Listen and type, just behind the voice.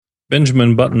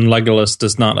Benjamin Button Legolas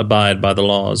does not abide by the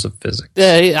laws of physics.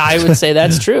 I would say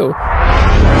that's true.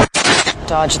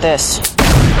 Dodge this.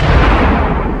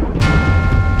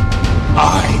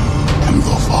 I am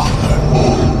the Father.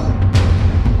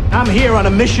 I'm here on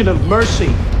a mission of mercy.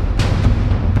 You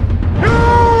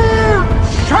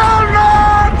shall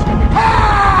not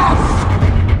pass!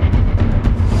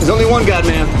 There's only one God,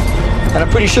 man. And I'm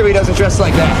pretty sure he doesn't dress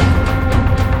like that.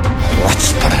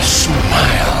 Let's put a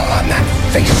smile on that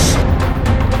face.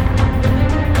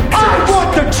 I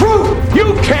want the truth!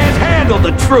 You can't handle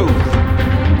the truth!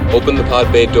 Open the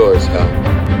pod bay doors, Hal.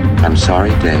 I'm sorry,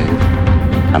 Dave.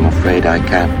 I'm afraid I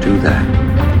can't do that.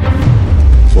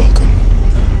 Welcome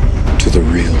to the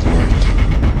real world.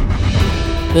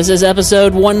 This is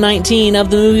episode 119 of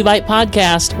the MovieByte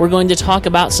podcast. We're going to talk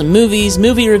about some movies,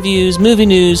 movie reviews, movie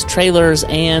news, trailers,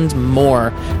 and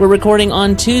more. We're recording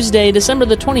on Tuesday, December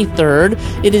the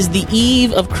 23rd. It is the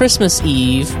eve of Christmas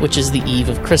Eve, which is the eve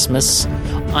of Christmas.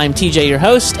 I'm TJ, your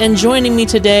host, and joining me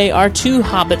today are two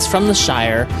hobbits from the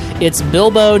Shire. It's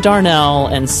Bilbo Darnell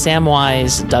and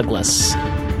Samwise Douglas.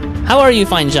 How are you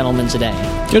fine gentlemen today?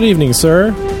 Good evening,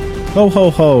 sir. Ho, ho,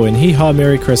 ho, and hee-haw,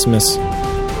 Merry Christmas.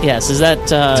 Yes, is that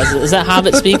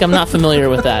Hobbit speak? I'm not familiar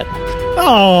with that.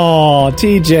 Oh,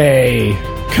 TJ.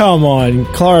 Come on,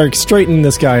 Clark, straighten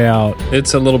this guy out.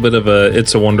 It's a little bit of a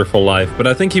It's a Wonderful Life, but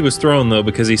I think he was thrown, though,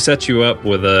 because he set you up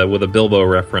with a Bilbo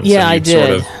reference. Yeah, I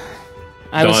did. Sort of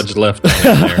dodged left on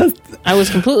there. I was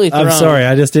completely thrown. I'm sorry,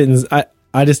 I just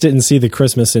didn't see the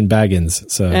Christmas in Baggins.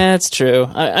 So that's true.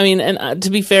 I mean, and to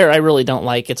be fair, I really don't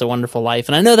like It's a Wonderful Life,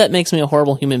 and I know that makes me a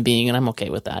horrible human being, and I'm okay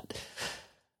with that.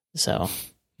 So,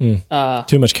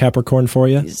 too much Capricorn for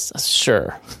you?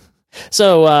 Sure.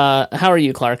 So, how are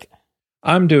you, Clark?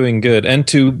 I'm doing good, and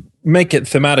to make it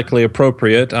thematically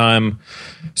appropriate, I'm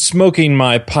smoking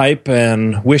my pipe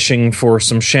and wishing for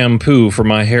some shampoo for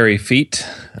my hairy feet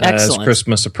as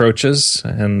Christmas approaches,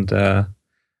 and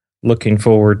looking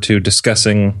forward to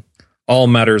discussing all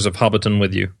matters of Hobbiton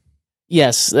with you.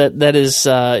 Yes, that is.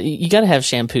 You got to have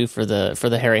shampoo for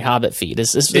the hairy hobbit feet.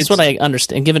 It's what I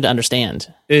understand. Given to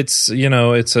understand. It's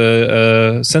it's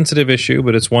a sensitive issue,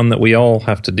 but it's one that we all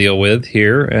have to deal with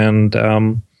here, and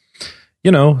I'm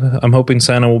hoping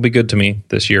Santa will be good to me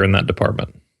this year in that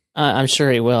department. I'm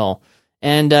sure he will.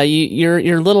 And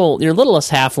your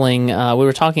littlest halfling, we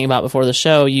were talking about before the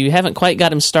show. You haven't quite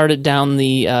got him started down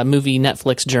the movie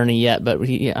Netflix journey yet, but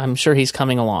I'm sure he's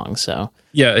coming along. So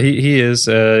yeah, he is.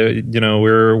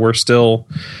 We're still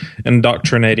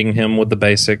indoctrinating him with the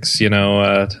basics.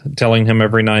 Telling him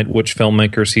every night which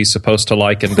filmmakers he's supposed to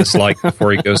like and dislike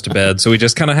before he goes to bed. So he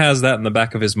just kind of has that in the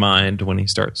back of his mind when he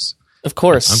starts. Of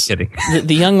course. I'm kidding.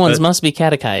 The young ones must be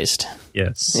catechized.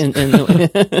 Yes.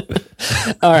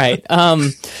 All right.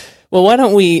 Well, why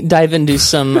don't we dive into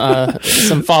some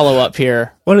follow-up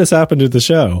here? What has happened to the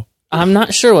show? I'm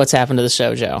not sure what's happened to the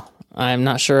show, Joe. I'm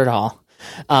not sure at all.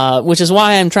 Which is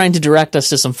why I'm trying to direct us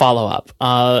to some follow-up.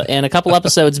 And a couple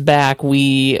episodes back,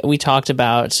 we talked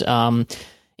about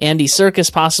Andy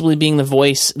Serkis possibly being the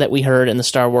voice that we heard in the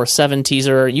Star Wars 7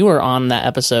 teaser. You were on that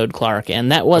episode, Clark,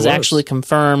 and that was actually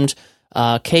confirmed.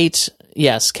 Kate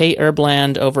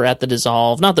Erbland over at the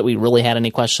Dissolve. Not that we really had any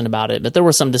question about it, but there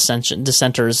were some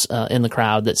dissenters in the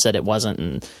crowd that said it wasn't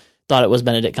and thought it was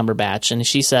Benedict Cumberbatch. And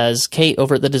she says, Kate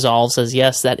over at the Dissolve says,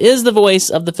 yes, that is the voice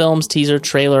of the film's teaser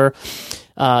trailer.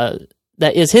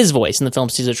 That is his voice in the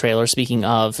film's teaser trailer, speaking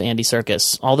of Andy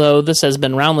Serkis. Although this has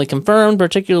been roundly confirmed,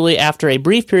 particularly after a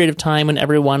brief period of time when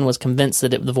everyone was convinced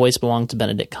that the voice belonged to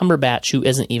Benedict Cumberbatch, who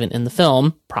isn't even in the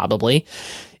film, probably.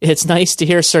 It's nice to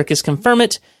hear Serkis confirm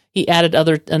it. He added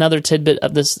another tidbit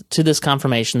of this to this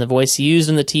confirmation. The voice he used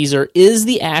in the teaser is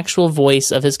the actual voice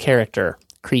of his character.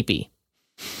 Creepy.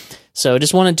 So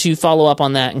just wanted to follow up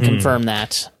on that and confirm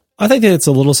that. I think that it's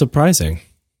a little surprising.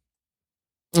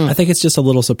 I think it's just a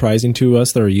little surprising to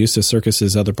us that are used to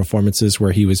Serkis's other performances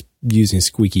where he was using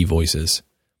squeaky voices.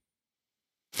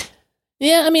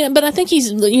 Yeah, I mean, but I think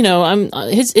he's,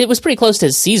 it was pretty close to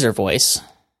his Caesar voice.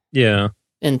 Yeah.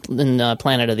 In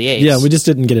Planet of the Apes. Yeah, we just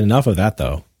didn't get enough of that,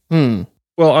 though.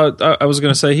 Well, I was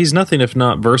going to say, he's nothing if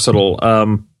not versatile.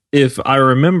 If I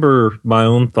remember my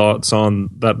own thoughts on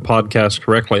that podcast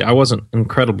correctly, I wasn't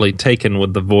incredibly taken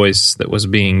with the voice that was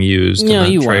being used in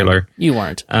that trailer. You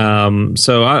weren't.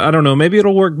 So I don't know. Maybe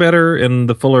it'll work better in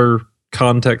the fuller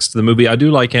context of the movie. I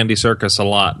do like Andy Serkis a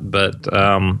lot, but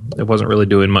it wasn't really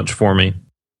doing much for me.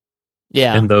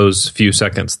 Yeah. In those few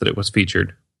seconds that it was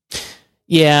featured.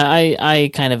 Yeah, I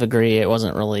kind of agree. It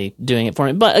wasn't really doing it for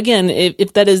me. But again,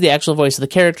 if that is the actual voice of the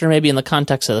character, maybe in the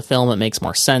context of the film, it makes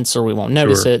more sense or we won't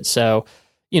notice it. So,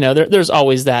 there's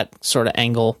always that sort of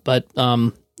angle. But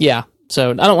yeah,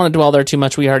 So I don't want to dwell there too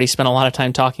much. We already spent a lot of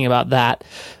time talking about that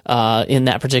in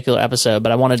that particular episode,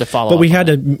 but I wanted to follow up. But we had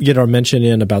to get our mention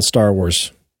in about Star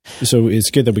Wars. So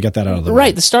it's good that we got that out of the way.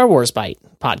 Right, the Star Wars Byte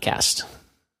podcast.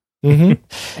 Mm-hmm.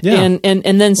 Yeah.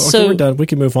 And then so we're done. We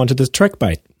can move on to the Trek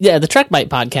Byte. Yeah, the Trek Byte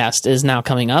podcast is now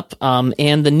coming up.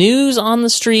 And the news on the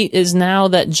street is now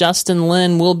that Justin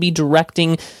Lin will be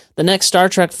directing the next Star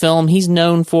Trek film. He's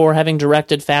known for having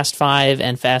directed Fast 5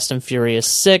 and Fast and Furious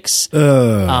 6.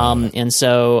 And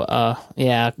so,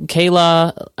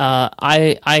 Kayla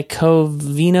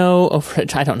Icovino, over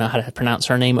at, I don't know how to pronounce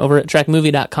her name, over at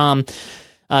TrekMovie.com,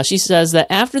 she says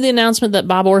that after the announcement that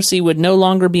Bob Orci would no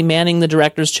longer be manning the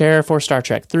director's chair for Star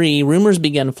Trek 3, rumors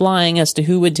began flying as to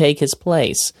who would take his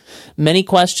place. Many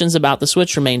questions about the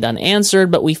switch remained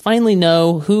unanswered, but we finally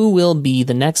know who will be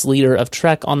the next leader of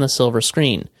Trek on the silver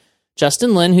screen.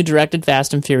 Justin Lin, who directed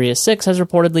Fast and Furious 6, has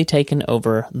reportedly taken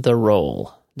over the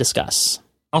role. Discuss.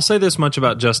 I'll say this much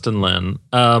about Justin Lin.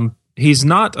 He's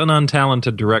not an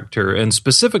untalented director, and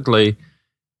specifically,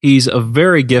 he's a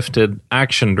very gifted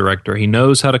action director. He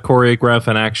knows how to choreograph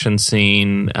an action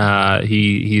scene.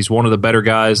 He's one of the better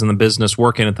guys in the business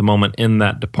working at the moment in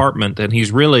that department, and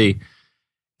he's really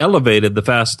elevated the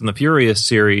Fast and the Furious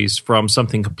series from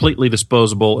something completely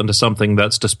disposable into something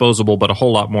that's disposable but a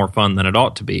whole lot more fun than it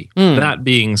ought to be. That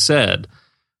being said,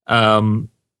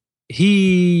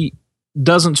 he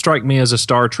doesn't strike me as a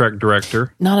Star Trek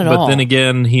director. Not at all. But then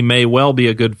again, he may well be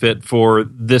a good fit for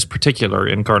this particular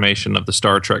incarnation of the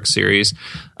Star Trek series.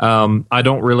 I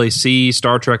don't really see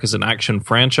Star Trek as an action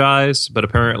franchise, but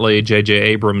apparently J.J.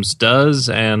 Abrams does,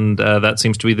 and that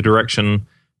seems to be the direction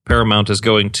Paramount is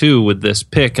going to with this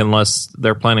pick, unless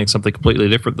they're planning something completely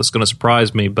different that's going to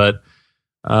surprise me. But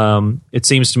it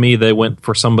seems to me they went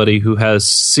for somebody who has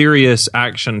serious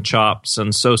action chops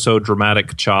and so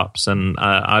dramatic chops, and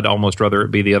I'd almost rather it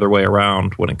be the other way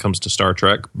around when it comes to Star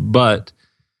Trek. But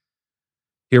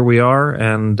here we are,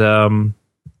 and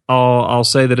I'll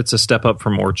say that it's a step up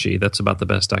from Orci. That's about the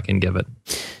best I can give it.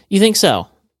 You think so?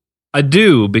 I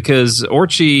do, because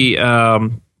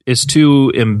Orci is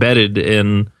too embedded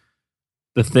in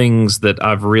the things that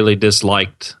I've really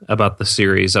disliked about the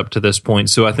series up to this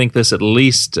point. So I think this at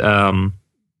least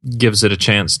gives it a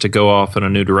chance to go off in a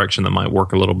new direction that might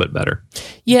work a little bit better.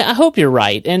 Yeah, I hope you're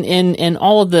right. And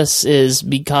all of this is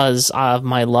because of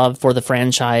my love for the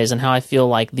franchise and how I feel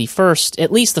like the first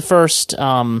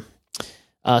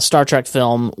Star Trek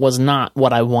film was not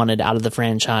what I wanted out of the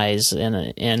franchise.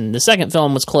 And the second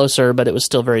film was closer, but it was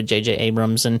still very J.J.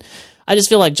 Abrams. And I just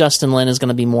feel like Justin Lin is going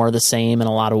to be more of the same in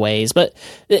a lot of ways. But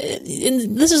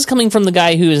this is coming from the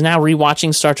guy who is now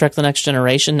rewatching Star Trek The Next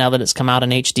Generation now that it's come out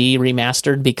in HD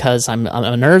remastered, because I'm a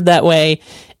nerd that way.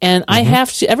 And I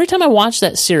have to, every time I watch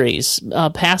that series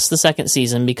past the second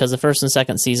season, because the first and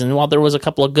second season, while there was a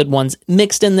couple of good ones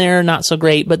mixed in there, not so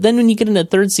great. But then when you get into the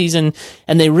third season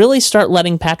and they really start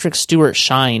letting Patrick Stewart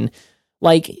shine,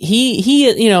 like he,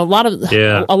 a lot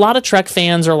of Trek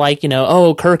fans are like,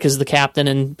 oh, Kirk is the captain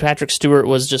and Patrick Stewart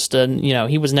was just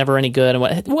he was never any good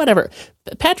and whatever.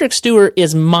 Patrick Stewart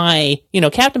is my,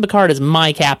 Captain Picard is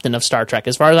my captain of Star Trek.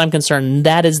 As far as I'm concerned,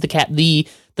 that is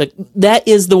that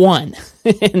is the one.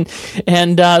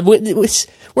 and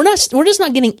we're just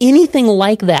not getting anything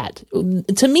like that.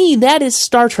 To me, that is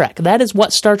Star Trek. That is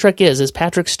what Star Trek is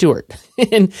Patrick Stewart.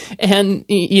 and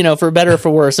for better or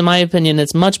for worse, in my opinion,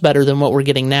 it's much better than what we're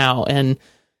getting now. And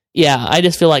yeah, I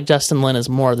just feel like Justin Lin is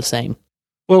more of the same.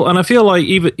 Well, and I feel like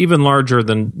even larger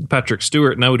than Patrick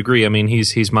Stewart, and I would agree. I mean,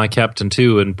 he's my captain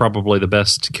too, and probably the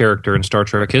best character in Star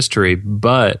Trek history.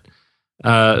 But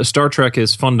Star Trek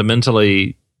is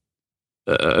fundamentally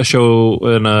a show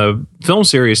and a film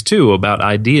series too about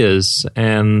ideas,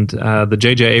 and the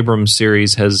J.J. Abrams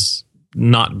series has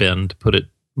not been, to put it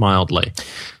mildly.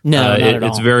 No, not at all.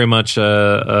 It's very much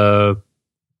a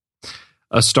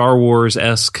Star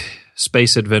Wars-esque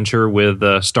space adventure with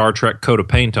a Star Trek coat of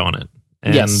paint on it.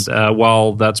 And yes.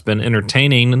 While that's been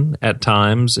entertaining at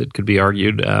times, it could be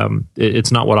argued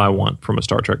it's not what I want from a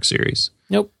Star Trek series.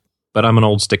 Nope. But I'm an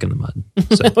old stick in the mud.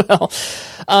 So. Well,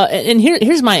 and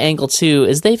here's my angle too,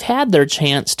 is they've had their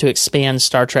chance to expand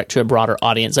Star Trek to a broader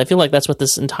audience. I feel like that's what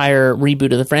this entire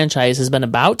reboot of the franchise has been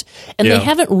about, and they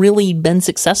haven't really been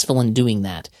successful in doing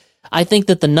that. I think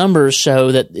that the numbers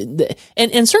show that,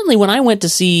 and certainly when I went to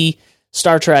see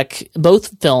Star Trek,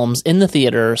 both films, in the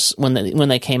theaters when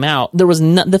they came out, there was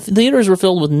the theaters were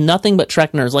filled with nothing but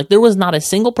Trek nerds. Like, there was not a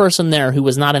single person there who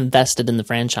was not invested in the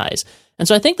franchise. And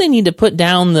so I think they need to put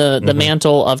down the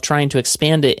mantle of trying to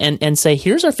expand it and say,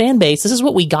 here's our fan base, this is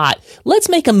what we got. Let's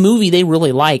make a movie they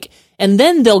really like. And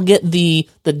then they'll get the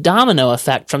domino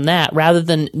effect from that, rather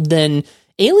than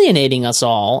alienating us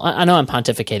all, I know I'm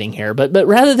pontificating here, but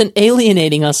rather than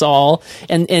alienating us all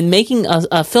and making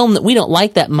a film that we don't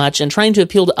like that much and trying to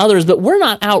appeal to others, but we're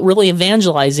not out really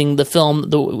evangelizing the film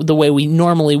the way we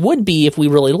normally would be if we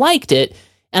really liked it.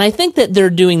 And I think that they're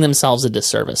doing themselves a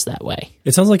disservice that way.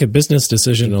 It sounds like a business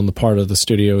decision on the part of the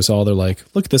studios. They're like,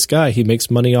 look, this guy, he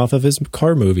makes money off of his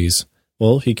car movies.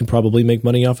 Well, he can probably make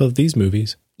money off of these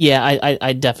movies. Yeah,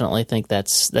 I definitely think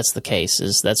that's the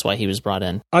case. That's why he was brought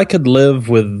in. I could live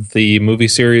with the movie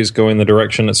series going the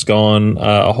direction it's gone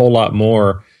a whole lot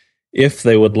more if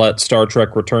they would let Star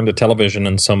Trek return to television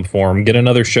in some form. Get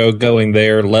another show going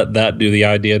there, let that do the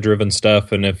idea-driven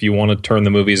stuff, and if you want to turn the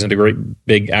movies into great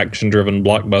big action-driven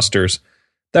blockbusters,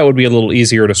 that would be a little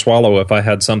easier to swallow if I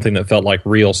had something that felt like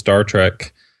real Star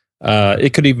Trek.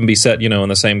 It could even be set, in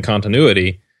the same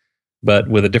continuity, but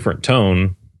with a different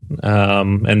tone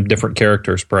and different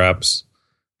characters, perhaps.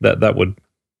 That would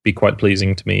be quite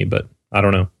pleasing to me, but I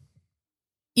don't know.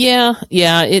 Yeah.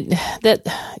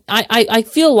 I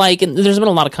feel like, and there's been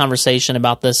a lot of conversation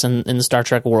about this in the Star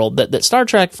Trek world, that Star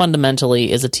Trek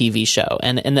fundamentally is a TV show,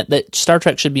 and that Star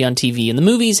Trek should be on TV. And the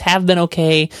movies have been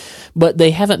okay, but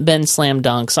they haven't been slam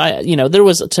dunks. There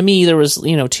was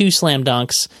 2 slam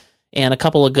dunks and a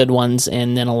couple of good ones,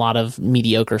 and then a lot of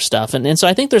mediocre stuff. And so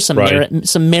I think there's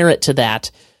some merit to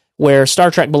that, where Star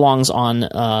Trek belongs on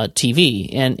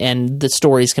TV, and the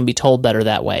stories can be told better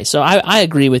that way. So I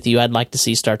agree with you. I'd like to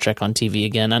see Star Trek on TV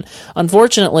again. And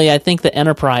unfortunately, I think the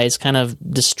Enterprise kind of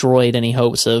destroyed any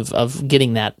hopes of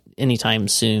getting that anytime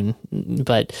soon.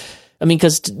 But I mean,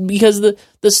 because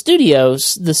the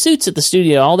studios, the suits at the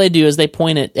studio, all they do is they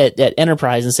point at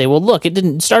Enterprise and say, well, look,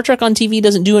 Star Trek on TV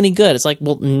doesn't do any good. It's like,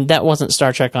 well, that wasn't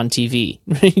Star Trek on TV.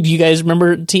 Do you guys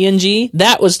remember TNG?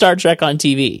 That was Star Trek on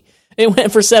TV. It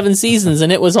went for 7 seasons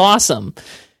and it was awesome,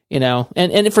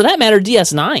 and for that matter,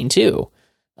 DS9 too.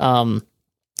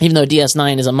 Even though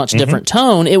DS9 is a much different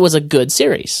tone, it was a good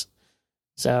series.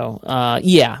 So,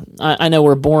 I know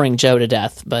we're boring Joe to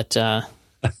death, but not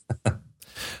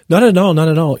at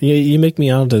all. You make me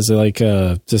out as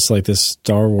just like this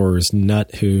Star Wars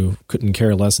nut who couldn't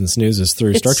care less and snoozes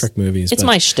through Star Trek movies. It's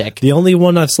my shtick. The only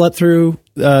one I've slept through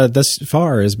thus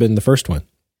far has been the first one.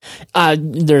 I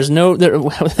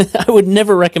would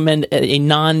never recommend a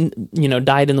non,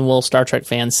 dyed in the wool Star Trek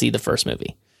fan see the first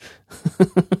movie.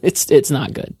 It's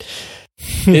not good.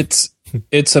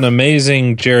 It's an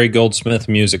amazing Jerry Goldsmith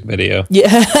music video. Yeah,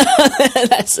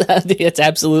 it's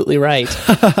absolutely right.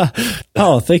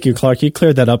 Oh, thank you, Clark. You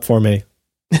cleared that up for me.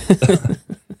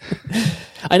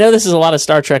 I know this is a lot of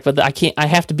Star Trek, but I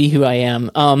have to be who I am.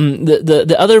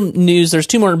 The other news, there's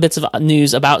 2 more bits of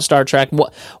news about Star Trek,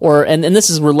 and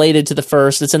this is related to the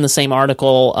first. It's in the same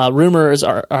article. Rumors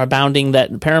are abounding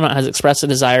that Paramount has expressed a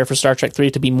desire for Star Trek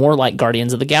 3 to be more like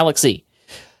Guardians of the Galaxy.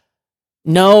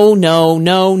 No.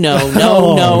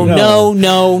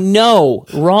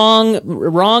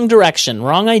 Wrong direction.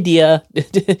 Wrong idea.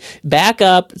 Back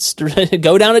up.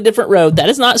 Go down a different road. That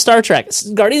is not Star Trek.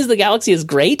 Guardians of the Galaxy is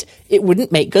great. It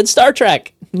wouldn't make good Star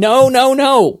Trek.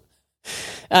 No.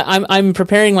 I'm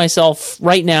preparing myself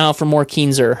right now for more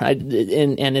Keenzer,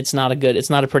 and it's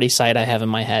not a pretty sight I have in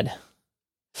my head.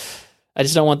 I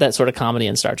just don't want that sort of comedy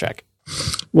in Star Trek.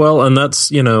 Well, and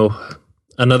that's,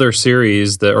 another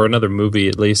series or another movie,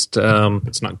 at least.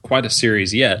 It's not quite a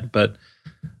series yet, but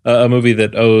a movie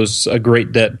that owes a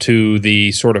great debt to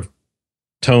the sort of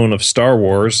tone of Star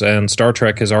Wars, and Star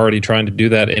Trek is already trying to do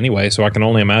that anyway, so I can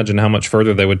only imagine how much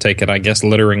further they would take it. I guess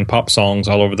littering pop songs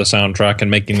all over the soundtrack and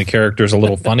making the characters a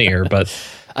little funnier, but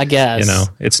I guess,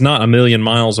 it's not a million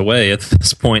miles away at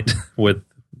this point with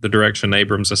the direction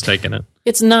Abrams has taken it.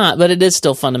 It's not, but it is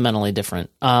still fundamentally different.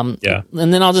 Yeah.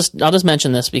 And then I'll just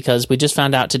mention this because we just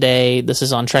found out today, this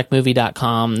is on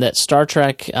trekmovie.com, that Star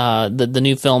Trek, the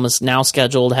new film is now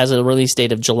scheduled, has a release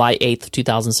date of July 8th,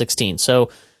 2016.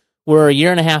 So we're a year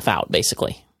and a half out,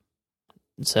 basically.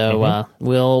 So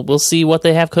we'll see what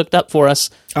they have cooked up for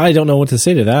us. I don't know what to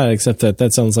say to that, except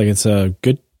that sounds like it's a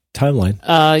good timeline.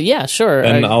 Yeah, sure.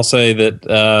 And I'll say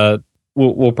that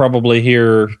we'll probably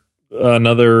hear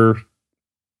another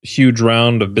huge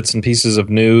round of bits and pieces of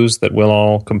news that we'll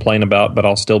all complain about, but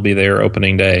I'll still be there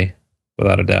opening day,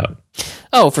 without a doubt.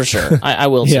 Oh, for sure. I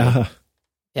will. Yeah.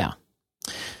 Yeah.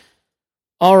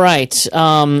 All right.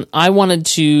 I wanted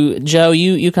to, Joe,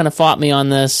 you kind of fought me on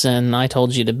this, and I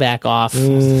told you to back off.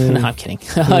 No, I'm kidding.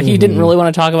 You didn't really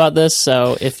want to talk about this,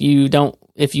 so if you don't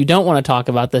if you don't want to talk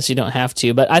about this, you don't have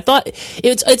to. But I thought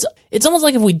it's almost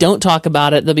like if we don't talk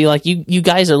about it, they'll be like, you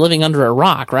guys are living under a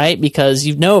rock, right? Because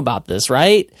you know about this,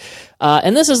 right?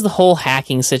 And this is the whole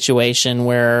hacking situation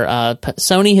where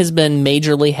Sony has been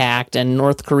majorly hacked, and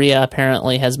North Korea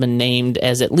apparently has been named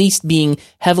as at least being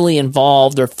heavily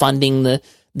involved or funding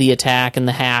the attack and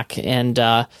the hack. And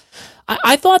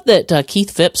I thought that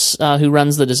Keith Phipps, who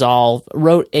runs the Dissolve,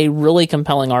 wrote a really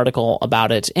compelling article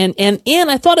about it, and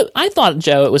I thought,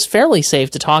 Joe, it was fairly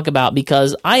safe to talk about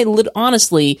because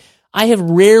honestly, I have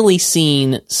rarely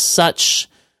seen such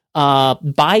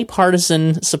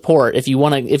bipartisan support. If you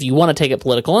want to take it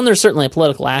political, and there's certainly a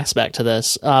political aspect to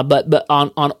this, but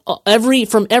on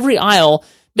from every aisle,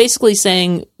 basically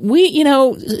saying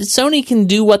Sony can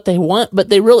do what they want, but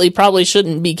they really probably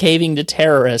shouldn't be caving to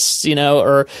terrorists,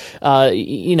 or who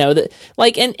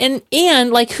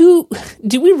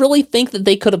do we really think that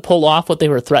they could have pulled off what they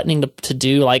were threatening to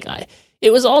do?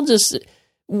 It was all just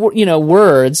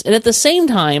words. And at the same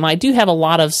time, I do have a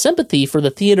lot of sympathy for the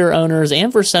theater owners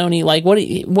and for Sony. Like,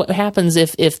 what happens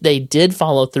if they did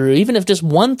follow through, even if just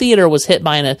one theater was hit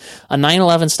by a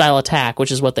 9/11 style attack,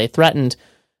 which is what they threatened.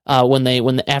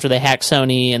 After they hacked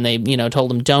Sony and they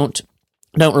told them don't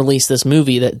release this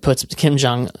movie that puts Kim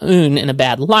Jong-un in a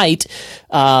bad light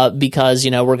because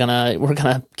we're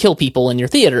gonna kill people in your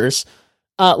theaters.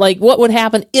 What would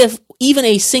happen if even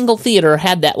a single theater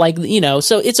had that?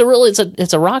 So it's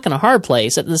a rock and a hard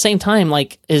place. At the same time,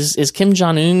 is Kim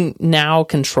Jong-un now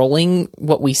controlling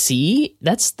what we see?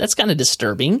 That's kind of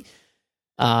disturbing.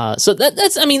 So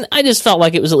that's, I just felt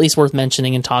like it was at least worth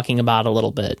mentioning and talking about a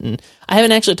little bit. And I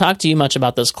haven't actually talked to you much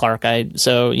about this, Clark.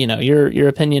 So your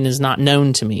opinion is not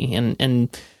known to me. And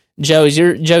yours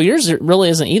really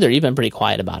isn't either. You've been pretty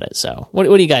quiet about it. So what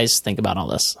do you guys think about all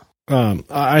this?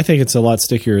 I think it's a lot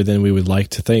stickier than we would like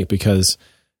to think because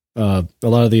a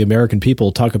lot of the American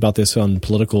people talk about this on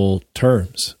political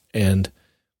terms. And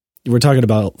we're talking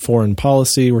about foreign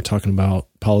policy. We're talking about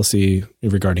policy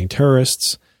regarding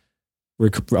terrorists.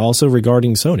 Also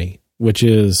regarding Sony, which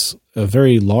is a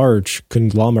very large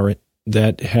conglomerate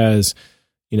that has,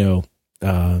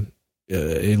 a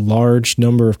large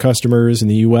number of customers in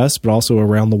the U.S., but also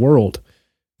around the world.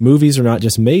 Movies are not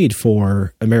just made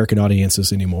for American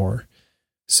audiences anymore.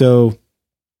 So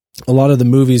a lot of the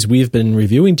movies we've been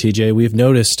reviewing, TJ, we've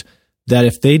noticed that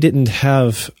if they didn't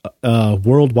have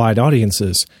worldwide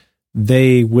audiences,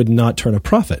 they would not turn a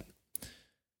profit.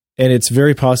 And it's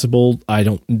very possible,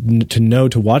 to know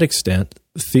to what extent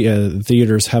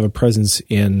theaters have a presence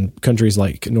in countries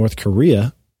like North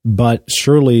Korea, but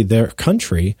surely their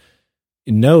country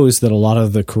knows that a lot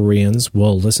of the Koreans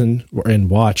will listen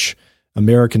and watch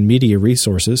American media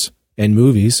resources and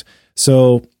movies.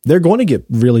 So they're going to get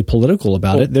really political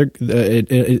about it.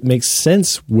 It makes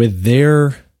sense with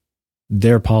their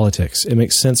politics. It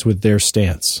makes sense with their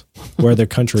stance, where their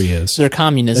country is. Their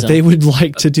communism. That they would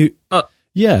like to do...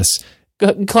 Yes.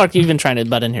 Clark, you've been trying to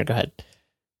butt in here. Go ahead.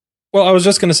 Well, I was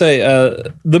just going to say,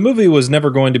 the movie was never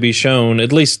going to be shown,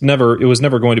 it was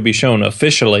never going to be shown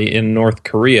officially in North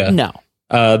Korea. No.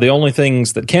 The only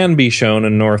things that can be shown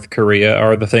in North Korea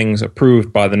are the things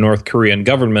approved by the North Korean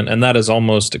government, and that is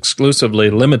almost exclusively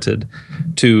limited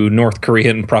to North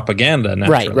Korean propaganda,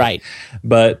 naturally. Right.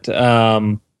 But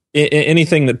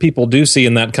anything that people do see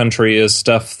in that country is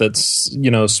stuff that's,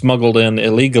 smuggled in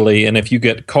illegally. And if you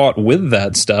get caught with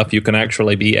that stuff, you can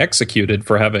actually be executed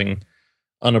for having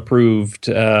unapproved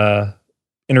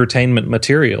entertainment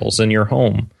materials in your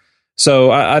home. So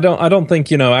I don't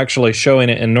think, actually showing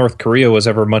it in North Korea was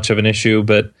ever much of an issue,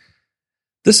 but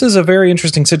this is a very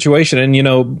interesting situation.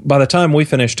 And, by the time we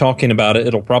finish talking about it,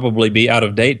 it'll probably be out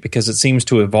of date because it seems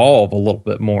to evolve a little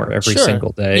bit more every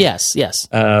single day. Yes.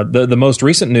 The most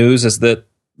recent news is that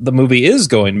the movie is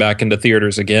going back into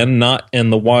theaters again, not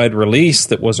in the wide release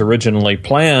that was originally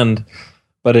planned,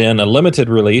 but in a limited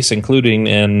release, including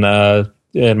in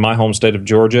my home state of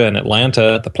Georgia and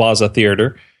Atlanta at the Plaza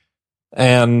Theater.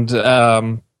 And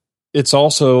it's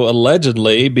also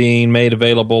allegedly being made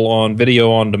available on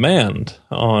video on demand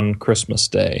on Christmas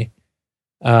Day.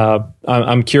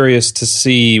 I'm curious to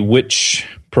see which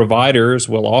providers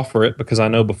will offer it, because I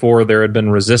know before there had been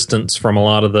resistance from a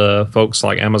lot of the folks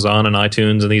like Amazon and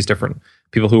iTunes and these different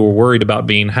people who were worried about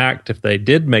being hacked if they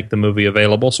did make the movie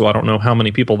available. So I don't know how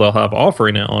many people they'll have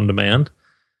offering it on demand.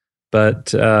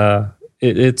 But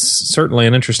it's certainly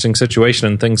an interesting situation,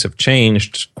 and things have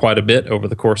changed quite a bit over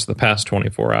the course of the past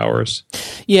 24 hours.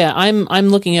 Yeah, I'm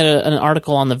looking at an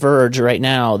article on The Verge right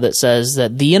now that says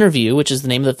that The Interview, which is the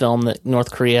name of the film that North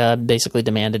Korea basically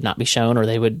demanded not be shown or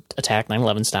they would attack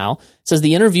 9/11 style, says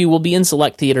The Interview will be in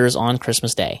select theaters on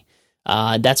Christmas Day.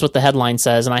 That's what the headline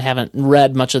says, and I haven't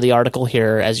read much of the article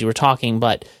here as you were talking,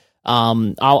 but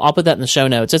I'll put that in the show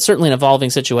notes. It's certainly an evolving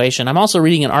situation. I'm also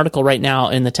reading an article right now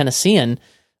in the Tennessean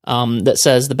that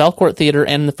says the Belcourt Theater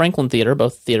and the Franklin Theater,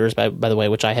 both theaters, by the way,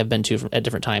 which I have been to at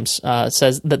different times,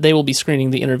 says that they will be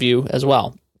screening the interview as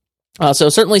well. So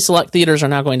certainly select theaters are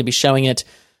now going to be showing it.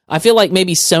 I feel like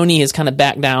maybe Sony has kind of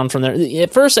backed down from their...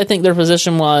 At first, I think their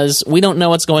position was, we don't know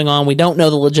what's going on. We don't know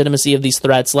the legitimacy of these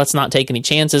threats. Let's not take any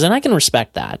chances. And I can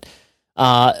respect that.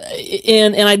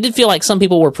 And I did feel like some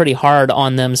people were pretty hard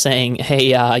on them saying,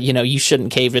 hey, you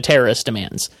shouldn't cave to terrorist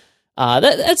demands.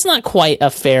 That's not quite a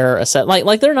fair assessment.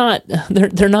 Like they're not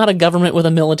a government with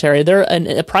a military. They're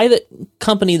a private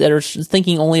company that are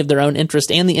thinking only of their own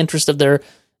interest and the interest of their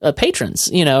patrons,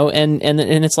 and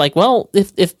it's like, well,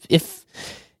 if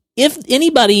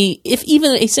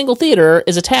even a single theater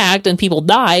is attacked and people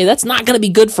die, that's not going to be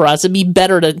good for us. It'd be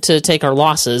better to take our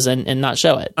losses and not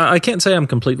show it. I can't say I'm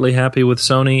completely happy with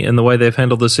Sony and the way they've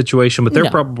handled the situation, but they're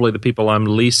probably the people I'm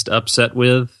least upset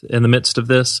with in the midst of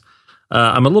this.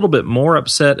 I'm a little bit more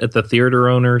upset at the theater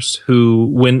owners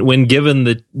who, when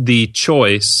given the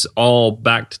choice, all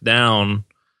backed down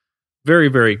very,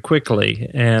 very quickly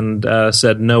and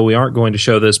said, no, we aren't going to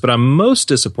show this. But I'm most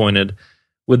disappointed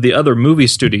with the other movie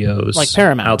studios like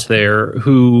Paramount out there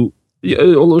who,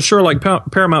 sure, like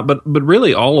Paramount, but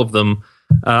really all of them.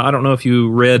 I don't know if you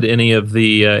read any of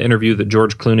the interview that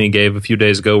George Clooney gave a few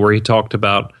days ago where he talked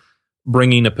about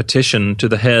bringing a petition to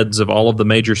the heads of all of the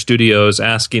major studios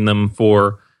asking them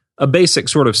for a basic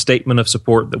sort of statement of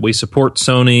support that we support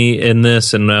Sony in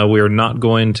this and we are not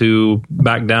going to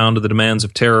back down to the demands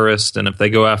of terrorists, and if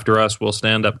they go after us, we'll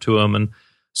stand up to them, and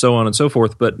so on and so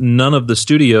forth. But none of the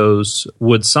studios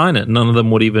would sign it. None of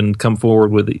them would even come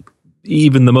forward with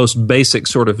even the most basic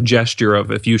sort of gesture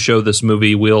of, if you show this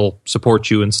movie, we'll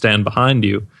support you and stand behind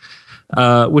you,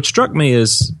 which struck me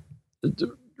as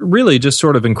really just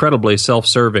sort of incredibly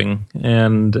self-serving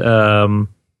and a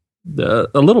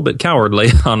little bit cowardly,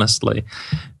 honestly.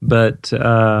 But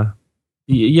I'm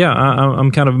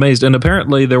kind of amazed. And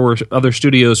apparently there were other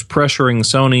studios pressuring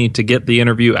Sony to get the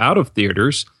interview out of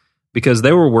theaters because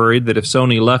they were worried that if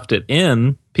Sony left it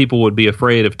in, people would be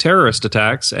afraid of terrorist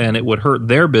attacks and it would hurt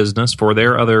their business for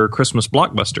their other Christmas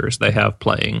blockbusters they have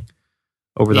playing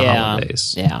over the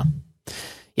holidays.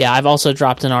 Yeah, I've also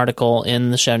dropped an article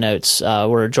in the show notes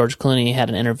where George Clooney had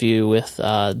an interview with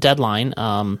Deadline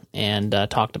and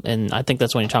talked, and I think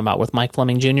that's what you're talking about with Mike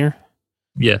Fleming Jr.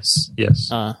 Yes. Yeah.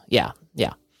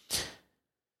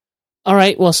 All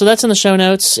right, well, so that's in the show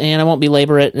notes, and I won't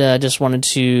belabor it. Just wanted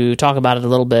to talk about it a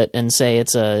little bit and say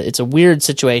it's a weird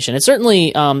situation. It's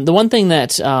certainly the one thing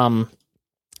that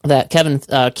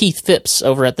Keith Phipps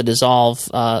over at the Dissolve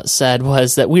said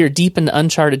was that we are deep into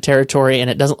uncharted territory and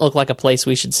it doesn't look like a place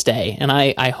we should stay. And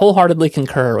I wholeheartedly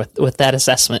concur with that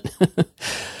assessment.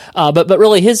 But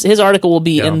really, his article will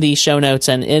be in the show notes,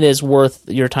 and it is worth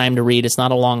your time to read. It's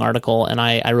not a long article, and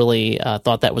I really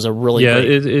thought that was a really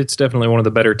great... it's definitely one of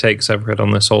the better takes I've read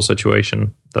on this whole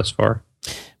situation thus far.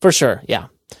 For sure, yeah.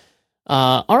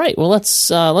 All right, well,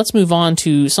 let's move on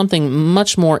to something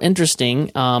much more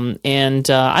interesting. And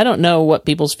I don't know what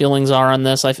people's feelings are on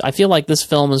this. I feel like this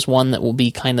film is one that will be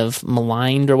kind of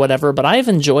maligned or whatever, but I've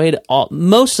enjoyed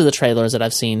most of the trailers that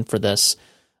I've seen for this.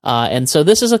 And so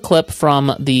this is a clip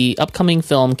from the upcoming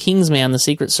film Kingsman: The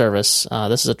Secret Service.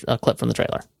 This is a clip from the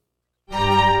trailer.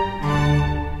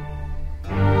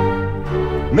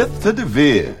 Mr.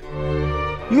 DeVere,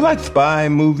 you like spy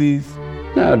movies?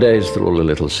 Nowadays, they're all a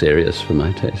little serious for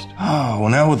my taste. Oh,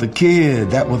 when I was a kid,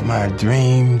 that was my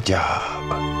dream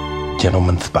job.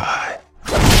 Gentleman spy.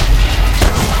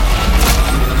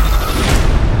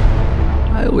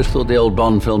 I always thought the old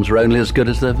Bond films were only as good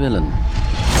as their villain.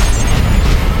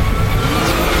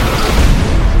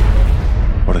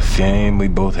 What a shame we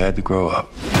both had to grow up.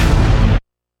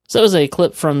 So that was a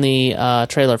clip from the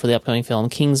trailer for the upcoming film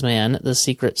Kingsman: The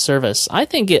Secret Service. I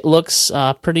think it looks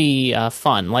pretty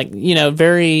fun, like,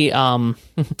 very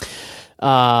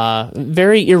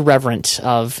very irreverent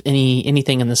of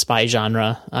anything in the spy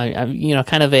genre.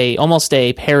 Kind of almost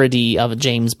a parody of a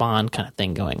James Bond kind of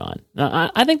thing going on.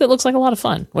 I think that looks like a lot of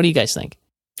fun. What do you guys think?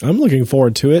 I'm looking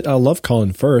forward to it. I love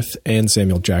Colin Firth and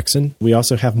Samuel Jackson. We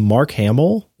also have Mark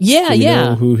Hamill. Yeah. Do you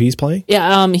know who he's playing?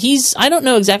 Yeah, I don't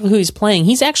know exactly who he's playing.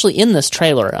 He's actually in this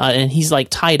trailer, and he's like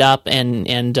tied up, and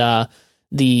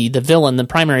the villain, the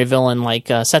primary villain,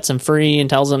 sets him free and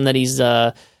tells him that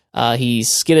he's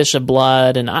skittish of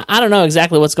blood, and I don't know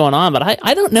exactly what's going on, but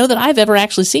I don't know that I've ever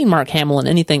actually seen Mark Hamill in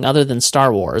anything other than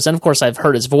Star Wars, and of course I've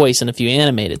heard his voice in a few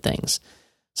animated things.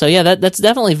 So yeah, that's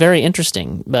definitely very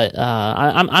interesting. But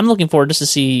I'm looking forward just to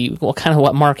see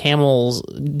what Mark Hamill's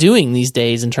doing these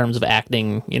days in terms of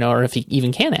acting, or if he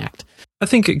even can act. I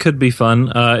think it could be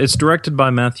fun. It's directed by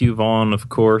Matthew Vaughn, of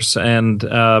course, and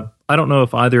I don't know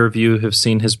if either of you have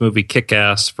seen his movie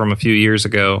Kick-Ass from a few years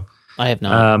ago. I have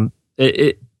not.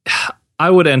 I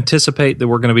would anticipate that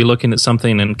we're going to be looking at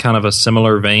something in kind of a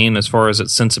similar vein as far as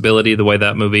its sensibility, the way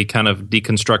that movie kind of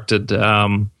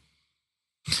deconstructed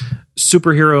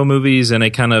superhero movies in a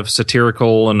kind of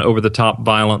satirical and over-the-top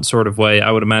violent sort of way.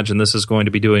 I would imagine this is going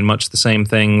to be doing much the same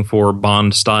thing for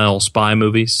Bond-style spy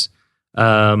movies.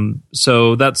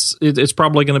 So it's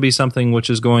probably going to be something which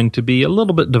is going to be a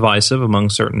little bit divisive among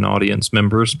certain audience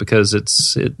members because it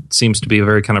seems to be a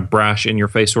very kind of brash,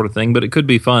 in-your-face sort of thing, but it could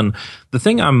be fun. The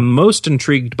thing I'm most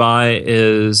intrigued by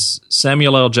is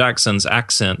Samuel L. Jackson's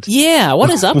accent. Yeah,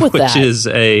 what is up with that? Which is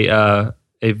a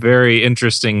very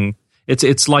interesting...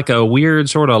 It's like a weird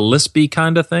sort of lispy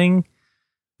kind of thing,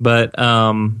 but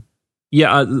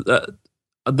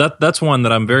that's one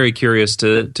that I'm very curious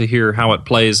to hear how it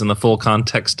plays in the full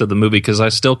context of the movie, because I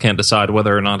still can't decide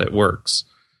whether or not it works.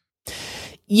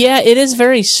 Yeah, it is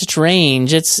very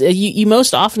strange. It's you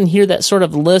most often hear that sort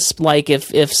of lisp, like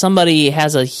if somebody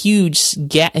has a huge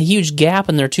gap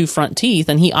in their two front teeth,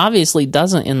 and he obviously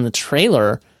doesn't in the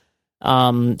trailer.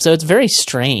 So it's very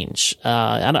strange.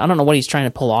 I don't know what he's trying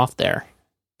to pull off there.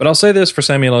 But I'll say this for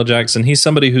Samuel L. Jackson. He's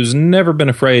somebody who's never been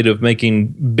afraid of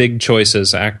making big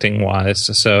choices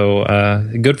acting-wise. So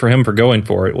good for him for going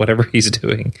for it, whatever he's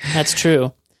doing. That's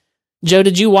true. Joe,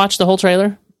 did you watch the whole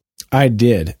trailer? I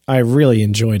did. I really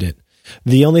enjoyed it.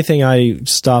 The only thing I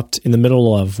stopped in the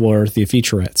middle of were the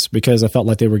featurettes, because I felt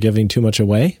like they were giving too much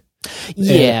away.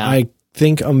 Yeah. And I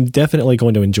think I'm definitely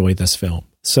going to enjoy this film.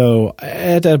 So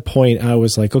at that point, I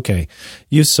was like, okay,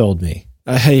 you sold me.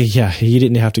 Yeah, you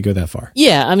didn't have to go that far.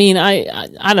 Yeah, I mean,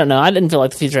 I don't know. I didn't feel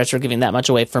like the featurettes were giving that much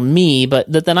away for me,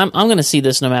 but then I'm going to see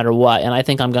this no matter what, and I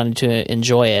think I'm going to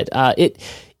enjoy it.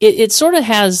 It sort of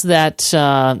has that.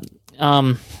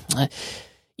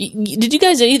 Did you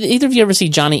guys either of you ever see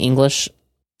Johnny English?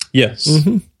 Yes.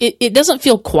 Mm-hmm. It doesn't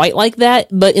feel quite like that,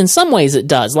 but in some ways it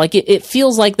does. Like it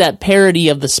feels like that parody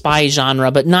of the spy genre,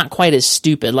 but not quite as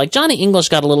stupid. Like Johnny English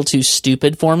got a little too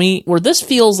stupid for me, where this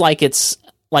feels like it's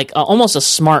like almost a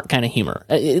smart kind of humor.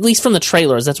 At least from the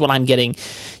trailers, that's what I'm getting.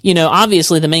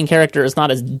 Obviously the main character is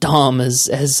not as dumb as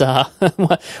Mr.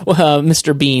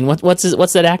 Bean.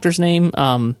 What's that actor's name?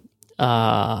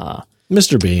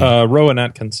 Mr. Bean. Rowan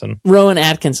Atkinson. Rowan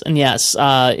Atkinson, yes.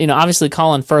 Obviously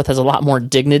Colin Firth has a lot more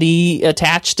dignity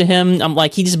attached to him.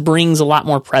 He just brings a lot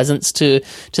more presence to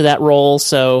that role.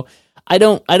 So I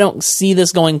don't see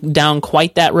this going down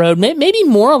quite that road. Maybe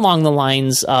more along the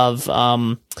lines of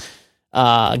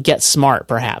Get Smart,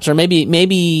 perhaps, or maybe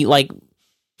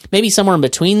somewhere in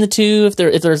between the two.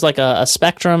 If there's like a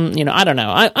spectrum, I don't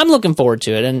know. I'm looking forward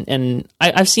to it, and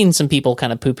I've seen some people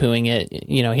kind of poo-pooing it,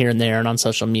 here and there and on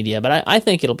social media, but I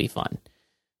think it'll be fun.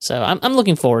 So I'm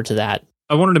looking forward to that.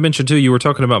 I wanted to mention too, you were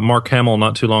talking about Mark Hamill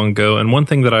not too long ago, and one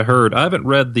thing that I heard, I haven't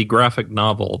read the graphic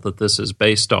novel that this is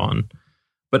based on,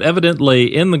 but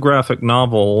evidently in the graphic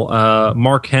novel,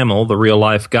 Mark Hamill, the real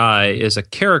life guy, is a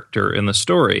character in the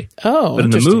story. Oh, but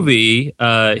in the movie,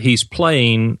 he's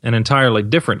playing an entirely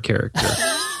different character.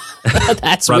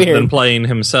 That's rather weird. than playing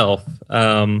himself.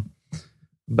 But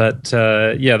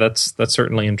that's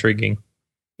certainly intriguing.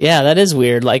 Yeah, that is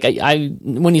weird. Like I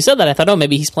when you said that, I thought,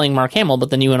 maybe he's playing Mark Hamill, but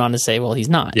then you went on to say, well, he's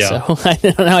not. Yeah. So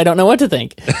I don't know what to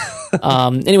think.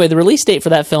 Anyway, the release date for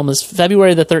that film is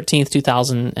February the 13th,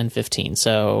 2015.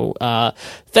 So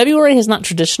February has not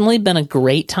traditionally been a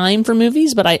great time for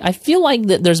movies, but I feel like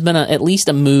that there's been at least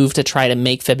a move to try to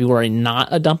make February not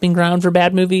a dumping ground for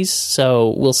bad movies.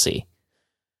 So we'll see.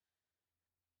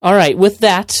 All right, with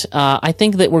that, I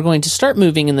think that we're going to start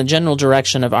moving in the general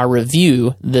direction of our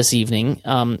review this evening.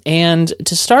 And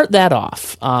to start that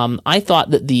off, I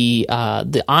thought that the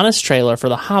Honest trailer for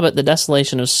The Hobbit, The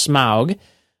Desolation of Smaug,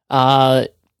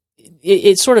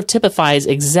 it sort of typifies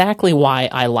exactly why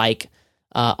I like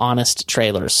Honest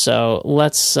trailers. So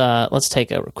let's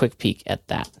take a quick peek at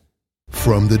that.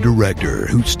 From the director,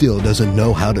 who still doesn't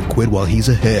know how to quit while he's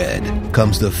ahead,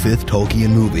 comes the fifth Tolkien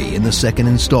movie in the second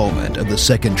installment of the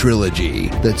second trilogy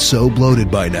that's so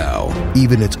bloated by now,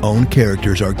 even its own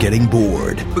characters are getting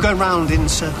bored. We're going round in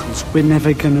circles. We're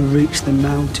never going to reach the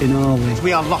mountain, are we?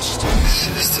 We are lost. This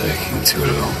is taking too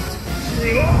long.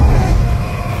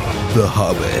 The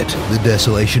Hobbit, The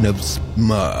Desolation of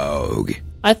Smaug.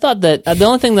 I thought that the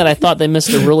only thing that I thought they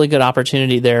missed a really good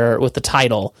opportunity there with the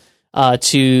title,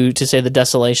 to say The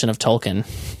Desolation of Tolkien.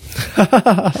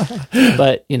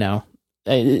 But,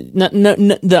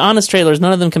 The honest trailers,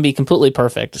 none of them can be completely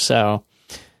perfect. So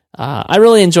I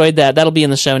really enjoyed that. That'll be in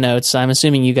the show notes. I'm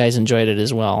assuming you guys enjoyed it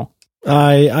as well.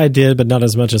 I did, but not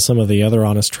as much as some of the other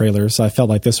honest trailers. I felt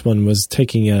like this one was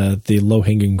taking the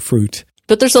low-hanging fruit.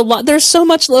 But there's so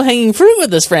much low-hanging fruit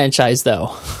with this franchise,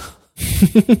 though.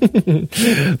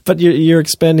 But you're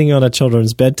expanding on a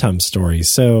children's bedtime story.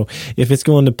 So if it's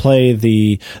going to play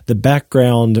the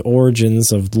background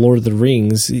origins of Lord of the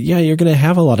Rings, yeah, you're going to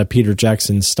have a lot of Peter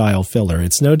Jackson style filler.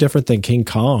 It's no different than King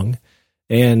Kong.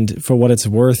 And for what it's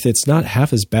worth, it's not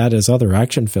half as bad as other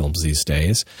action films these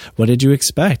days. What did you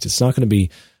expect? It's not going to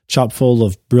be chock full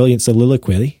of brilliant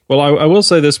soliloquy. Well, I will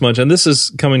say this much, and this is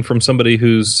coming from somebody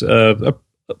who's a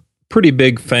pretty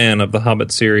big fan of the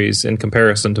Hobbit series in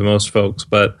comparison to most folks,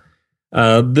 but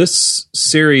this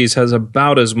series has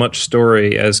about as much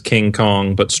story as King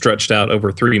Kong, but stretched out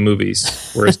over 3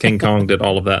 movies, whereas King Kong did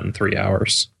all of that in 3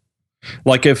 hours.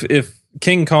 Like if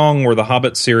King Kong were the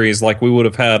Hobbit series, like we would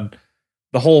have had,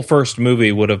 the whole first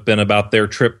movie would have been about their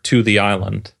trip to the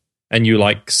island, and you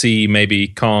like see maybe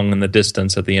Kong in the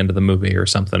distance at the end of the movie or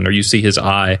something, or you see his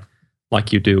eye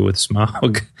like you do with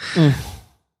Smaug.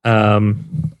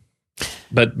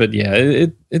 But yeah,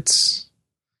 it's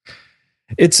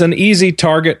an easy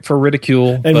target for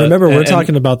ridicule. And remember, we're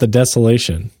talking about the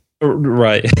desolation,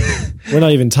 right? We're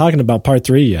not even talking about part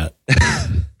 3 yet,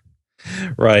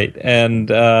 right? And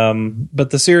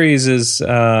but the series is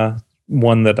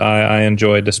one that I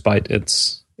enjoy despite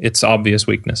its obvious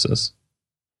weaknesses.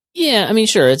 Yeah, I mean,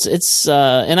 sure, it's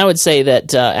and I would say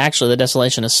that actually, The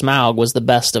Desolation of Smaug was the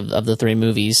best of the 3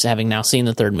 movies, having now seen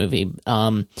the 3rd movie.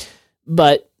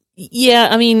 But yeah,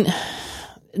 I mean,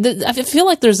 I feel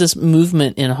like there's this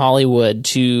movement in Hollywood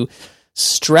to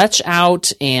stretch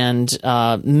out and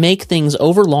make things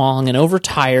overlong and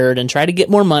overtired and try to get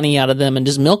more money out of them and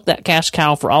just milk that cash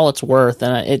cow for all it's worth.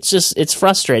 And it's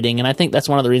frustrating. And I think that's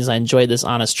one of the reasons I enjoyed this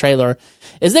honest trailer,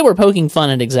 is they were poking fun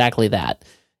at exactly that.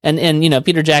 And you know,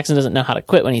 Peter Jackson doesn't know how to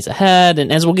quit when he's ahead.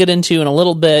 And as we'll get into in a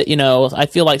little bit, you know, I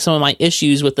feel like some of my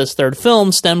issues with this 3rd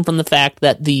film stem from the fact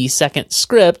that the second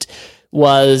script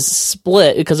was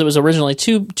split, because it was originally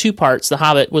two parts. The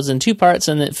Hobbit was in 2 parts,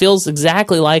 and it feels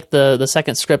exactly like the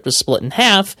second script was split in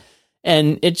half.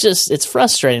 And it's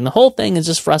frustrating. The whole thing is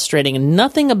just frustrating, and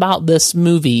nothing about this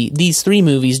movie, these 3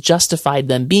 movies, justified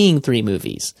them being 3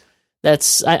 movies.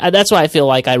 That's why I feel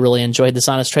like I really enjoyed this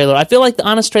honest trailer. I feel like the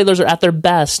honest trailers are at their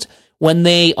best when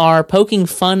they are poking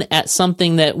fun at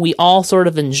something that we all sort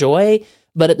of enjoy,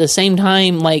 but at the same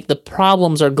time, like, the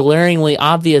problems are glaringly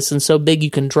obvious and so big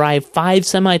you can drive 5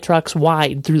 semi-trucks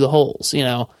wide through the holes, you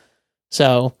know?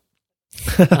 So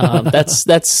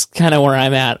that's kind of where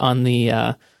I'm at on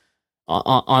that,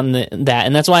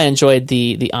 and that's why I enjoyed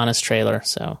the honest trailer.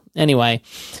 So anyway,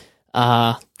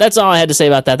 that's all I had to say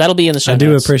about that. That'll be in the show notes. I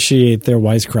do appreciate their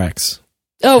wisecracks.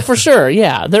 Oh, for sure,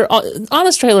 yeah. Their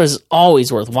honest trailer is always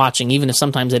worth watching, even if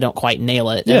sometimes they don't quite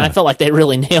nail it. And I felt like they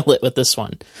really nailed it with this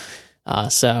one.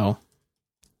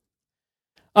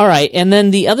 All right, and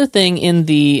then the other thing in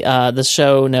the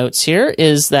show notes here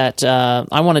is that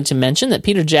I wanted to mention that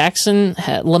Peter Jackson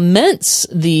laments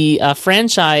the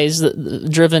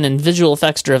franchise-driven and visual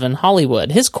effects-driven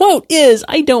Hollywood. His quote is,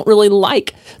 "I don't really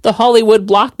like the Hollywood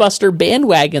blockbuster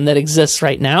bandwagon that exists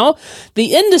right now.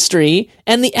 The industry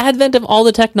and the advent of all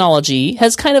the technology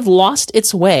has kind of lost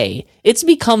its way. It's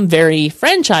become very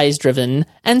franchise-driven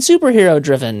and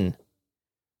superhero-driven."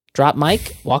 Drop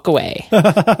mic, walk away.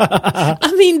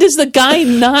 I mean, does the guy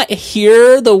not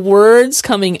hear the words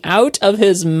coming out of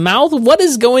his mouth? What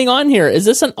is going on here? Is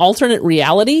this an alternate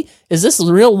reality? Is this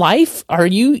real life? Are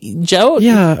you, Joe?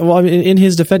 Yeah, well, I mean, in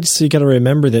his defense, you got to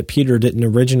remember that Peter didn't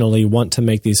originally want to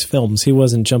make these films. He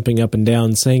wasn't jumping up and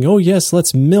down saying, "Oh yes,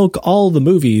 let's milk all the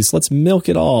movies. Let's milk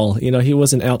it all." You know, he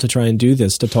wasn't out to try and do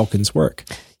this to Tolkien's work.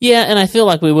 Yeah, and I feel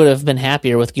like we would have been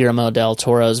happier with Guillermo del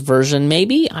Toro's version,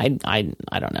 maybe. I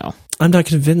don't know. I'm not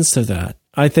convinced of that.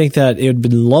 I think that it would be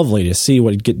lovely to see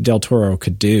what Del Toro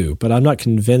could do, but I'm not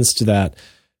convinced that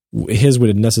his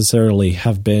would necessarily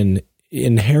have been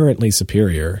inherently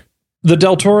superior. The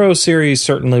Del Toro series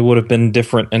certainly would have been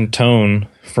different in tone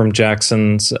from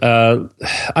Jackson's. I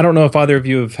don't know if either of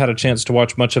you have had a chance to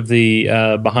watch much of the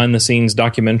behind-the-scenes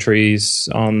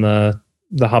documentaries on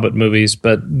the Hobbit movies,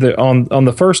 but on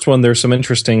the first one, there's some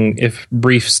interesting, if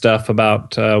brief, stuff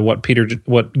about what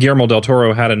Guillermo del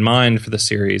Toro had in mind for the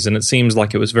series, and it seems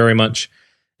like it was very much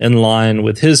in line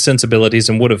with his sensibilities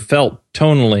and would have felt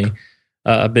tonally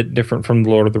a bit different from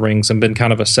The Lord of the Rings and been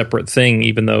kind of a separate thing,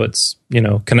 even though it's,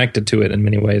 connected to it in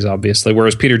many ways, obviously.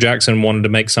 Whereas Peter Jackson wanted to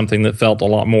make something that felt a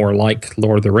lot more like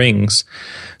Lord of the Rings.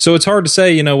 So it's hard to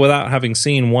say, without having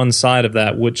seen one side of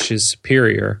that, which is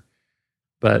superior.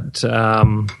 But,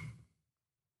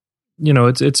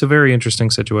 it's a very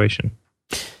interesting situation.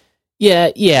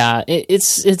 Yeah.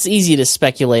 It's easy to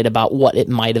speculate about what it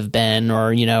might have been,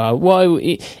 or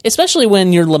especially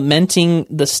when you're lamenting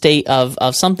the state of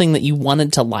something that you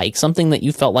wanted to like, something that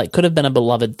you felt like could have been a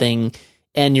beloved thing,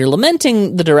 and you're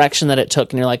lamenting the direction that it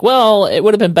took, and you're like, well, it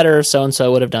would have been better if so and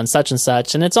so would have done such and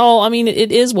such, and it's all. I mean,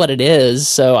 it is what it is.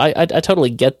 So I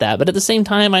totally get that, but at the same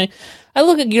time, I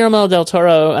look at Guillermo del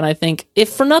Toro and I think,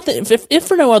 if for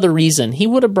no other reason, he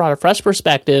would have brought a fresh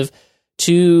perspective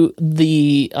to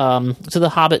the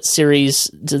Hobbit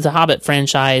series, to the Hobbit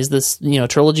franchise, this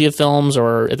trilogy of films,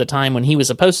 or at the time when he was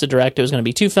supposed to direct, it was going to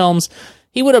be 2 films.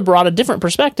 He would have brought a different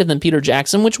perspective than Peter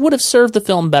Jackson, which would have served the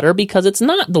film better, because it's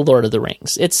not The Lord of the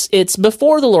Rings. It's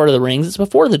before The Lord of the Rings. It's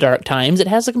before the Dark Times. It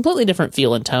has a completely different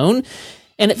feel and tone,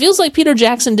 and it feels like Peter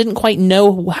Jackson didn't quite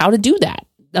know how to do that.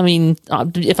 I mean,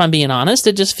 if I'm being honest,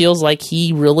 it just feels like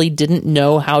he really didn't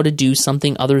know how to do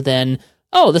something other than,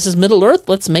 oh, this is Middle-earth,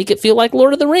 let's make it feel like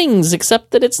Lord of the Rings,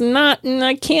 except that it's not, and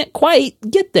I can't quite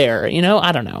get there,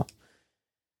 I don't know.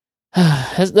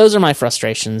 Those are my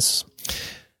frustrations.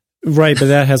 Right, but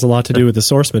that has a lot to do with the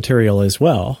source material as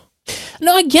well.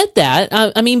 No, I get that.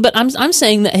 But I'm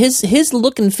saying that his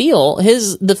look and feel,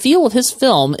 the feel of his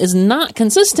film is not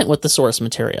consistent with the source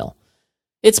material.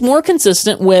 It's more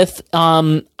consistent with,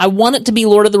 I want it to be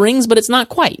Lord of the Rings, but it's not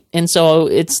quite, and so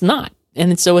it's not.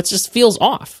 And so it just feels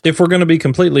off. If we're going to be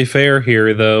completely fair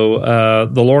here, though,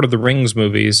 the Lord of the Rings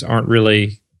movies aren't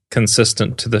really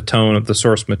consistent to the tone of the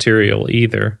source material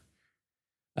either.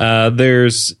 Even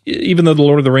though the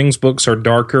Lord of the Rings books are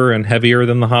darker and heavier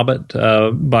than The Hobbit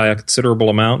by a considerable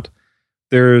amount,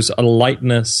 there's a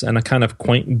lightness and a kind of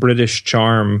quaint British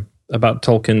charm about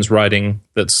Tolkien's writing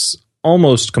that's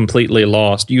almost completely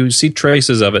lost. You see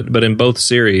traces of it, but in both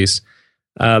series,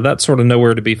 that's sort of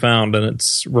nowhere to be found, and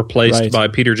it's replaced by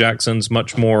Peter Jackson's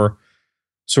much more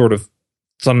sort of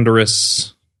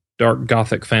thunderous, dark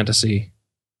Gothic fantasy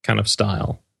kind of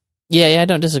style. Yeah, I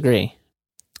don't disagree.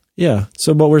 Yeah,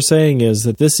 so what we're saying is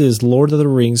that this is Lord of the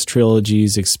Rings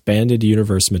trilogy's expanded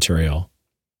universe material.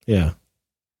 Yeah.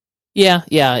 Yeah.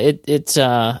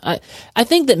 I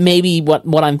think that maybe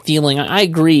what I'm feeling, I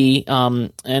agree.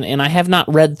 And I have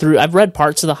not read through. I've read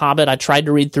parts of The Hobbit. I tried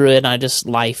to read through it, and I just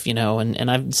life,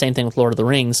 and I've same thing with Lord of the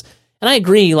Rings. And I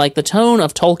agree, like the tone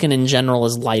of Tolkien in general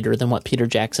is lighter than what Peter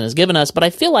Jackson has given us. But I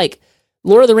feel like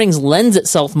Lord of the Rings lends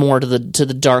itself more to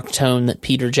the dark tone that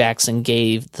Peter Jackson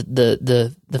gave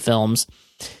the films.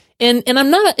 And I'm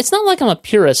not. It's not like I'm a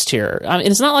purist here. I mean,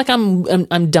 it's not like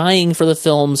I'm dying for the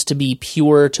films to be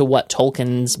pure to what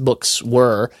Tolkien's books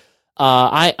were.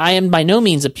 I am by no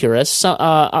means a purist. So,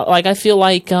 I feel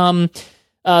like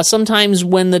sometimes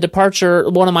when the departure,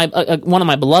 one of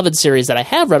my beloved series that I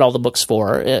have read all the books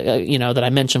for, that I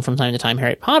mention from time to time,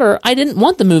 Harry Potter, I didn't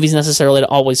want the movies necessarily to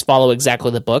always follow exactly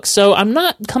the books. So I'm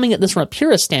not coming at this from a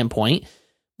purist standpoint.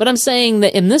 But I'm saying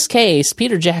that in this case,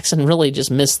 Peter Jackson really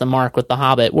just missed the mark with The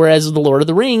Hobbit, whereas The Lord of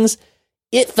the Rings,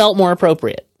 it felt more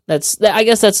appropriate. I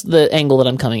guess that's the angle that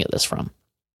I'm coming at this from.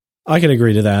 I can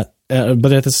agree to that.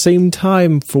 But at the same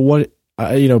time, for what,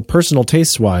 personal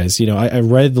taste-wise, I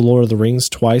read The Lord of the Rings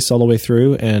twice all the way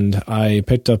through, and I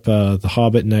picked up The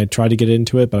Hobbit, and I tried to get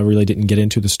into it, but I really didn't get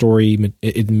into the story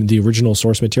in the original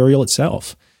source material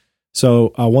itself.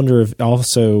 So I wonder if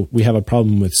also we have a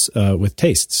problem with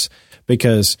tastes.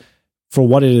 Because for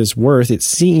what it is worth, it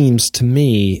seems to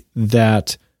me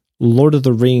that Lord of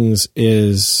the Rings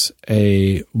is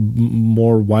a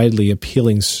more widely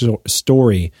appealing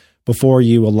story before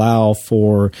you allow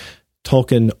for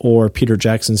Tolkien or Peter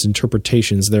Jackson's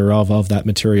interpretations thereof of that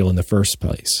material in the first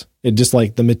place. It just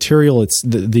like the material, it's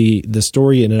the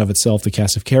story in and of itself, the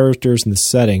cast of characters and the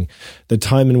setting, the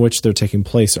time in which they're taking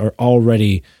place are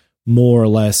already more or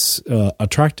less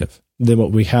attractive than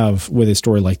what we have with a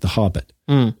story like The Hobbit.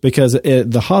 Because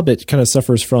The Hobbit kind of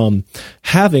suffers from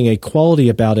having a quality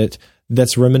about it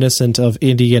that's reminiscent of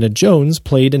Indiana Jones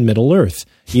played in Middle-earth,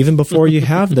 even before you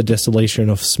have the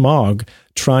desolation of Smaug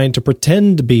trying to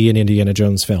pretend to be an Indiana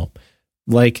Jones film.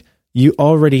 Like, you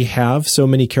already have so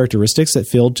many characteristics that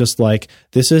feel just like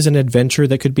this is an adventure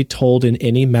that could be told in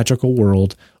any magical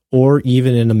world or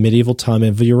even in a medieval time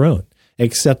of your own,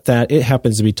 except that it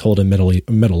happens to be told in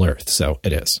Middle-earth, so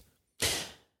it is.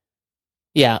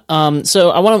 Yeah. So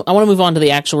I want to move on to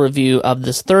the actual review of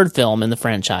this third film in the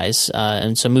franchise,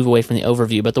 and so move away from the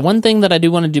overview. But the one thing that I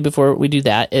do want to do before we do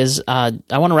that is I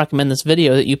want to recommend this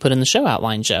video that you put in the show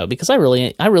outline, Joe, because I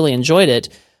really enjoyed it.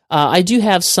 I do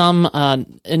have some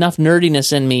enough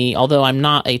nerdiness in me, although I'm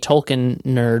not a Tolkien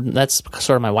nerd. That's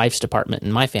sort of my wife's department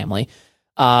in my family.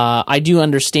 I do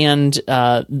understand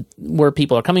where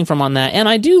people are coming from on that, and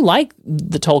I do like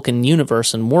the Tolkien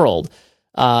universe and world.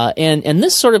 And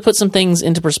this sort of puts some things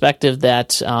into perspective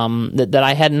that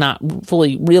I had not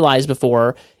fully realized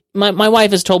before. My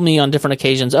wife has told me on different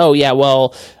occasions, oh yeah,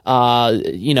 well,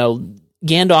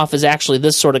 Gandalf is actually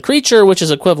this sort of creature, which is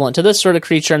equivalent to this sort of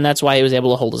creature, and that's why he was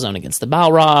able to hold his own against the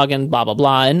Balrog and blah, blah,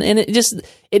 blah. And it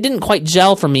didn't quite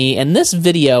gel for me. And this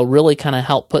video really kind of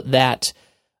helped put that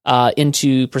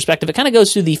into perspective. It kind of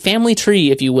goes through the family tree,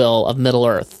 if you will, of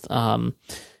Middle-earth.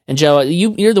 And Joe,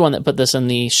 you're the one that put this in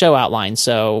the show outline,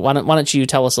 so why don't you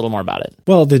tell us a little more about it?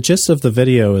 Well, the gist of the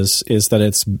video is that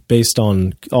it's based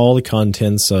on all the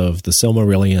contents of the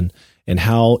Silmarillion and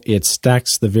how it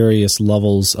stacks the various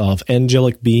levels of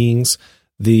angelic beings,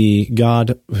 the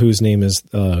god whose name is,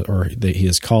 he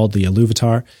is called the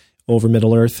Iluvatar over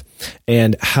Middle-earth,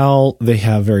 and how they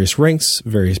have various ranks,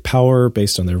 various power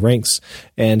based on their ranks,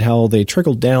 and how they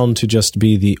trickle down to just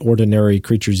be the ordinary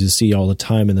creatures you see all the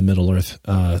time in the Middle-earth,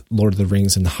 Lord of the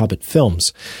Rings and the Hobbit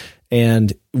films.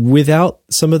 And without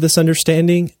some of this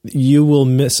understanding, you will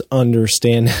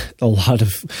misunderstand a lot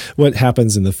of what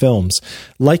happens in the films.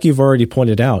 Like you've already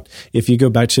pointed out, if you go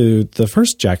back to the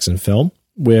first Jackson film,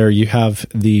 where you have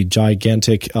the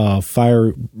gigantic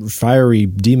fiery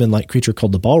demon-like creature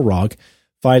called the Balrog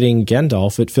fighting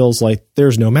Gandalf, it feels like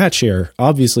there's no match here.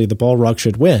 Obviously, the Balrog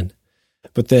should win.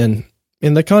 But then,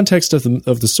 in the context of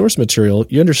the source material,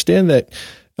 you understand that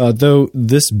though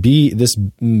this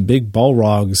big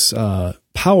Balrog's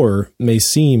power may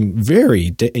seem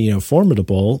very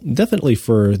formidable, definitely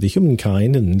for the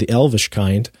humankind and the elvish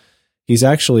kind, he's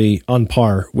actually on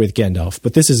par with Gandalf.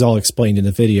 But this is all explained in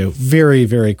the video very,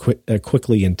 very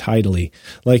quickly and tidily.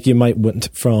 Like you might want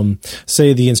from,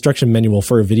 say, the instruction manual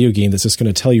for a video game that's just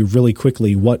going to tell you really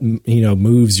quickly what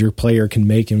moves your player can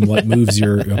make and what moves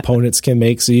your opponents can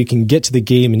make. So you can get to the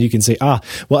game and you can say, well,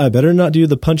 I better not do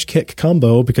the punch-kick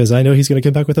combo because I know he's going to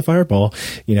come back with a fireball,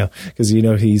 because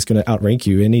he's going to outrank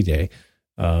you any day.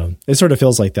 It sort of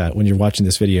feels like that when you're watching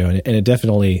this video, and it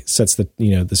definitely sets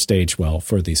the stage well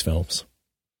for these films.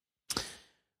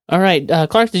 All right,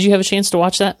 Clark, did you have a chance to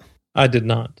watch that? I did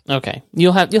not. Okay,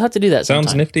 you'll have to do that sometime.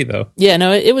 Sounds nifty though. Yeah,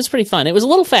 no, it was pretty fun. It was a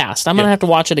little fast. I'm gonna have to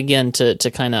watch it again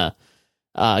to kind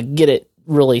of get it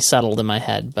really settled in my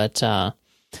head. But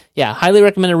highly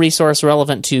recommended resource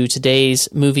relevant to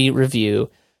today's movie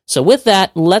review. So with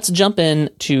that, let's jump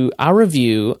into our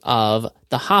review of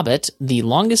The Hobbit, the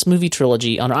longest movie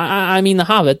trilogy on, The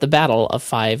Hobbit, the Battle of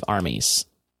Five Armies.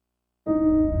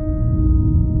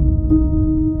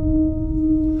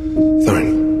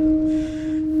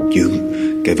 Thorin,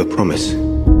 you gave a promise.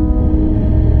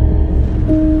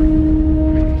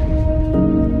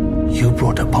 You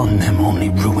brought upon them only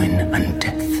ruin and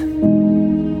death.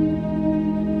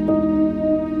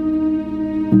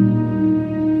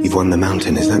 You've won the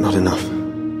mountain, is that not enough?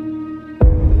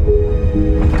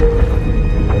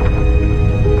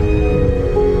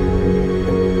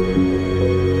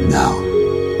 Now,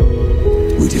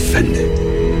 we defend it.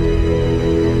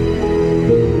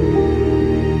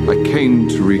 I came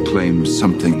to reclaim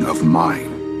something of mine.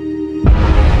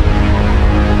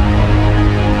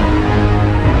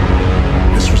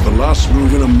 This was the last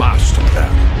move in a master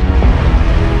plan.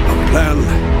 A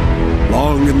plan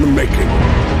long in the making.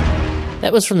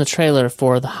 That was from the trailer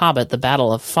for The Hobbit, the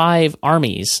Battle of Five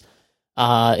Armies.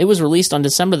 It was released on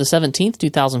December the 17th,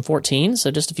 2014,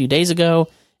 so just a few days ago.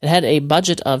 It had a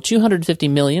budget of $250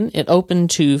 million. It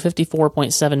opened to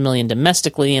 $54.7 million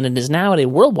domestically, and it is now at a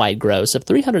worldwide gross of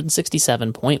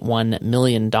 $367.1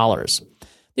 million.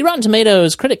 The Rotten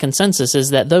Tomatoes critic consensus is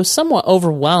that though somewhat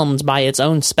overwhelmed by its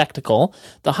own spectacle,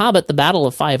 The Hobbit, the Battle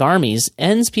of Five Armies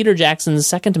ends Peter Jackson's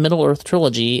second Middle-earth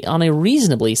trilogy on a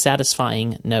reasonably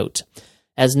satisfying note.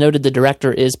 As noted, the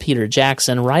director is Peter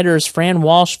Jackson, writers Fran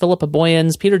Walsh, Philippa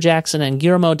Boyens, Peter Jackson, and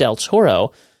Guillermo del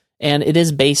Toro, and it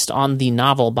is based on the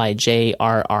novel by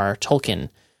J.R.R. Tolkien.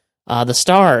 The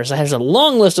stars, there's a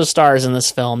long list of stars in this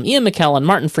film: Ian McKellen,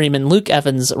 Martin Freeman, Luke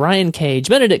Evans, Ryan Cage,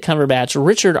 Benedict Cumberbatch,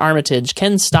 Richard Armitage,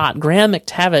 Ken Stott, Graham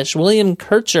McTavish, William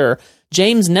Kircher,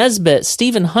 James Nesbitt,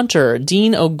 Stephen Hunter,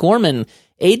 Dean O'Gorman,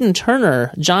 Aidan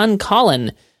Turner, John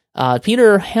Collin,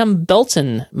 Peter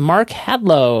Hambelton, Mark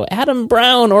Hadlow, Adam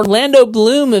Brown, Orlando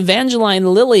Bloom,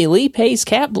 Evangeline Lilly, Lee Pace,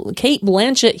 Kate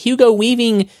Blanchett, Hugo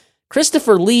Weaving,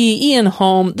 Christopher Lee, Ian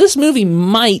Holm. This movie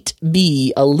might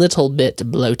be a little bit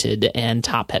bloated and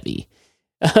top-heavy.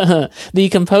 The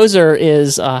composer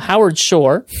is Howard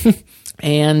Shore,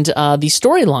 and the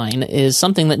storyline is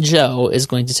something that Joe is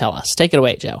going to tell us. Take it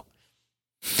away, Joe.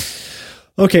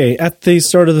 Okay, at the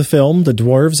start of the film, the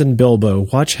dwarves and Bilbo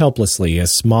watch helplessly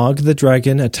as Smaug the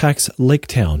dragon attacks Lake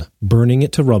Town, burning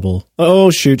it to rubble.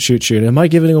 Oh, shoot. Am I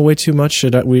giving away too much?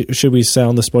 Should we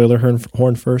sound the spoiler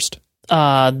horn first?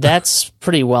 That's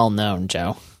pretty well known,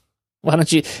 Joe. Why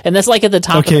don't you? And that's like at the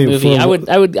top of the movie. I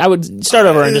would start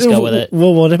over and just go with it.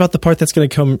 Well, what about the part that's going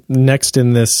to come next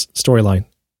in this storyline?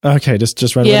 Okay,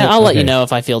 just run. Yeah, I'll let you know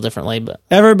if I feel differently. But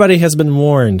everybody has been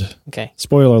warned. Okay.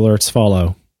 Spoiler alerts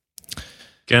follow.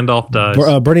 Gandalf dies.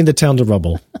 Burning the town to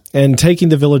rubble and taking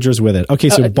the villagers with it. Okay,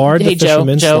 so Bard the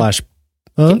fisherman Joe,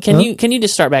 / Can you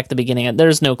just start back at the beginning?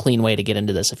 There's no clean way to get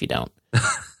into this if you don't.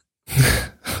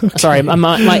 Okay. Sorry,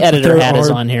 my editor hat is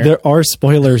on here. There are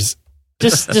spoilers.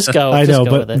 Just go. I know,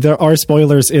 but there are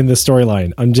spoilers in the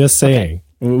storyline. I'm just saying.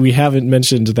 Okay. We haven't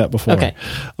mentioned that before.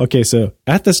 Okay, so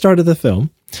at the start of the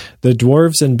film, the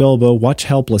dwarves and Bilbo watch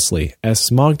helplessly as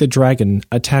Smaug the dragon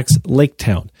attacks Lake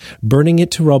Town, burning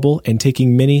it to rubble and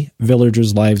taking many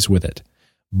villagers' lives with it.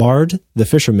 Bard, the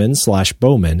fisherman /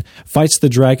 bowman, fights the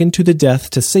dragon to the death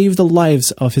to save the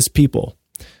lives of his people.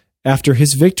 After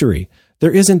his victory,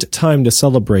 there isn't time to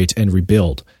celebrate and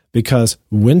rebuild, because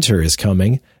winter is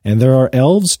coming, and there are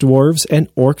elves, dwarves,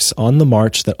 and orcs on the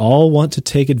march that all want to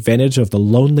take advantage of the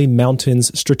Lonely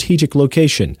Mountain's strategic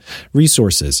location,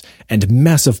 resources, and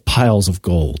massive piles of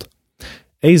gold.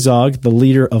 Azog, the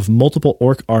leader of multiple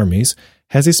orc armies,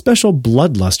 has a special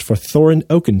bloodlust for Thorin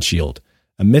Oakenshield.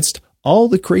 Amidst all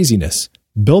the craziness,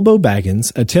 Bilbo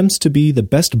Baggins attempts to be the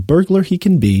best burglar he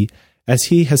can be, as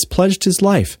he has pledged his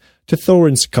life to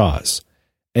Thorin's cause.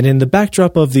 And in the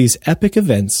backdrop of these epic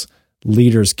events,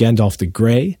 leaders Gandalf the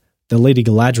Grey, the Lady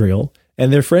Galadriel,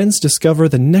 and their friends discover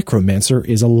the Necromancer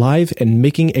is alive and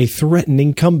making a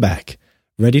threatening comeback,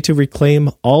 ready to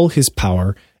reclaim all his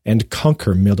power and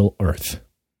conquer Middle-earth.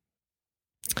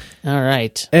 All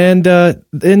right. And for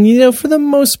the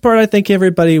most part, I think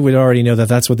everybody would already know that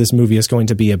that's what this movie is going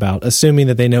to be about, assuming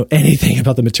that they know anything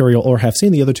about the material or have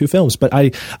seen the other two films. But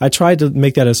I tried to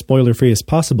make that as spoiler-free as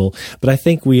possible, but I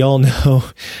think we all know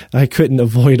I couldn't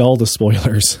avoid all the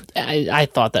spoilers. I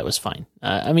thought that was fine.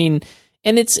 And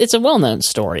it's a well-known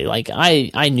story. Like,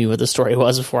 I knew what the story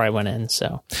was before I went in,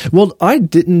 so. Well, I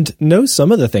didn't know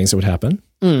some of the things that would happen.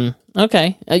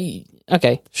 Okay.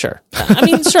 Okay, sure.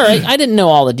 Sure, I didn't know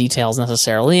all the details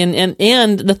necessarily,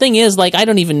 and the thing is, like, I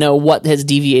don't even know what has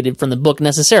deviated from the book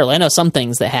necessarily. I know some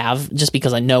things that have, just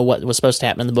because I know what was supposed to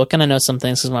happen in the book, and I know some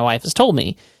things because my wife has told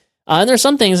me. And there's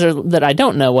some things that I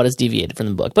don't know what has deviated from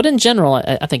the book, but in general,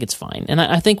 I think it's fine. And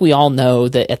I think we all know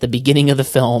that at the beginning of the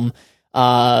film,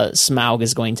 Smaug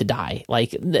is going to die.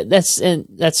 Like, that's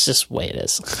just the way it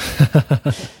is.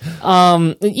 You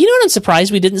know what I'm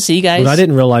surprised we didn't see, guys? What I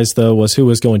didn't realize, though, was who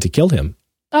was going to kill him.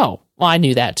 Oh, well, I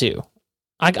knew that too.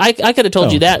 I could have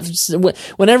told you that.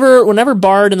 Whenever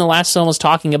Bard in the last film was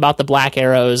talking about the black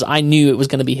arrows, I knew it was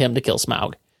going to be him to kill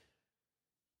Smaug.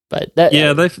 But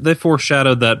they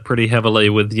foreshadowed that pretty heavily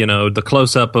with, the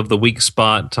close up of the weak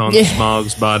spot on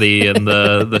Smaug's body and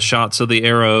the shots of the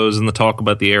arrows and the talk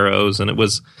about the arrows, and it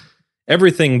was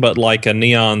everything but like a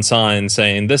neon sign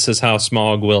saying this is how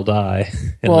Smaug will die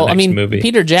in the next movie.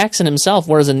 Peter Jackson himself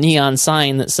wears a neon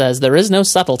sign that says there is no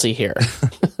subtlety here.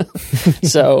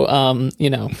 So you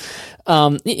know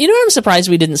what I'm surprised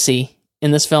we didn't see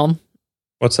in this film?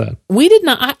 What's that? We did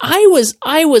not. I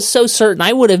was so certain.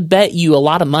 I would have bet you a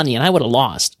lot of money, and I would have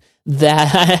lost.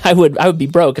 That I would be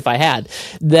broke if I had.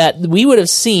 That we would have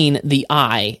seen the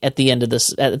eye at the end of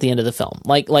the film.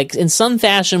 Like in some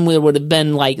fashion, we would have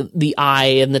been like the eye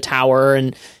in the tower,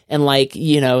 and like,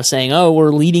 saying, oh,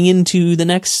 we're leading into the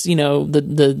next,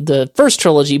 the first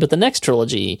trilogy, but the next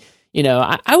trilogy.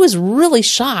 I was really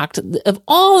shocked of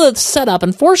all the setup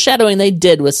and foreshadowing they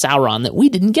did with Sauron that we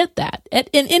didn't get that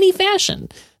in any fashion.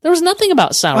 There was nothing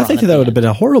about Sauron. I think that would have been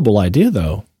a horrible idea,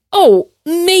 though. Oh,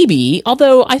 maybe.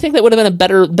 Although I think that would have been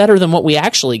better than what we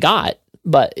actually got.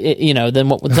 But than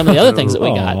what some of the other things that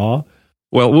we got.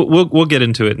 Well, we'll get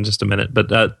into it in just a minute,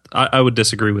 but I would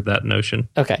disagree with that notion.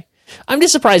 Okay. I'm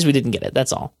just surprised we didn't get it.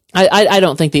 That's all. I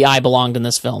don't think the eye belonged in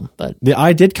this film, but the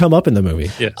eye did come up in the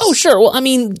movie. Yes. Oh, sure. Well,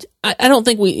 I don't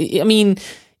think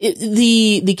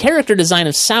the character design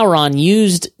of Sauron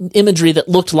used imagery that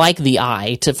looked like the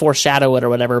eye to foreshadow it or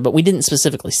whatever, but we didn't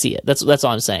specifically see it. That's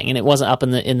all I'm saying, and it wasn't up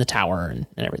in the tower and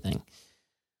everything.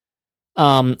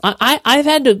 I've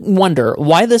had to wonder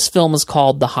why this film is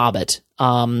called The Hobbit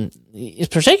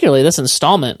particularly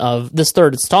this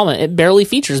third installment, it barely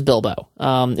features Bilbo.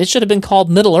 It should have been called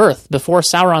Middle Earth before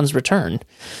Sauron's return.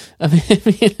 I mean,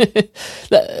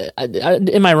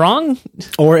 am I wrong?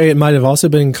 Or it might have also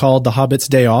been called The Hobbit's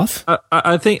Day Off.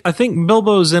 I think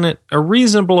Bilbo's in it a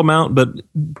reasonable amount, but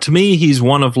to me, he's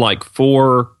one of like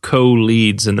 4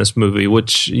 co-leads in this movie,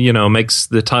 which, you know, makes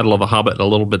the title of The Hobbit a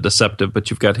little bit deceptive. But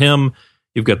you've got him,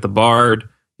 you've got the Bard,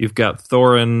 you've got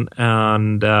Thorin,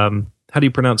 and how do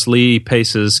you pronounce Lee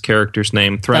Pace's character's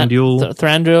name? Thranduil?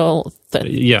 Thranduil?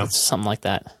 Yeah. Something like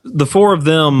that. The 4 of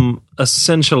them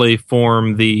essentially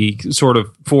form the sort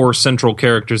of 4 central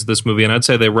characters of this movie, and I'd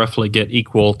say they roughly get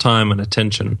equal time and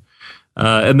attention.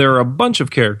 And there are a bunch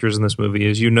of characters in this movie,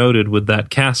 as you noted with that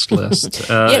cast list.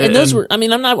 And those were, I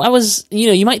mean, I was, you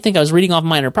know, you might think I was reading off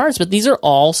minor parts, but these are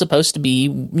all supposed to be,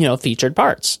 you know, featured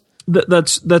parts.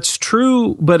 That's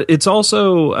true, but it's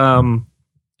also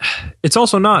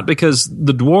not, because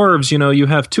the dwarves, you know, you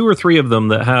have 2 or 3 of them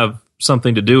that have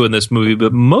something to do in this movie,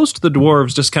 but most of the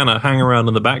dwarves just kind of hang around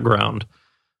in the background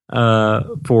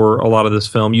for a lot of this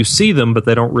film. You see them, but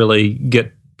they don't really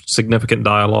get significant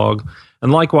dialogue.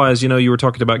 And likewise, you know, you were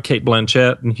talking about Cate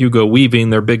Blanchett and Hugo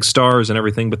Weaving. They're big stars and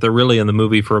everything, but they're really in the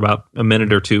movie for about a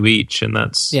minute or 2 each, and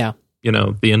that's, you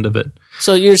know, the end of it.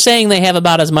 So you're saying they have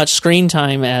about as much screen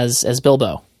time as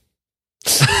Bilbo?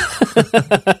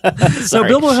 No,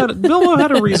 Bilbo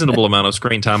had a reasonable amount of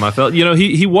screen time. I felt, you know,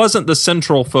 he wasn't the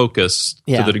central focus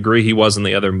to the degree he was in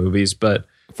the other movies, but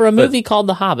for a movie called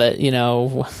The Hobbit, you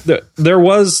know, there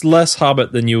was less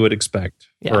Hobbit than you would expect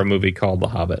for a movie called The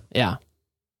Hobbit. Yeah.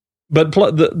 But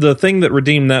the thing that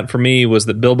redeemed that for me was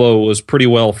that Bilbo was pretty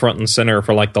well front and center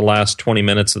for like the last 20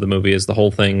 minutes of the movie as the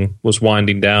whole thing was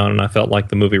winding down, and I felt like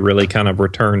the movie really kind of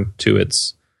returned to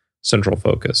its central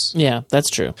focus. Yeah, that's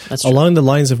true. Along the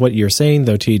lines of what you're saying,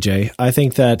 though, TJ, I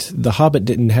think that the Hobbit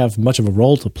didn't have much of a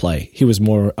role to play. He was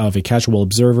more of a casual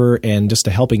observer and just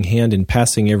a helping hand in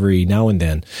passing every now and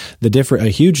then. A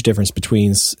huge difference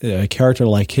between a character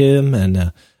like him and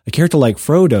a character like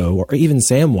Frodo or even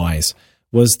Samwise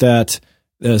was that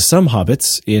some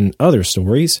hobbits in other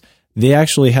stories, they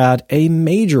actually had a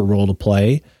major role to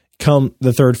play come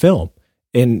the third film.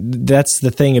 And that's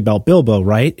the thing about Bilbo,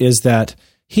 right? Is that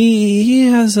he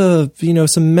has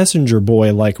some messenger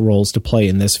boy like roles to play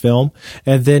in this film,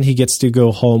 and then he gets to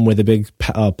go home with a big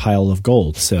pile of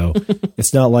gold. So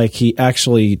it's not like he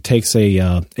actually takes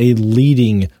a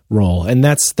leading role, and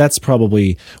that's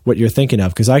probably what you're thinking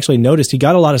of. Because I actually noticed he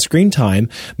got a lot of screen time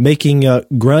making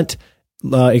grunt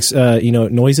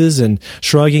noises and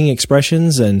shrugging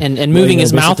expressions and moving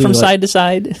his mouth from side to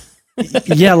side.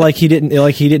 Yeah, like he didn't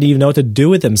even know what to do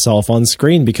with himself on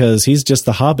screen because he's just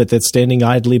the Hobbit that's standing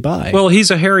idly by. Well,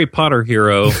 he's a Harry Potter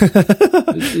hero.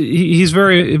 He's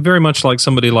very, very much like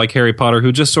somebody like Harry Potter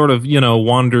who just sort of, you know,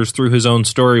 wanders through his own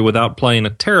story without playing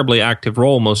a terribly active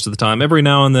role most of the time. Every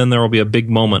now and then there will be a big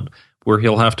moment where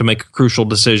he'll have to make a crucial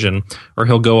decision or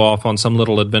he'll go off on some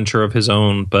little adventure of his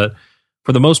own. But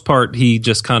for the most part, he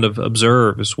just kind of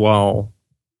observes while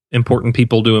important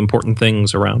people do important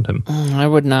things around him. I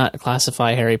would not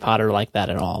classify Harry Potter like that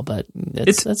at all, but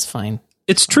that's fine.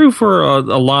 It's true for a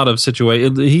lot of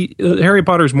situations. Harry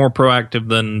Potter's more proactive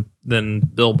than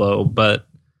Bilbo, but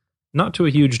not to a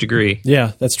huge degree.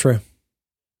 Yeah, that's true.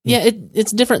 Yeah,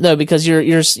 it's different though because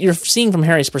you're seeing from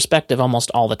Harry's perspective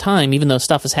almost all the time, even though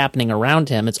stuff is happening around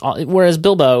him. Whereas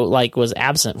Bilbo was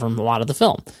absent from a lot of the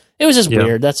film. It was just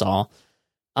weird. That's all.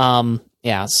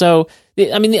 Yeah, so,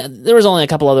 I mean, there was only a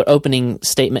couple other opening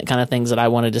statement kind of things that I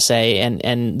wanted to say,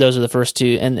 and those are the first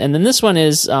two. And then this one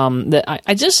is that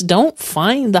I just don't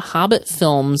find the Hobbit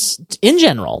films, in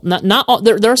general, not all,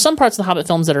 there are some parts of the Hobbit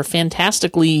films that are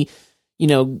fantastically, you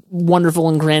know, wonderful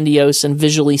and grandiose and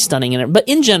visually stunning, but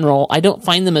in general, I don't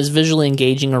find them as visually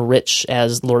engaging or rich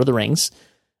as Lord of the Rings.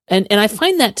 And I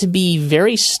find that to be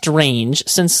very strange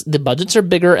since the budgets are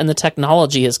bigger and the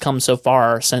technology has come so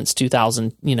far since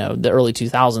 2000, you know, the early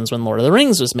 2000s when Lord of the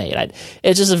Rings was made.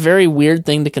 It's just a very weird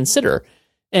thing to consider.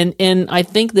 And I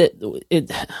think that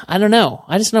I don't know.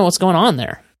 I just don't know what's going on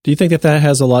there. Do you think that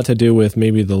has a lot to do with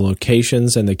maybe the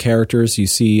locations and the characters you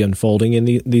see unfolding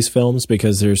in these films?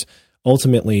 Because there's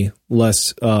ultimately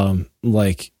less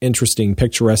interesting,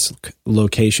 picturesque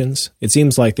locations. It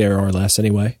seems like there are less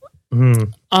anyway.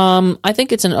 I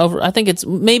think it's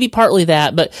maybe partly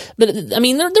that, but I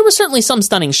mean, there were certainly some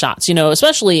stunning shots,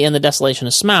 especially in the Desolation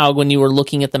of Smaug when you were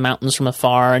looking at the mountains from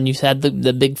afar and you had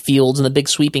the big fields and the big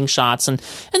sweeping shots, and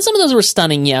some of those were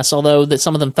stunning, yes, although that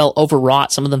some of them felt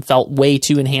overwrought, some of them felt way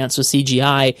too enhanced with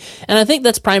CGI, and I think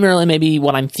that's primarily maybe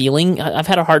what I'm feeling. I've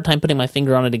had a hard time putting my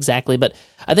finger on it exactly, but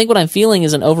I think what I'm feeling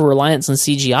is an over-reliance on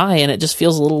CGI, and it just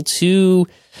feels a little too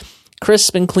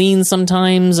crisp and clean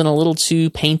sometimes, and a little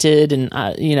too painted, and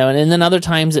and then other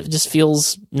times it just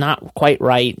feels not quite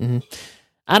right, and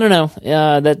I don't know.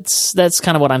 That's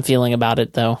kind of what I'm feeling about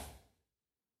it, though.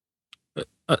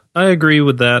 I agree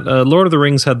with that. Lord of the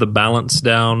Rings had the balance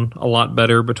down a lot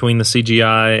better between the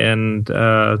CGI and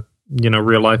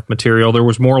real life material. There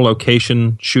was more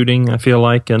location shooting, I feel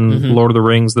like, in Lord of the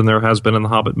Rings than there has been in the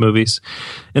Hobbit movies.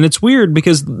 And it's weird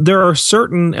because there are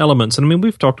certain elements, and I mean,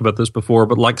 we've talked about this before,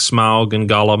 but like Smaug and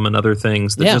Gollum and other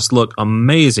things that just look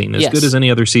amazing, as good as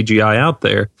any other CGI out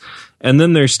there. And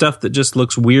then there's stuff that just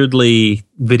looks weirdly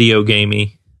video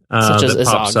gamey that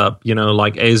pops up,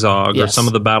 like Azog or some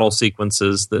of the battle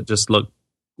sequences that just look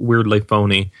weirdly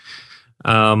phony.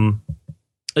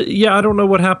 Yeah, I don't know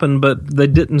what happened, but they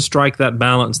didn't strike that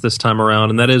balance this time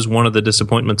around, and that is one of the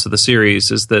disappointments of the series,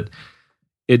 is that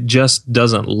it just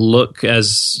doesn't look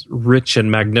as rich and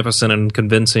magnificent and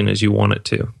convincing as you want it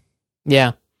to.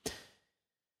 Yeah.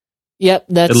 Yep,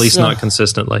 that's... At least not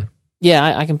consistently.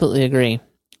 Yeah, I completely agree.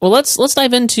 Well, let's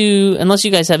dive into, unless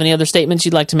you guys have any other statements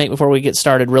you'd like to make before we get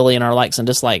started really in our likes and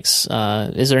dislikes.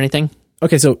 Is there anything?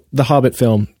 Okay, so the Hobbit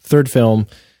film, third film,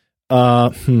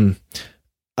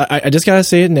 I just gotta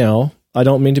say it now. I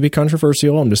don't mean to be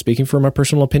controversial. I'm just speaking from my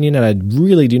personal opinion, and I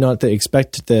really do not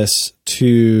expect this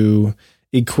to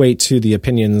equate to the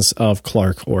opinions of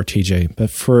Clark or TJ,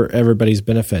 but for everybody's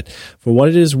benefit. For what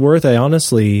it is worth, I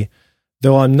honestly,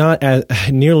 though I'm not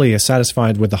nearly as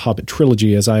satisfied with the Hobbit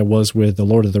trilogy as I was with the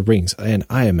Lord of the Rings, and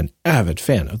I am an avid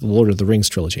fan of the Lord of the Rings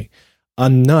trilogy,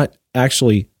 I'm not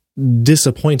actually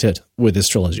disappointed with this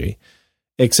trilogy,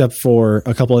 except for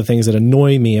a couple of things that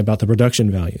annoy me about the production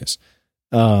values.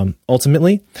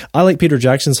 Ultimately, I like Peter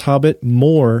Jackson's Hobbit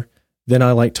more than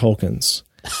I like Tolkien's.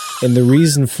 And the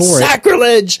reason for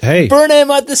Sacrilege! Hey, burn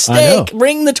him at the stake!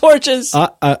 Bring the torches!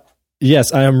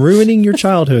 Yes, I am ruining your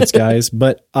childhoods, guys,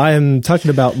 but I am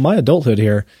talking about my adulthood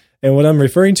here. And what I'm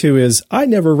referring to is I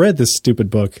never read this stupid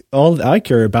book. All I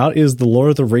care about is the Lord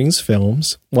of the Rings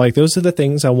films. Like, those are the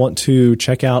things I want to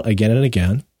check out again and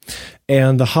again.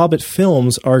 And the Hobbit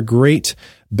films are great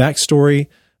backstory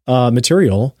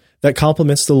material that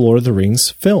complements the Lord of the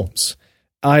Rings films.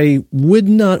 I would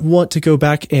not want to go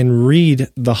back and read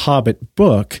the Hobbit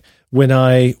book when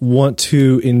I want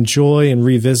to enjoy and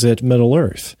revisit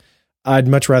Middle-earth. I'd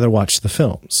much rather watch the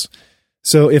films.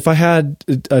 So if I had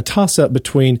a toss-up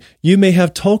between you may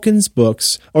have Tolkien's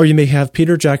books or you may have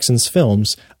Peter Jackson's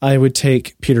films, I would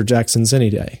take Peter Jackson's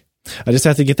any day. I just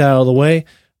have to get that out of the way.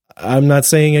 I'm not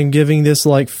saying I'm giving this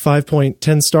like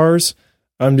 5.10 stars.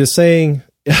 I'm just saying,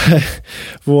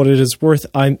 for what it is worth,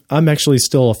 I'm actually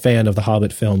still a fan of the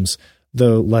Hobbit films,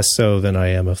 though less so than I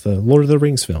am of the Lord of the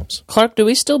Rings films. Clark, do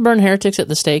we still burn heretics at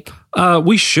the stake?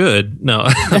 We should. No.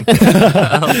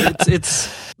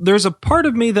 There's a part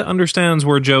of me that understands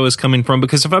where Joe is coming from,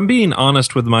 because if I'm being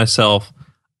honest with myself,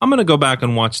 I'm going to go back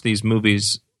and watch these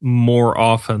movies more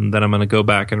often than I'm going to go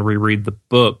back and reread the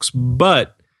books.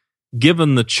 But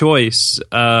given the choice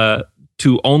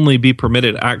to only be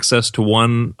permitted access to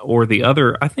one or the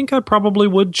other, I think I probably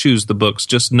would choose the books,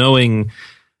 just knowing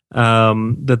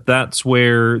that's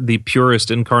where the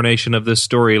purest incarnation of this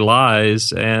story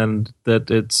lies, and that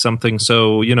it's something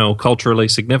so, culturally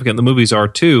significant. The movies are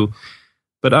too.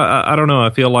 But I don't know. I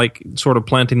feel like sort of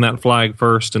planting that flag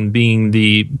first and being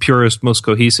the purest, most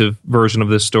cohesive version of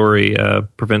this story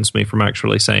prevents me from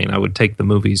actually saying I would take the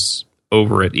movies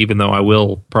over it, even though I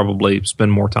will probably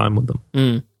spend more time with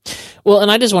them. Well,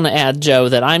 and I just want to add, Joe,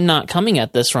 that I'm not coming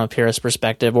at this from a purist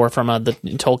perspective or from the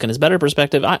Tolkien is better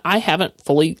perspective. I haven't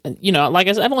fully, like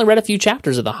I said, I've only read a few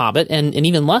chapters of The Hobbit and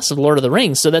even less of Lord of the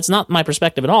Rings, so that's not my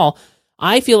perspective at all.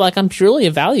 I feel like I'm purely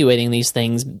evaluating these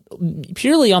things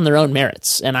purely on their own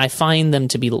merits, and I find them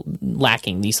to be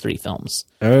lacking, these three films.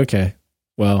 Okay.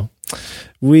 Well,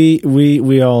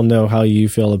 we all know how you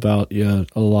feel about a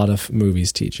lot of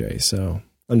movies, TJ, so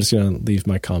I'm just going to leave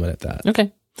my comment at that.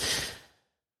 Okay.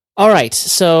 All right,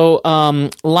 so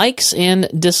likes and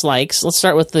dislikes. Let's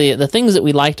start with the things that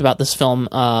we liked about this film.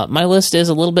 My list is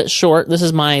a little bit short. This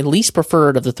is my least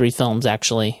preferred of the three films,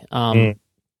 actually.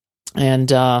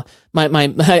 And I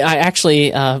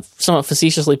actually somewhat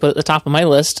facetiously put at the top of my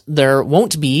list, there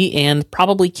won't be and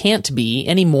probably can't be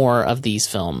any more of these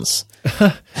films.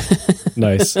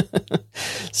 Nice.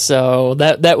 So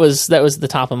that was the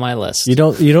top of my list. You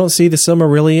don't see the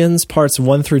Silmarillions parts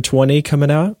 1 through 20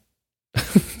 coming out?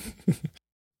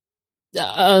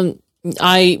 I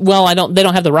don't. They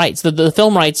don't have the rights. The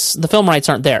film rights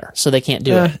aren't there, so they can't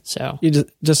do it. So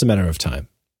just a matter of time.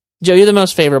 Joe, you're the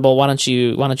most favorable. Why don't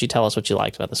you tell us what you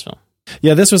liked about this film?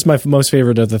 Yeah, this was my most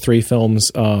favorite of the three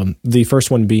films. The first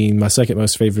one being my second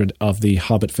most favorite of the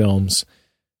Hobbit films,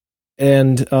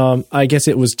 and I guess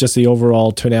it was just the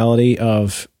overall tonality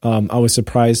of. I was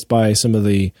surprised by some of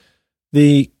the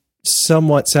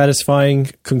somewhat satisfying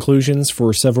conclusions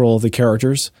for several of the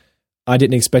characters. I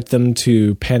didn't expect them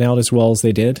to pan out as well as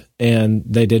they did, and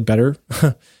they did better.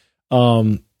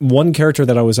 One character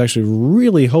that I was actually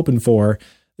really hoping for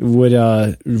would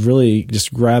really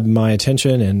just grab my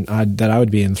attention and that I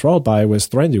would be enthralled by was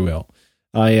Thranduil.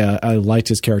 I liked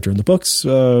his character in the books,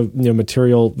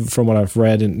 material from what I've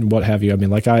read and what have you. I mean,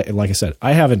 like I said,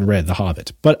 I haven't read The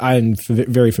Hobbit, but I'm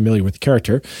very familiar with the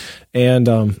character, and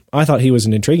I thought he was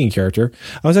an intriguing character.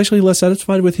 I was actually less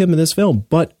satisfied with him in this film,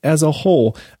 but as a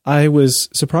whole, I was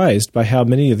surprised by how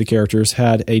many of the characters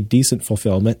had a decent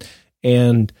fulfillment,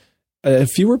 and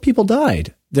fewer people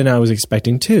died than I was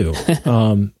expecting too.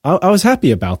 I was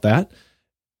happy about that,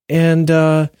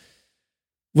 and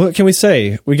what can we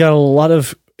say? We got a lot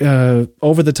of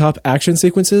over-the-top action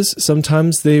sequences.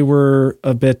 Sometimes they were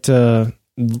a bit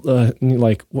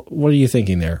like, what are you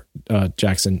thinking there,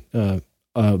 Jackson?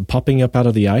 Popping up out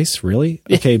of the ice? Really?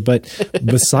 Okay, but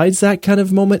besides that kind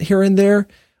of moment here and there,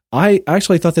 I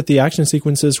actually thought that the action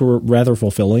sequences were rather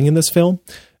fulfilling in this film.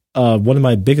 One of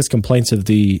my biggest complaints of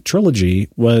the trilogy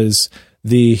was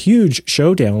the huge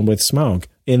showdown with Smaug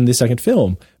in the second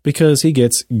film, because he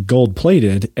gets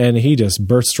gold-plated and he just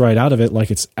bursts right out of it like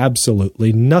it's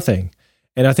absolutely nothing.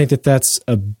 And I think that's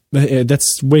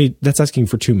asking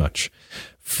for too much.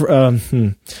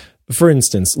 For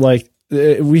instance, like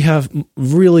we have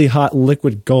really hot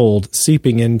liquid gold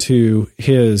seeping into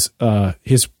his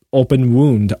open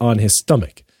wound on his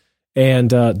stomach,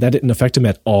 and that didn't affect him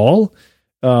at all.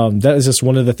 That is just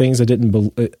one of the things I didn't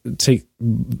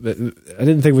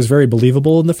think was very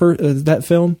believable in the that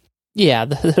film. Yeah,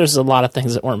 there's a lot of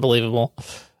things that weren't believable.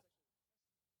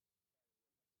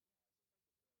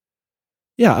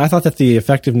 Yeah, I thought that the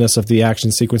effectiveness of the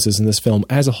action sequences in this film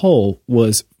as a whole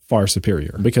was far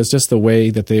superior, because just the way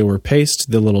that they were paced,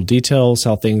 the little details,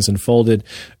 how things unfolded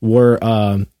were,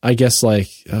 I guess,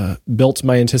 built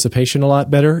my anticipation a lot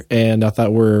better, and I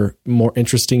thought were more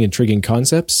interesting, intriguing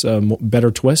concepts, better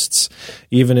twists,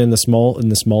 even in the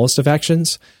smallest of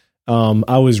actions.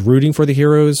 I was rooting for the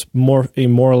heroes more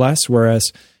or less,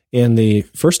 whereas in the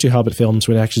first two Hobbit films,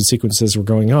 when action sequences were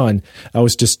going on, I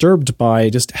was disturbed by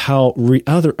just how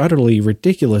utterly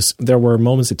ridiculous there were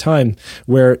moments of time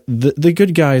where the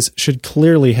good guys should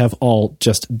clearly have all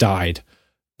just died,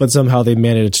 but somehow they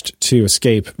managed to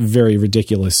escape very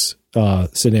ridiculous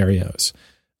scenarios.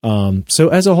 So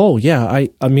as a whole, yeah,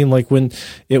 I mean, like when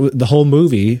the whole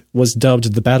movie was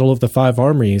dubbed the Battle of the Five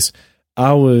Armies,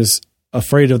 I was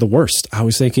afraid of the worst. I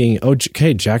was thinking,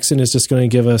 okay, Jackson is just going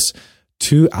to give us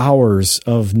 2 hours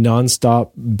of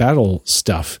nonstop battle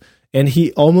stuff. And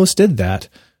he almost did that.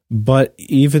 But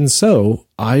even so,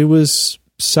 I was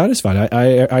satisfied.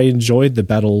 I enjoyed the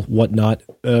battle whatnot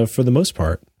for the most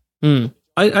part.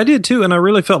 I did too. And I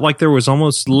really felt like there was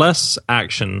almost less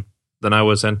action than I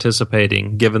was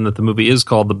anticipating, given that the movie is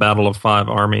called The Battle of Five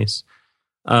Armies.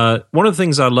 One of the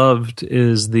things I loved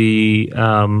is the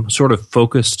sort of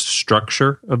focused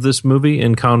structure of this movie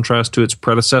in contrast to its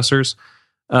predecessors.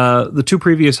 The two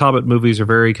previous Hobbit movies are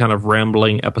very kind of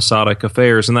rambling, episodic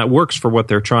affairs, and that works for what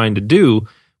they're trying to do,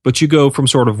 but you go from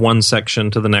sort of one section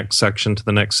to the next section to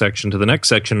the next section to the next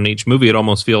section. In each movie, it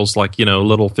almost feels like,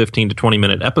 little 15 to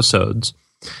 20-minute episodes.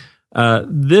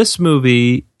 This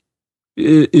movie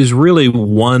is really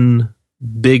one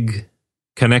big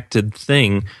connected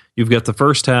thing. You've got the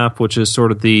first half, which is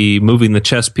sort of the moving the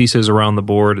chess pieces around the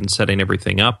board and setting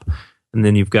everything up. And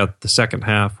then you've got the second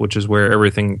half, which is where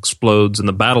everything explodes and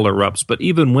the battle erupts. But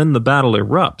even when the battle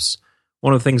erupts,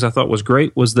 one of the things I thought was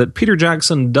great was that Peter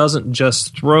Jackson doesn't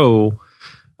just throw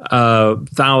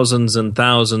thousands and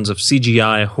thousands of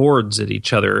CGI hordes at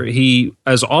each other. He,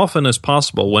 as often as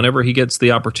possible, whenever he gets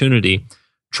the opportunity,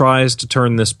 tries to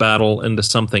turn this battle into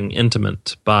something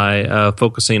intimate by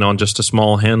focusing on just a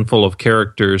small handful of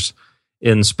characters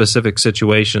in specific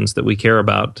situations that we care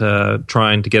about,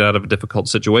 trying to get out of a difficult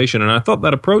situation. And I thought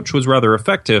that approach was rather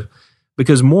effective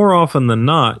because more often than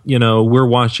not, we're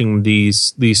watching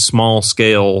these small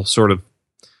scale sort of,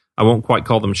 I won't quite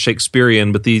call them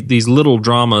Shakespearean, but these little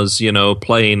dramas,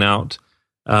 playing out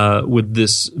with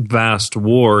this vast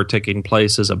war taking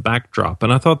place as a backdrop.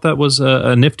 And I thought that was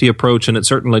a nifty approach, and it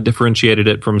certainly differentiated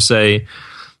it from, say,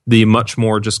 the much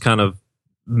more just kind of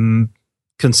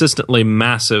consistently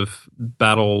massive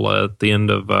battle at the end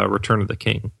of Return of the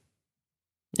King.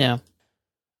 Yeah.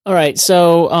 All right.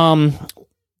 So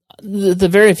the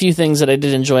very few things that I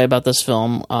did enjoy about this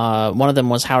film, one of them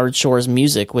was Howard Shore's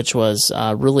music, which was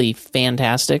really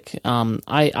fantastic.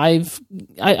 I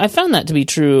found that to be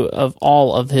true of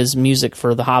all of his music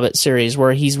for the Hobbit series,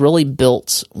 where he's really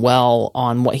built well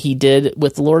on what he did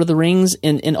with Lord of the Rings,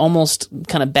 in almost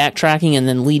kind of backtracking and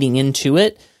then leading into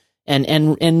it, and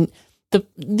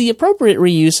the appropriate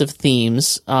reuse of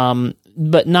themes,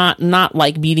 but not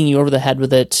like beating you over the head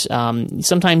with it.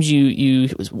 Sometimes you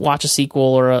watch a sequel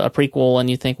or a prequel and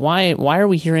you think, why are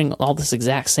we hearing all this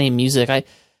exact same music?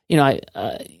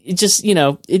 It just,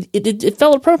 it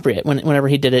felt appropriate whenever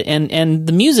he did it. And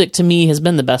the music to me has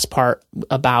been the best part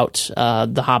about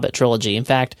the Hobbit trilogy. In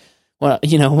fact, well,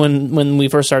 when we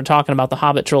first started talking about the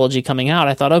Hobbit trilogy coming out,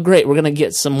 I thought, oh great, we're going to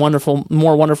get some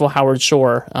more wonderful Howard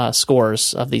Shore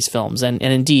scores of these films. And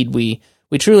indeed we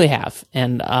truly have.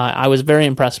 And I was very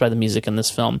impressed by the music in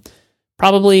this film.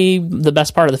 Probably the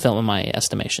best part of the film in my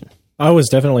estimation. I was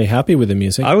definitely happy with the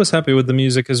music. I was happy with the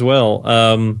music as well.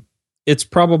 It's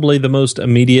probably the most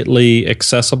immediately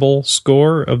accessible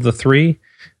score of the three,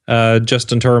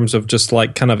 just in terms of just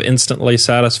like kind of instantly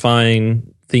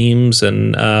satisfying themes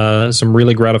and some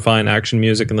really gratifying action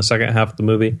music in the second half of the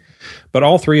movie. But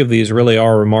all three of these really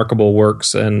are remarkable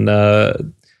works, and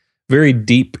very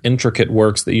deep, intricate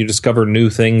works that you discover new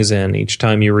things in each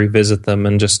time you revisit them,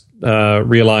 and just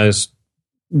realize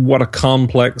what a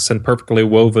complex and perfectly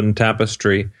woven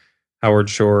tapestry Howard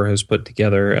Shore has put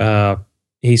together.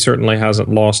 He certainly hasn't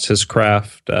lost his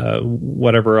craft.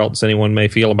 Whatever else anyone may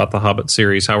feel about the Hobbit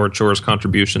series, Howard Shore's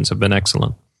contributions have been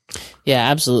excellent. Yeah,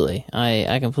 absolutely.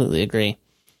 I completely agree.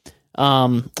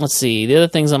 Let's see. The other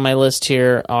things on my list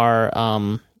here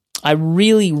are... I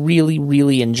really, really,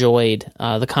 really enjoyed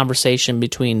the conversation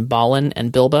between Balin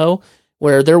and Bilbo,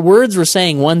 where their words were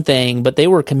saying one thing, but they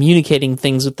were communicating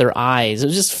things with their eyes. It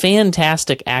was just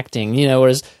fantastic acting,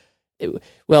 whereas,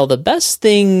 the best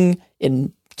thing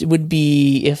would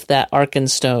be if that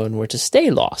Arkenstone were to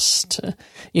stay lost.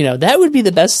 That would be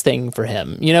the best thing for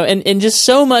him, and just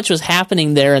so much was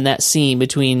happening there in that scene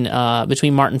between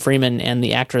Martin Freeman and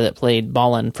the actor that played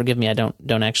Balin. Forgive me, I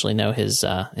don't actually know his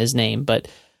name, but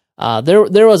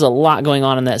there was a lot going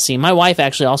on in that scene. My wife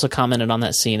actually also commented on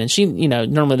that scene, and she,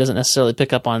 normally doesn't necessarily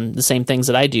pick up on the same things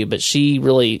that I do, but she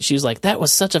was like, that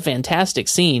was such a fantastic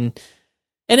scene.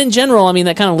 And in general,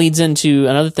 that kind of leads into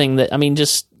another thing that,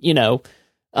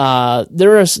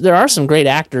 there are some great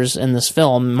actors in this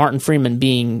film, Martin Freeman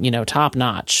being, top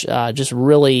notch. Just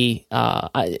really,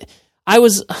 I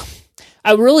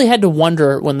really had to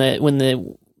wonder when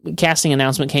the casting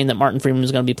announcement came that Martin Freeman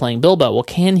was going to be playing Bilbo. Well,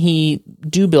 can he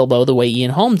do Bilbo the way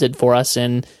Ian Holm did for us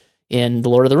in The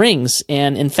Lord of the Rings?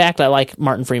 And in fact, I like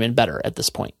Martin Freeman better at this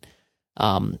point.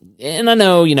 And I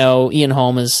know, Ian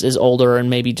Holm is older and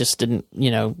maybe just didn't,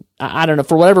 I don't know,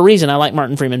 for whatever reason, I like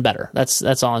Martin Freeman better.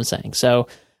 That's all I'm saying. So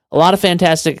a lot of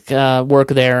fantastic work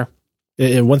there.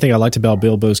 And one thing I liked about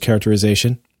Bilbo's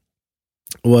characterization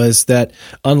was that,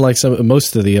 unlike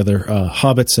most of the other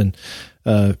hobbits and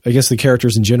I guess the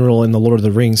characters in general in The Lord of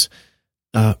the Rings,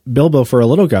 Bilbo, for a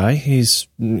little guy, he's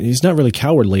not really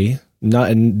cowardly.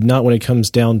 Not when it comes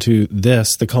down to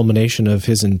this, the culmination of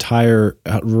his entire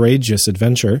outrageous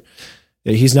adventure.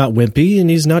 He's not wimpy and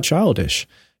he's not childish.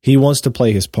 He wants to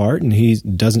play his part, and he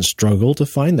doesn't struggle to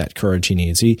find that courage he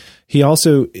needs. He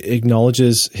also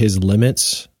acknowledges his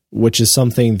limits, which is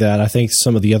something that I think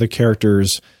some of the other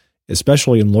characters,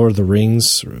 especially in Lord of the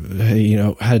Rings,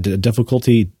 had a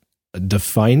difficulty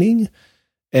defining.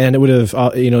 And it would have,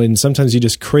 and sometimes you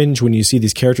just cringe when you see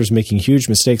these characters making huge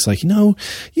mistakes, like,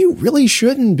 you really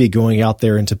shouldn't be going out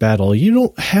there into battle. You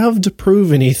don't have to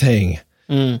prove anything.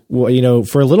 Well,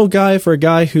 for a little guy, for a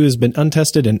guy who has been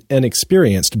untested and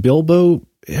inexperienced, Bilbo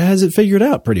has it figured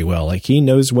out pretty well. Like, he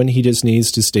knows when he just needs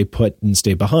to stay put and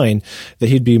stay behind, that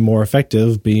he'd be more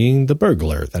effective being the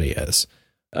burglar that he is.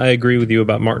 I agree with you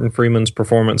about Martin Freeman's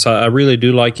performance. I really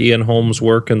do like Ian Holm's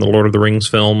work in the Lord of the Rings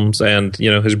films and,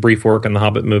 his brief work in the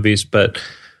Hobbit movies, but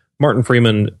Martin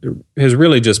Freeman has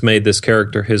really just made this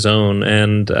character his own.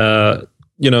 And,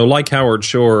 like Howard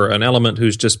Shore, an element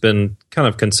who's just been kind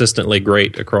of consistently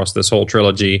great across this whole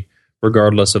trilogy,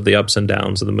 regardless of the ups and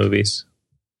downs of the movies.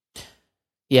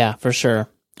 Yeah, for sure.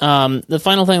 The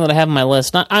final thing that I have on my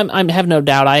list, I have no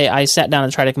doubt, I sat down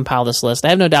and tried to compile this list. I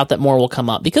have no doubt that more will come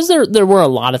up, because there were a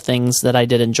lot of things that I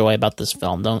did enjoy about this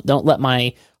film. Don't let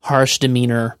my harsh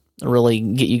demeanor really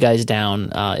get you guys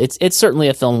down. It's certainly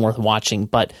a film worth watching,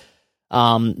 but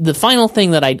the final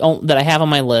thing that I have on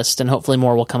my list, and hopefully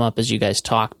more will come up as you guys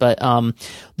talk, but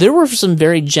there were some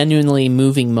very genuinely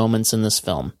moving moments in this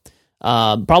film.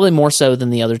 Probably more so than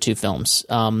the other two films,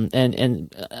 and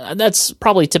that's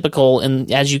probably typical.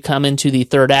 And as you come into the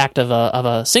third act of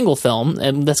a single film,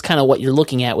 and that's kind of what you're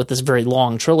looking at with this very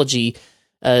long trilogy,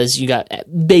 as you got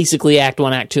basically Act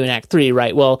 1, Act 2, and Act 3,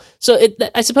 right? Well, so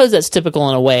I suppose that's typical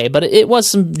in a way, but it was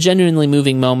some genuinely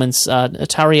moving moments.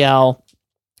 Tariel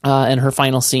and her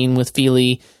final scene with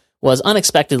Feely was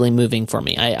unexpectedly moving for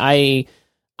me.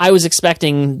 I was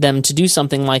expecting them to do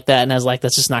something like that, and I was like,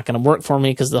 that's just not going to work for me,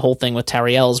 because the whole thing with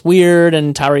Tariel is weird,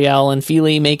 and Tariel and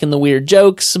Feely making the weird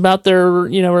jokes about their,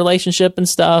 relationship and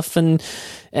stuff, and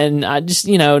I just,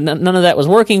 none of that was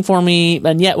working for me.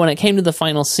 And yet when it came to the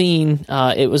final scene,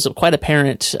 it was quite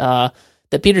apparent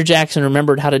that Peter Jackson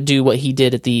remembered how to do what he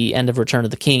did at the end of Return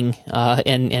of the King,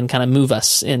 and kind of move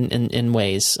us in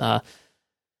ways.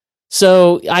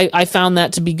 So I found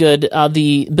that to be good.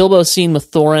 The Bilbo scene with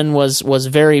Thorin was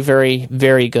very, very,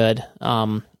 very good.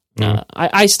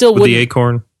 I still would. The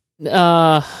acorn.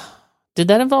 Did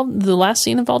that involve the last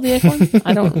scene? Involve the acorn?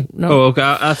 I don't know. Oh, okay.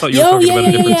 I thought you were talking about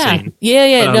a different scene.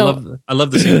 Yeah. But No, I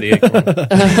love the scene with the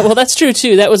acorn. Well, that's true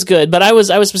too. That was good. But I was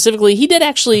specifically. He did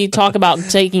actually talk about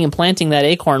taking and planting that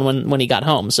acorn when he got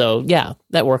home. So yeah,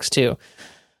 that works too.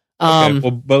 Okay,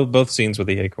 well, both scenes with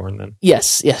the acorn then.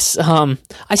 Yes.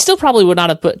 I still probably would not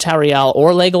have put Tariel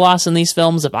or Legolas in these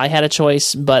films if I had a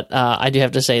choice, but I do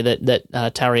have to say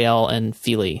that Tariel and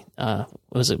Feely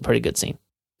was a pretty good scene.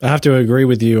 I have to agree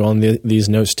with you on these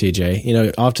notes,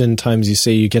 TJ. Oftentimes you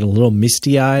say you get a little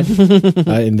misty-eyed.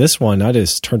 In this one, I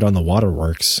just turned on the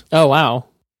waterworks. Oh, wow.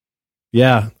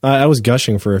 Yeah, I was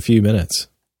gushing for a few minutes.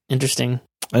 Interesting.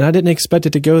 And I didn't expect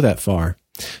it to go that far.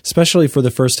 Especially for the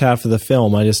first half of the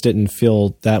film, I just didn't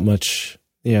feel that much,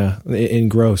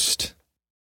 engrossed.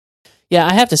 Yeah,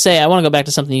 I have to say, I want to go back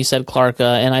to something you said, Clark,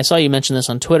 and I saw you mention this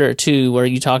on Twitter, too, where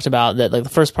you talked about that, like, the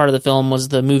first part of the film was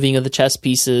the moving of the chess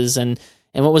pieces, and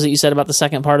what was it you said about the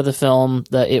second part of the film?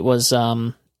 That it was,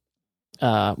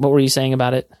 what were you saying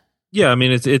about it? Yeah, I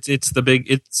mean it's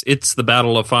the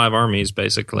Battle of Five Armies,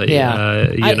 basically. Yeah,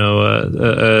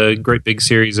 a great big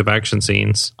series of action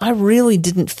scenes. I really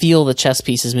didn't feel the chess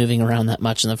pieces moving around that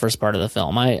much in the first part of the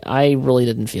film. I really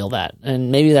didn't feel that,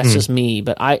 and maybe that's just me,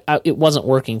 but it wasn't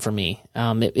working for me.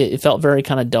 It felt very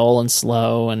kind of dull and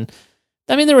slow, and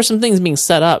I mean there were some things being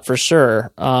set up for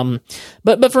sure.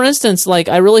 But for instance, like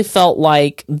I really felt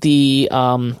like the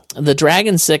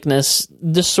dragon sickness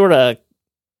just sort of.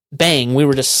 Bang, we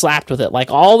were just slapped with it.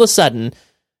 Like all of a sudden,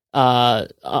 Thorin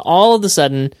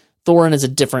is a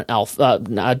different elf, a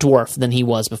dwarf than he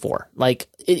was before. Like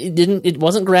it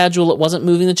wasn't gradual. It wasn't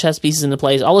moving the chess pieces into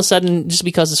place. All of a sudden, just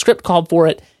because the script called for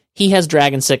it, he has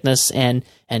dragon sickness and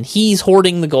he's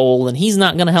hoarding the gold and he's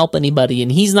not going to help anybody and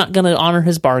he's not going to honor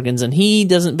his bargains and he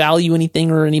doesn't value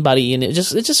anything or anybody. And it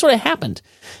just sort of happened.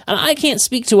 And I can't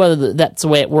speak to whether that's the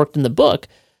way it worked in the book,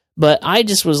 but I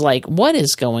just was like, what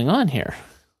is going on here?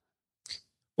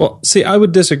 Well, see, I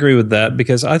would disagree with that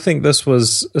because I think this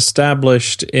was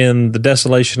established in the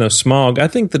Desolation of Smaug. I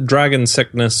think the dragon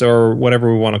sickness, or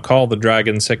whatever we want to call the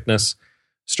dragon sickness,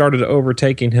 started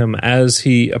overtaking him as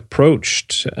he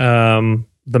approached the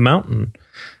mountain.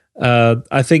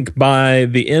 I think by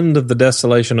the end of the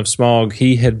Desolation of Smaug,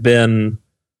 he had been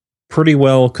pretty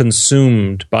well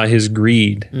consumed by his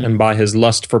greed and by his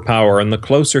lust for power. And the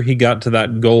closer he got to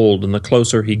that gold and the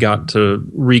closer he got to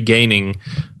regaining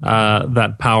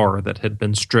that power that had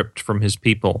been stripped from his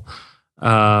people,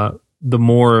 the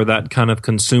more that kind of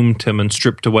consumed him and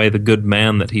stripped away the good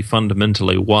man that he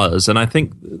fundamentally was. And I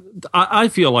think, I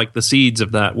feel like the seeds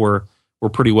of that were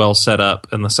pretty well set up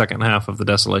in the second half of the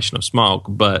Desolation of Smaug,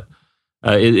 but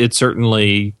it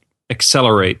certainly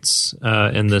accelerates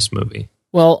in this movie.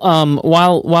 Well,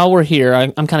 while we're here,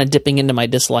 I'm kind of dipping into my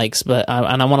dislikes, but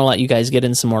and I want to let you guys get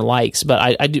in some more likes.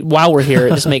 But I do, while we're here,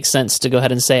 it just makes sense to go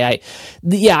ahead and say I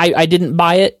didn't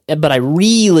buy it, but I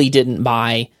really didn't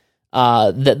buy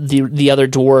that the other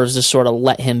dwarves just sort of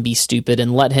let him be stupid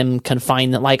and let him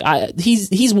confine that. Like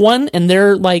he's one and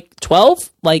they're like 12.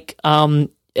 Like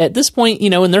at this point,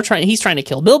 and he's trying to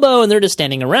kill Bilbo and they're just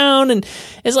standing around and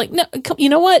it's like, no, you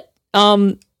know what?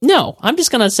 No, I'm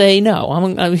just going to say no.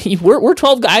 We're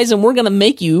 12 guys and we're going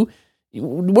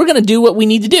to do what we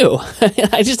need to do.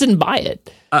 I just didn't buy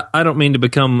it. I don't mean to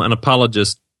become an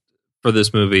apologist for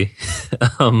this movie.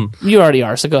 You already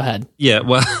are, so go ahead. Yeah,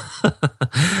 well,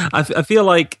 I feel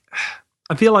like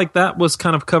that was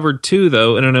kind of covered too,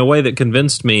 though, and in a way that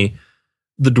convinced me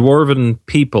the dwarven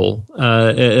people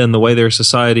and the way their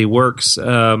society works.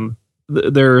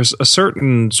 There's a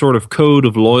certain sort of code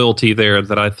of loyalty there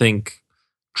that I think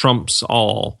trumps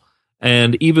all.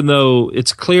 And even though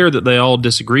it's clear that they all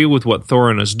disagree with what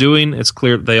Thorin is doing, it's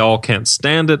clear that they all can't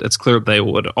stand it, it's clear that they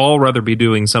would all rather be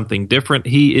doing something different.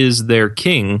 He is their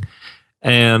king,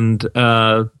 and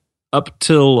up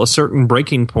till a certain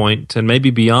breaking point, and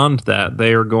maybe beyond that,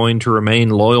 they are going to remain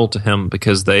loyal to him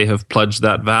because they have pledged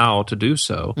that vow to do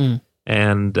so.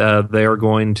 And they are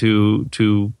going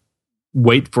to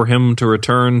wait for him to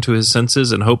return to his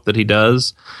senses and hope that he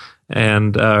does,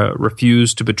 and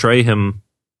refuse to betray him,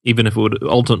 even if it would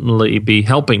ultimately be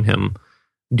helping him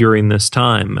during this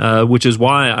time, which is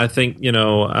why I think, in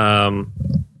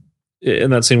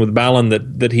that scene with Balin,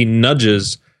 that he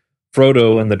nudges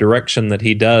Frodo in the direction that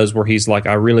he does, where he's like,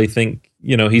 I really think,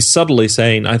 he's subtly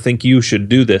saying, I think you should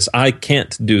do this. I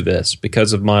can't do this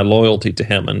because of my loyalty to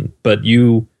him, but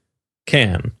you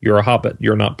can. You're a hobbit.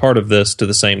 You're not part of this to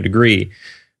the same degree.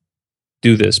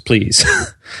 Do this, please,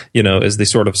 is the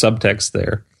sort of subtext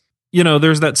there.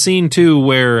 There's that scene, too,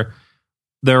 where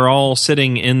they're all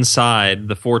sitting inside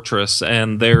the fortress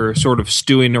and they're sort of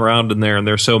stewing around in there, and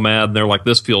they're so mad. And they're like,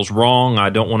 this feels wrong. I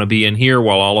don't want to be in here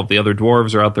while all of the other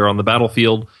dwarves are out there on the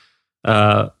battlefield.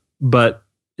 But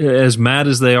as mad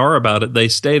as they are about it, they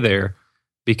stay there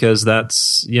because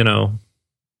that's,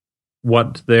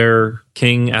 what their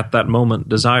king at that moment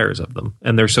desires of them.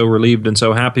 And they're so relieved and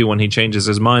so happy when he changes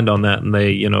his mind on that. And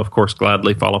they, of course,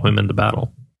 gladly follow him into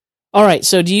battle. All right,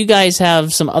 so do you guys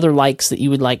have some other likes that you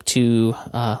would like to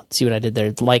see what I did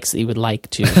there? Likes that you would like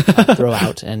to throw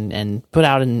out and put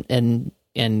out and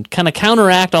kind of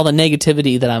counteract all the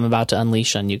negativity that I'm about to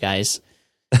unleash on you guys?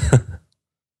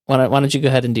 Why don't you go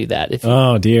ahead and do that?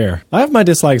 Oh dear, I have my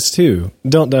dislikes too.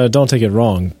 Don't take it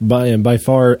wrong. By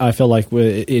far, I feel like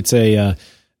it's a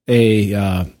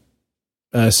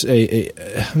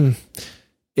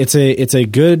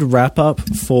good wrap up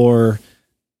for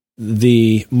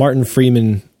the Martin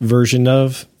Freeman version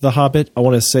of The Hobbit. I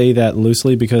want to say that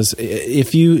loosely because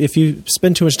if you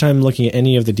spend too much time looking at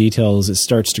any of the details, it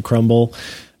starts to crumble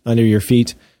under your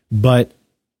feet. But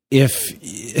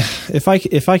if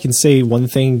I can say one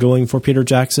thing going for Peter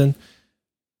Jackson,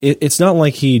 it's not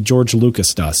like he George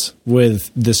Lucas does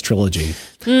with this trilogy.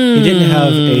 He didn't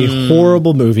have a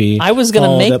horrible movie. I was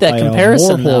going to make that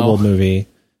comparison, a more horrible movie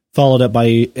followed up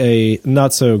by a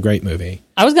not so great movie.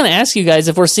 I was going to ask you guys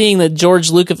if we're seeing the George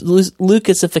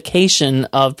Lucasification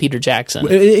of Peter Jackson.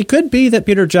 It could be that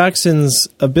Peter Jackson's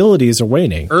abilities are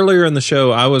waning. Earlier in the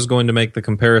show, I was going to make the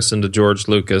comparison to George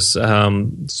Lucas,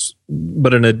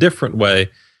 but in a different way.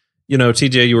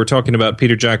 TJ, you were talking about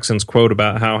Peter Jackson's quote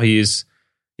about how he's,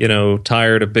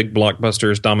 tired of big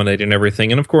blockbusters dominating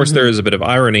everything. And of course, there is a bit of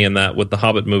irony in that with the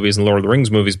Hobbit movies and Lord of the Rings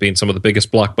movies being some of the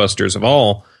biggest blockbusters of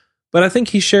all. But I think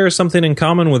he shares something in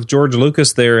common with George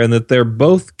Lucas there, and that they're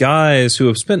both guys who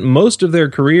have spent most of their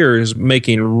careers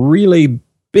making really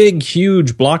big,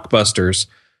 huge blockbusters,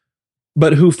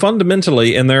 but who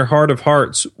fundamentally, in their heart of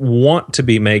hearts, want to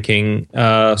be making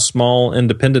small,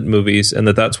 independent movies, and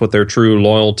that's what their true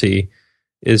loyalty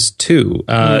is to.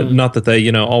 Not that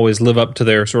they, always live up to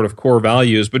their sort of core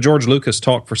values, but George Lucas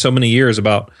talked for so many years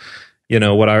about,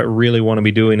 what I really want to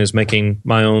be doing is making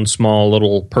my own small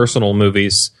little personal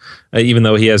movies, even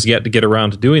though he has yet to get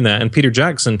around to doing that. And Peter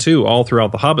Jackson, too, all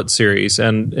throughout the Hobbit series.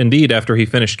 And indeed, after he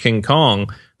finished King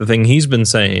Kong, the thing he's been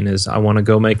saying is, I want to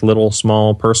go make little,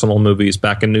 small, personal movies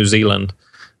back in New Zealand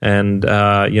and,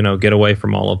 get away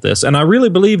from all of this. And I really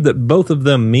believe that both of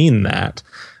them mean that.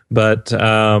 But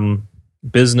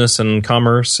business and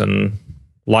commerce and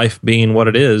life being what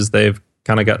it is, they've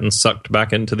kind of gotten sucked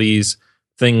back into these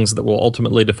things that will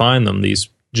ultimately define them, these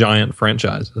giant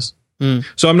franchises.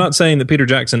 So I'm not saying that Peter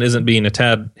Jackson isn't being a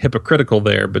tad hypocritical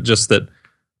there, but just that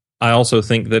I also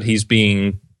think that he's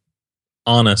being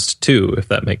honest too, if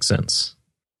that makes sense.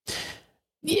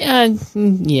 Yeah.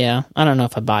 I don't know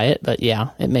if I buy it, but yeah,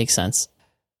 it makes sense.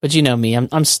 But you know me,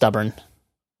 I'm stubborn.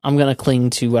 I'm going to cling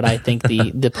to what I think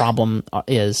the problem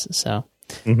is. So,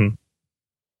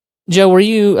 Joe, were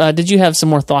you? Did you have some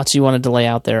more thoughts you wanted to lay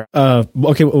out there?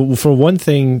 Okay, well, for one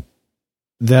thing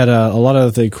that a lot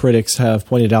of the critics have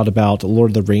pointed out about Lord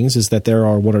of the Rings is that there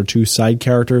are one or two side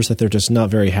characters that they're just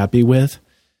not very happy with.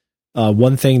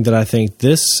 One thing that I think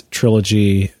this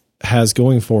trilogy has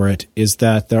going for it is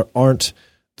that there aren't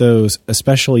those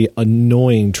especially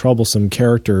annoying, troublesome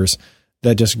characters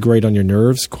that just grate on your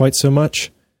nerves quite so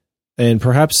much. And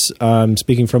perhaps I'm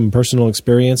speaking from personal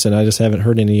experience, and I just haven't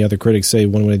heard any other critics say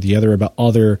one way or the other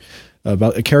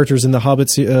about characters in the Hobbit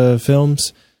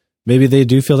films. Maybe they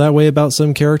do feel that way about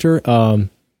some character.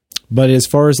 But as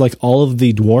far as like all of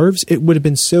the dwarves, it would have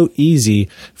been so easy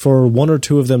for one or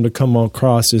two of them to come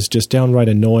across as just downright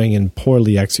annoying and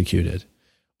poorly executed.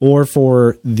 Or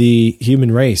for the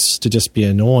human race to just be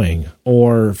annoying,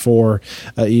 or for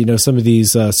some of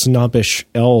these snobbish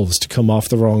elves to come off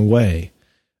the wrong way.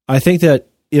 I think that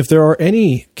if there are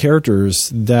any characters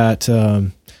that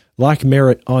lack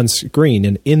merit on screen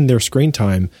and in their screen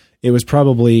time, it was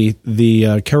probably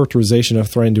the characterization of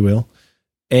Thranduil,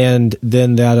 and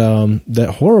then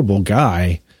that horrible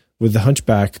guy with the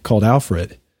hunchback called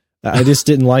Alfred. I just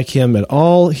didn't like him at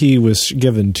all. He was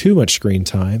given too much screen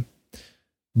time.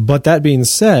 But that being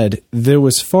said, there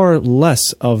was far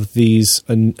less of these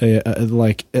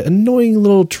like annoying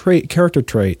little character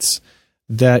traits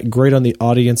that grate on the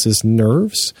audience's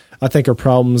nerves. I think our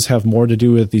problems have more to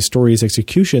do with the story's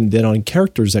execution than on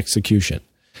characters' execution.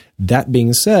 That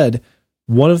being said,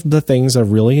 one of the things I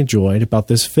really enjoyed about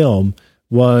this film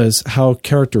was how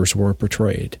characters were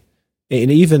portrayed, and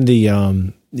even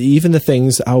the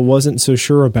things I wasn't so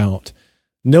sure about.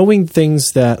 Knowing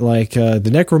things that like the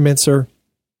Necromancer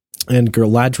and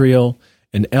Galadriel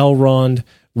and Elrond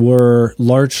were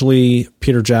largely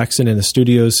Peter Jackson and the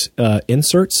studio's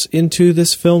inserts into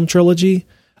this film trilogy,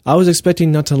 I was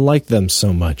expecting not to like them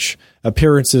so much.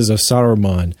 Appearances of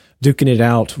Saruman, duking it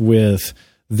out with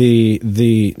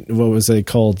the what was it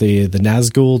called, the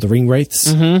Nazgul, the Ring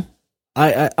Wraiths. Mm-hmm.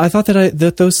 I thought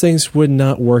that those things would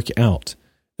not work out,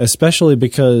 especially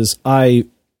because I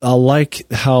like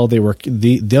how they were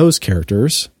those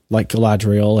characters, like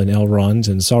Galadriel and Elrond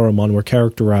and Saruman, were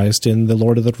characterized in the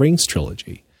Lord of the Rings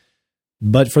trilogy.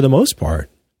 But for the most part,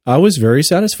 I was very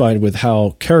satisfied with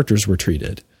how characters were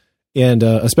treated, and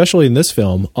especially in this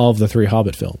film, of the three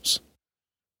Hobbit films.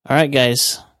 All right,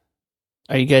 guys.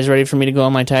 Are you guys ready for me to go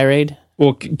on my tirade?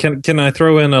 Well, can I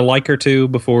throw in a like or two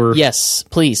before? Yes,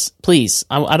 please.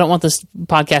 I don't want this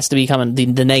podcast to become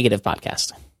the negative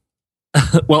podcast.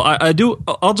 Well, I do.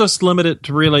 I'll just limit it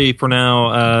to really for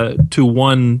now to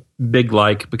one big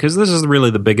like, because this is really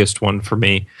the biggest one for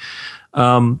me.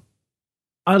 I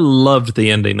loved the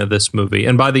ending of this movie.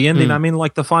 And by the ending, I mean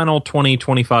like the final 20,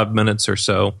 25 minutes or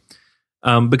so.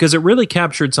 Because it really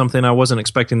captured something I wasn't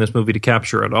expecting this movie to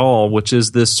capture at all, which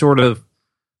is this sort of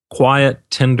quiet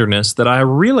tenderness that I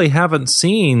really haven't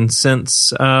seen since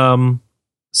The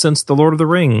Lord of the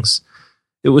Rings.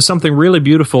 It was something really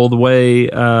beautiful, the way...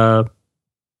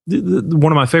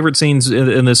 one of my favorite scenes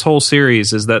in this whole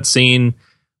series is that scene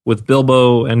with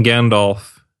Bilbo and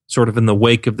Gandalf sort of in the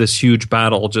wake of this huge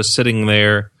battle, just sitting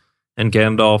there, and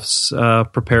Gandalf's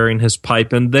preparing his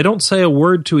pipe, and they don't say a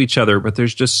word to each other, but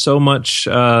there's just so much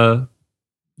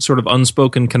sort of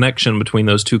unspoken connection between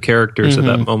those two characters at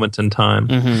that moment in time.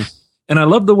 And I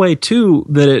love the way, too,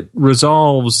 that it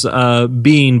resolves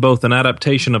being both an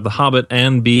adaptation of The Hobbit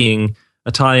and being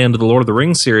a tie-in to the Lord of the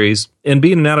Rings series. And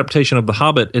being an adaptation of The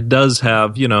Hobbit, it does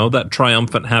have, that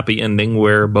triumphant happy ending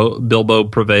where Bilbo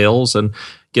prevails and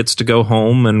gets to go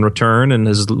home and return and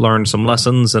has learned some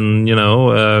lessons and,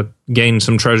 gained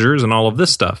some treasures and all of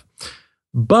this stuff.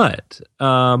 But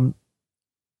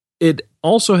it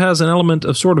also has an element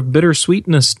of sort of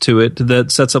bittersweetness to it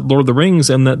that sets up Lord of the Rings,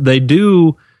 and that they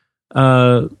do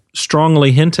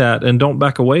strongly hint at and don't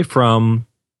back away from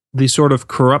the sort of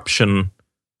corruption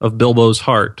of Bilbo's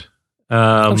heart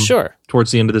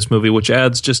towards the end of this movie, which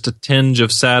adds just a tinge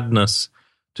of sadness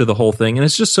to the whole thing. And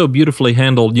it's just so beautifully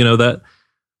handled,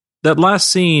 that last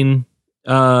scene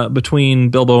between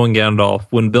Bilbo and Gandalf,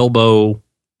 when Bilbo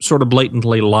sort of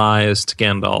blatantly lies to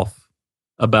Gandalf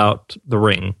about the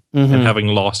ring and having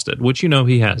lost it, which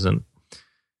he hasn't.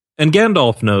 And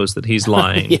Gandalf knows that he's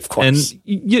lying. Of course. And,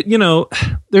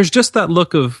 there's just that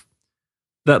look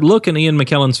in Ian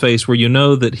McKellen's face where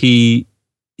that he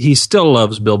still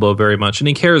loves Bilbo very much and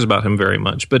he cares about him very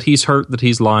much, but he's hurt that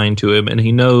he's lying to him, and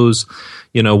he knows,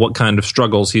 what kind of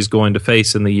struggles he's going to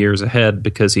face in the years ahead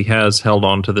because he has held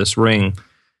on to this ring.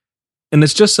 And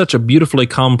it's just such a beautifully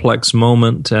complex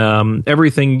moment.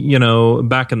 Everything,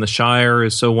 back in the Shire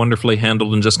is so wonderfully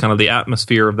handled, and just kind of the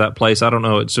atmosphere of that place. I don't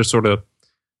know. It's just sort of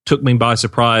took me by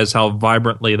surprise how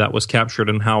vibrantly that was captured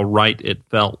and how right it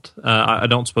felt. I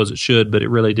don't suppose it should, but it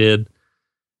really did.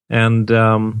 And,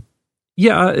 and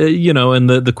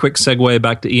the quick segue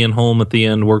back to Ian Holm at the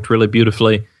end worked really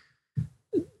beautifully.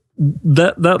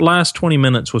 That last 20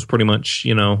 minutes was pretty much,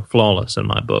 flawless in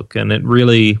my book, and it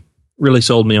really, really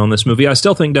sold me on this movie. I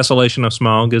still think Desolation of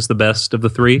Smaug is the best of the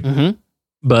three,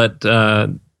 but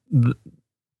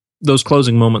those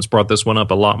closing moments brought this one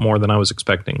up a lot more than I was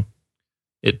expecting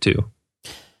it to.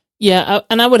 Yeah,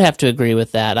 and I would have to agree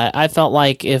with that. I felt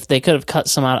like if they could have cut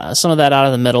some of that out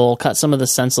of the middle, cut some of the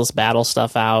senseless battle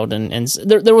stuff out, and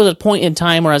there was a point in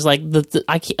time where I was like,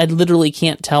 I literally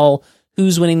can't tell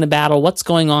who's winning the battle, what's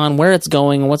going on, where it's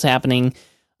going, and what's happening.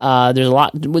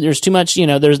 There's too much,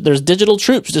 there's digital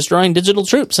troops destroying digital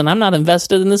troops, and I'm not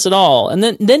invested in this at all. And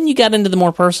then you got into the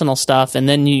more personal stuff, and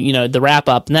then the wrap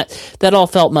up, and that all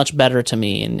felt much better to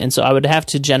me. And so I would have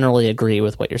to generally agree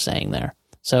with what you're saying there.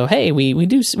 So hey, we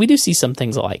do see some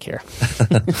things alike here.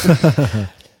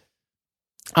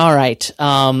 All right,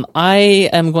 I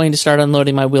am going to start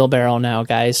unloading my wheelbarrow now,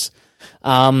 guys.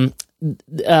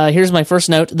 Here's my first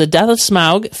note: the death of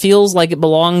Smaug feels like it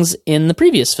belongs in the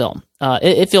previous film.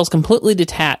 It feels completely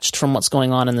detached from what's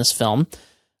going on in this film.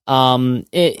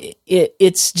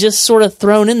 It's just sort of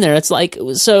thrown in there. It's like,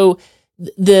 so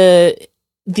the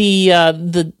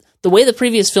way the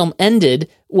previous film ended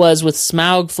was with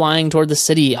Smaug flying toward the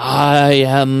city. I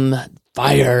am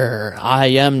fire. I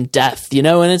am death.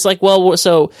 And it's like, well,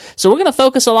 so we're going to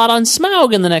focus a lot on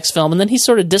Smaug in the next film, and then he's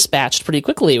sort of dispatched pretty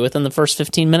quickly within the first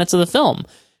 15 minutes of the film,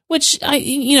 which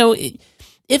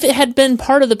if it had been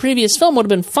part of the previous film, would have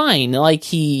been fine. Like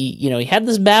he had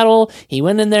this battle, he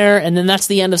went in there, and then that's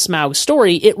the end of Smaug's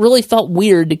story. It really felt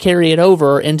weird to carry it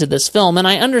over into this film, and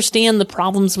I understand the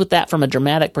problems with that from a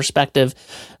dramatic perspective,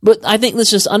 but I think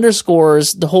this just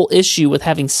underscores the whole issue with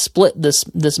having split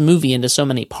this movie into so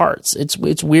many parts. It's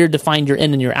weird to find your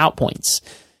in and your out points,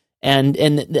 and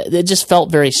it just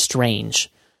felt very strange.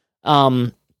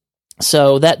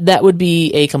 So that would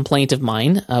be a complaint of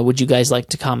mine. Would you guys like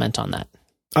to comment on that?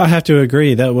 I have to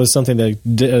agree. That was something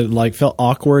that felt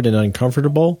awkward and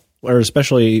uncomfortable, or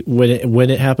especially when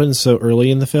it happened so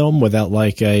early in the film without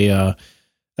I'm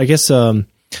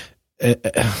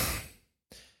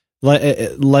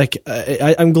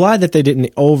glad that they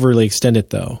didn't overly extend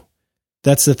it though.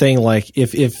 That's the thing. Like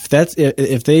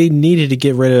if they needed to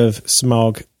get rid of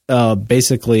Smaug,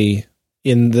 basically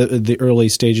in the early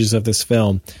stages of this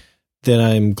film, then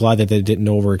I'm glad that they didn't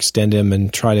overextend him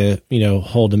and try to,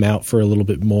 hold him out for a little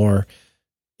bit more.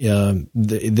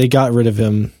 They got rid of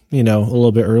him, a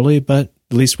little bit early, but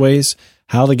leastways,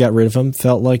 how they got rid of him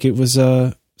felt like it was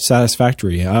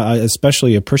satisfactory. I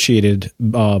especially appreciated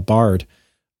Bard.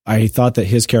 I thought that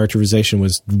his characterization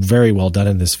was very well done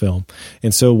in this film.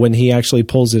 And so when he actually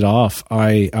pulls it off,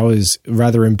 I was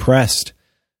rather impressed.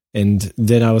 And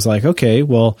then I was like, okay,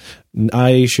 well,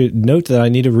 I should note that I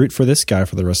need to root for this guy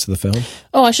for the rest of the film.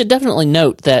 Oh, I should definitely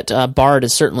note that Bard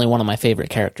is certainly one of my favorite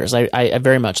characters. I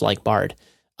very much like Bard.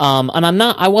 And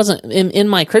I wasn't, in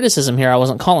my criticism here, I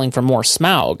wasn't calling for more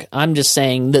Smaug. I'm just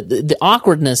saying that the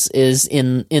awkwardness is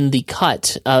in the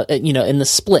cut, in the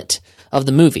split of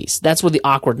the movies. That's where the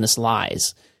awkwardness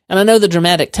lies. And I know the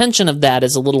dramatic tension of that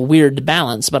is a little weird to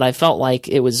balance, but I felt like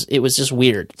it was just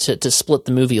weird to split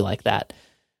the movie like that.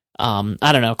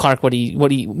 I don't know, Clark.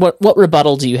 What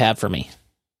rebuttal do you have for me?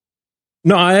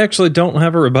 No, I actually don't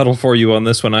have a rebuttal for you on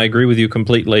this one. I agree with you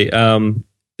completely.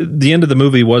 The end of the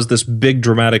movie was this big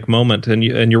dramatic moment, and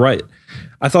you're right.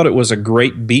 I thought it was a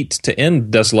great beat to end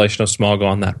Desolation of Smaug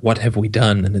on that. What have we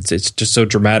done? And it's just so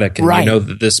dramatic, and right. You know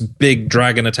that this big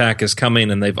dragon attack is coming,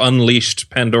 and they've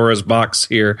unleashed Pandora's box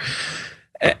here.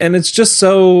 And it's just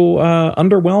so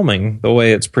underwhelming the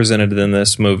way it's presented in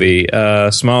this movie.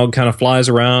 Smaug kind of flies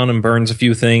around and burns a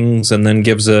few things and then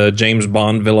gives a James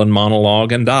Bond villain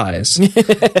monologue and dies.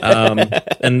 And,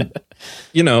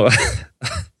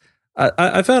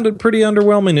 I found it pretty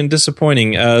underwhelming and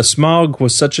disappointing. Smaug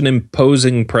was such an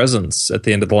imposing presence at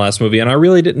the end of the last movie, and I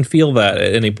really didn't feel that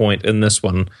at any point in this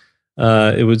one.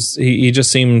 He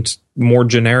just seemed more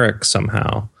generic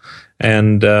somehow.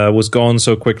 And was gone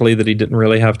so quickly that he didn't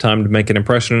really have time to make an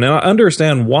impression. And I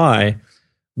understand why,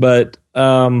 but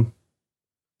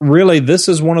really this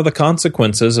is one of the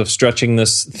consequences of stretching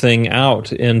this thing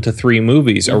out into 3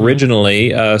 movies. Mm-hmm. Originally,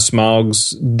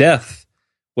 Smaug's death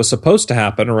was supposed to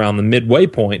happen around the midway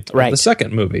point of the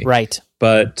second movie. Right.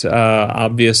 But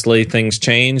obviously things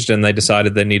changed and they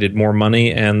decided they needed more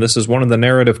money. And this is one of the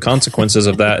narrative consequences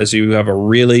of that, is you have a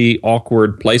really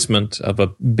awkward placement of a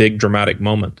big dramatic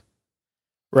moment.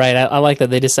 Right, I like that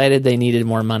they decided they needed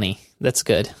more money. That's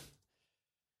good.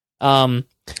 I'll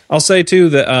say, too,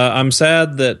 that I'm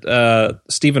sad that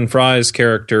Stephen Fry's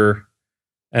character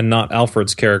and not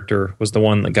Alfred's character was the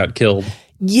one that got killed.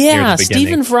 Yeah,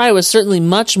 Stephen Fry was certainly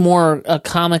much more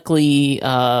comically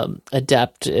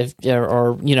adept, but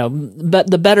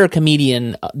the better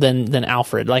comedian than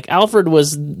Alfred. Like, Alfred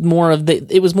was more of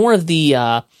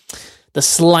the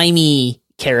slimy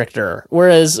character,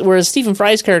 whereas Stephen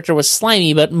Fry's character was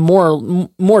slimy, but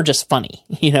more just funny,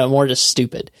 more just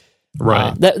stupid.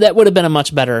 Right. That would have been a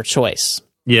much better choice.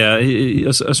 Yeah,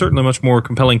 a certainly much more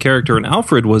compelling character. And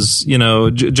Alfred was,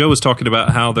 Joe was talking about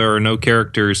how there are no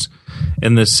characters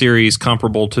in this series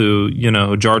comparable to,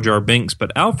 Jar Jar Binks,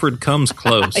 but Alfred comes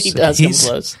close. He does come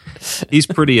close. He's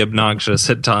pretty obnoxious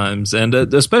at times, and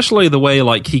especially the way,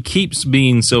 like, he keeps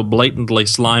being so blatantly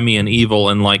slimy and evil,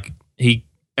 and, like,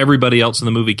 everybody else in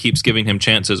the movie keeps giving him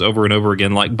chances over and over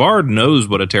again. Like, Bard knows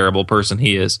what a terrible person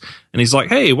he is, and he's like,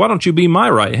 hey, why don't you be my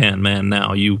right-hand man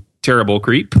now, you terrible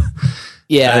creep?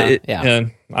 Yeah,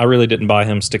 And I really didn't buy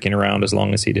him sticking around as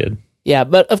long as he did. Yeah,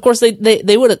 but of course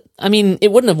they would have. I mean,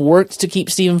 it wouldn't have worked to keep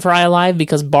Stephen Fry alive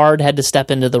because Bard had to step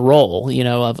into the role,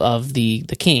 of the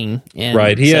king. And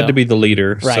right, he had to be the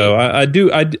leader. Right. So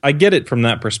I get it from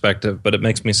that perspective, but it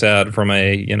makes me sad from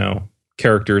a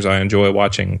characters I enjoy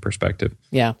watching perspective.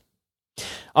 Yeah.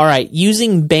 All right,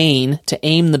 using Bane to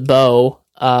aim the bow.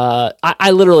 I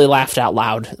literally laughed out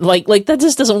loud. Like that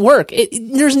just doesn't work.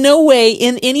 There's no way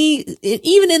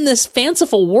even in this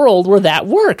fanciful world where that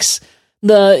works.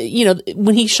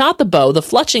 When he shot the bow, the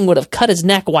fletching would have cut his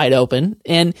neck wide open,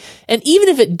 and even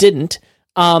if it didn't,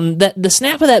 that the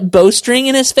snap of that bowstring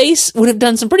in his face would have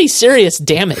done some pretty serious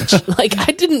damage. Like,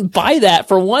 I didn't buy that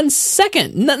for 1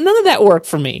 second. None of that worked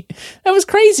for me. That was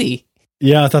crazy.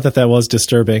 Yeah, I thought that was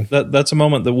disturbing. That's a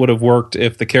moment that would have worked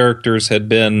if the characters had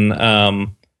been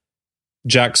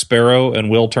Jack Sparrow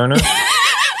and Will Turner.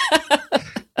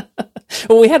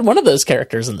 Well, we had one of those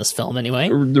characters in this film anyway.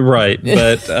 Right,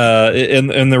 but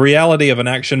in the reality of an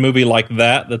action movie like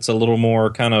that's a little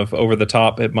more kind of over the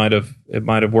top, it might have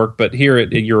worked. But here,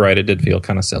 you're right, it did feel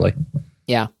kind of silly.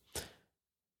 Yeah.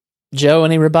 Joe,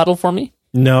 any rebuttal for me?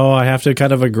 No, I have to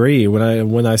kind of agree.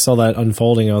 When I saw that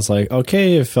unfolding, I was like,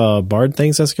 okay, if Bard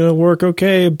thinks that's going to work,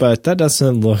 okay, but that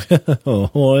doesn't look.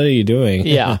 What are you doing?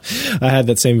 Yeah, I had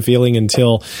that same feeling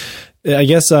until. I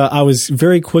guess I was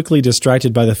very quickly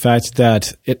distracted by the fact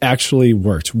that it actually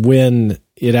worked. When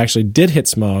it actually did hit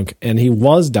Smaug and he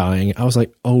was dying, I was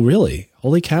like, oh, really?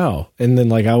 Holy cow. And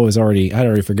then I'd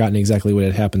already forgotten exactly what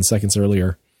had happened seconds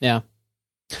earlier. Yeah.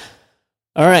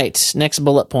 All right. Next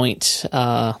bullet point.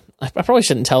 I probably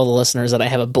shouldn't tell the listeners that I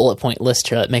have a bullet point list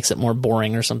here. That makes it more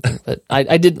boring or something. But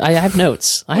I have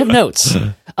notes.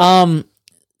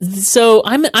 So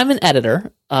I'm an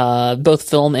editor, both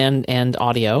film and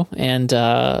audio, and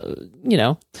so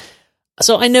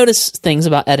I noticed things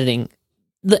about editing.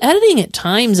 The editing at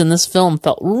times in this film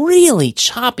felt really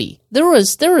choppy. There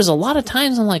was a lot of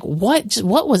times I'm like, what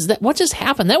was that? What just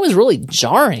happened? That was really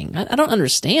jarring. I don't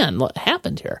understand what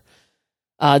happened here.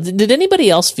 Did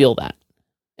anybody else feel that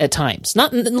at times?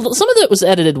 Not some of it was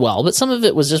edited well, but some of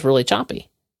it was just really choppy.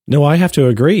 No, I have to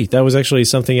agree. That was actually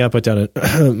something I put down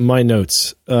in my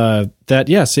notes. That,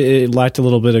 yes, it lacked a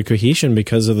little bit of cohesion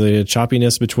because of the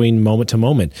choppiness between moment to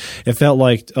moment. It felt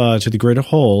like, to the greater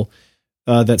whole,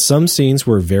 that some scenes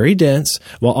were very dense,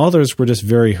 while others were just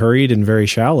very hurried and very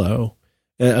shallow.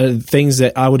 Things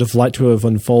that I would have liked to have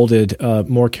unfolded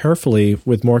more carefully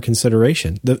with more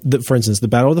consideration. For instance, the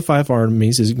Battle of the Five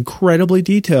Armies is incredibly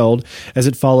detailed as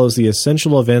it follows the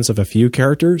essential events of a few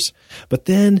characters, but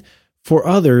then for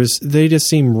others, they just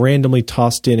seem randomly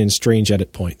tossed in strange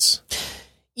edit points.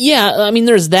 Yeah, I mean,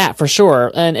 there's that for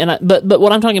sure, but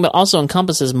what I'm talking about also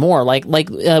encompasses more, like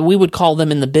we would call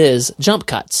them in the biz jump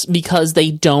cuts, because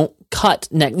they don't cut.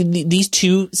 These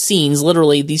two scenes,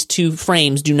 literally, these two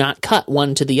frames do not cut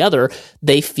one to the other.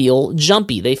 They feel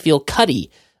jumpy. They feel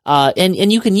cutty.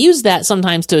 And you can use that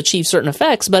sometimes to achieve certain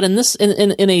effects, but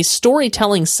in a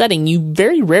storytelling setting, you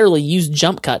very rarely use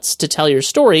jump cuts to tell your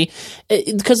story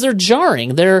because they're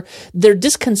jarring. They're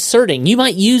disconcerting. You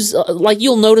might use,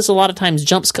 you'll notice a lot of times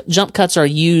jump cuts are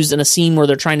used in a scene where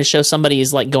they're trying to show somebody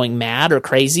is like going mad or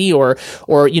crazy, or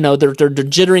they're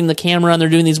jittering the camera and they're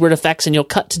doing these weird effects, and you'll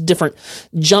cut to different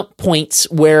jump points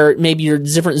where maybe you're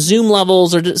different zoom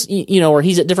levels, or just, or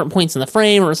he's at different points in the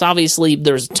frame, or it's obviously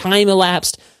there's time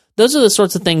elapsed. Those are the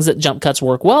sorts of things that jump cuts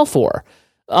work well for.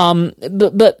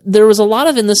 But there was a lot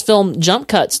of in this film jump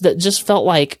cuts that just felt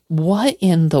like, what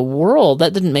in the world?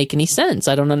 That didn't make any sense.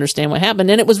 I don't understand what happened.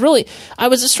 And it was really, I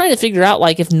was just trying to figure out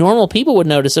if normal people would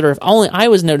notice it, or if only I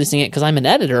was noticing it because I'm an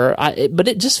editor. But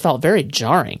it just felt very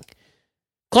jarring.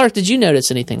 Clark, did you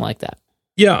notice anything like that?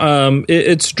 Yeah,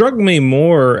 it struck me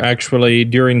more, actually,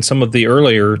 during some of the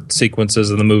earlier sequences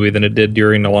of the movie than it did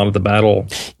during a lot of the battle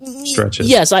stretches.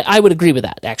 Yes, I would agree with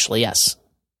that, actually, yes.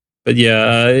 But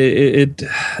yeah, it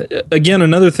again,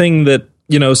 another thing that,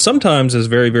 sometimes is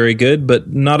very, very good, but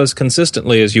not as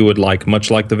consistently as you would like,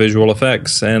 much like the visual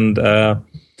effects. And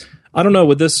I don't know,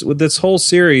 with this whole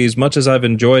series, much as I've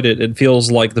enjoyed it, it feels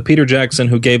like the Peter Jackson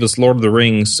who gave us Lord of the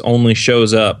Rings only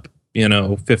shows up,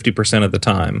 50% of the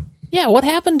time. Yeah, what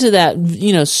happened to that,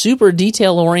 super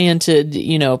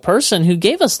detail-oriented, person who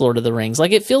gave us Lord of the Rings?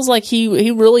 Like, it feels like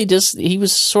he really he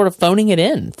was sort of phoning it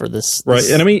in for this. Right,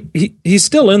 and I mean, he's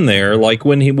still in there. Like,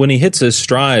 when he hits his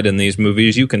stride in these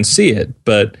movies, you can see it,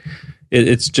 but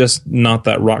it's just not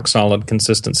that rock-solid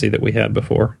consistency that we had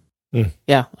before.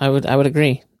 Yeah, I would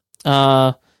agree.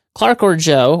 Clark or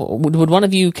Joe, would one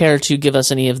of you care to give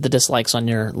us any of the dislikes on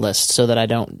your list so that I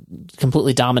don't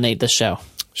completely dominate this show?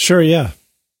 Sure, yeah.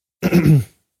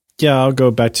 Yeah, I'll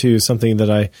go back to something that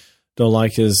I don't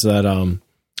like is that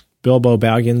Bilbo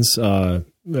Baggins,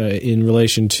 in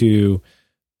relation to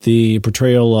the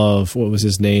portrayal of, what was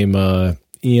his name,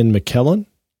 Ian McKellen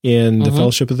in The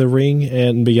Fellowship of the Ring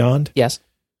and beyond. Yes.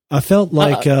 I felt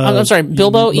like... I'm sorry,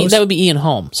 Bilbo? That would be Ian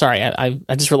Holm. Sorry, I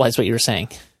just realized what you were saying.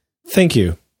 Thank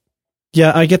you.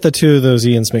 Yeah, I get the two of those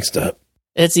Ians mixed up.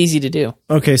 It's easy to do.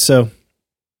 Okay, so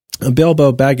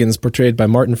Bilbo Baggins, portrayed by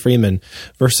Martin Freeman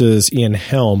versus Ian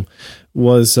Helm,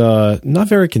 was not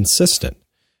very consistent.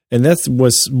 And that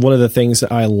was one of the things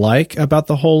that I like about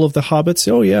the whole of the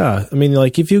Hobbits. Oh, yeah. I mean,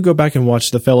 like, if you go back and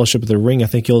watch The Fellowship of the Ring, I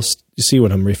think you'll see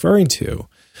what I'm referring to.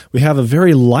 We have a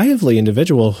very lively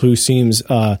individual who seems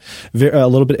a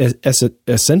little bit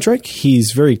eccentric.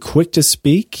 He's very quick to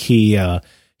speak. He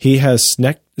has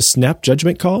snap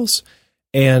judgment calls.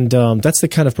 And that's the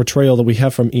kind of portrayal that we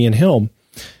have from Ian Helm.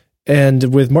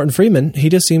 And with Martin Freeman, he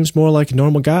just seems more like a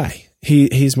normal guy.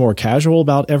 He's more casual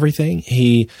about everything.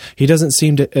 He doesn't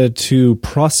seem to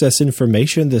process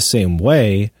information the same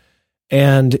way.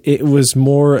 And it was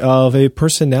more of a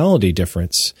personality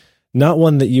difference, not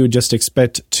one that you would just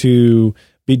expect to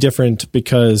be different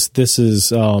because this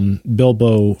is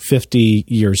Bilbo 50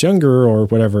 years younger or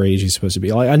whatever age he's supposed to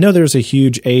be. I know there's a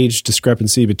huge age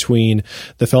discrepancy between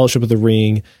The Fellowship of the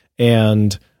Ring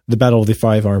and the Battle of the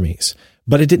Five Armies.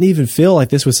 But it didn't even feel like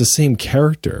this was the same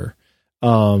character.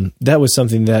 That was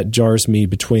something that jars me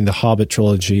between the Hobbit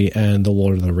trilogy and the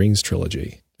Lord of the Rings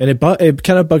trilogy. And it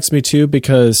kind of bugs me too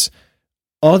because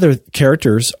other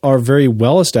characters are very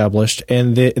well established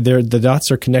and the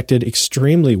dots are connected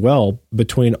extremely well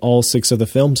between all 6 of the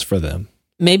films for them.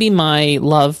 Maybe my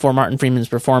love for Martin Freeman's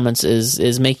performance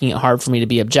is making it hard for me to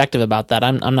be objective about that.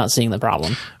 I'm not seeing the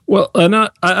problem. Well,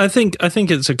 I think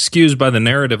it's excused by the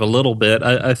narrative a little bit.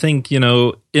 I think,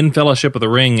 in Fellowship of the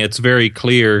Ring, it's very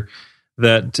clear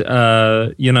that,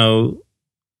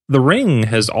 the Ring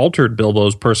has altered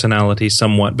Bilbo's personality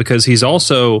somewhat because he's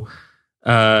also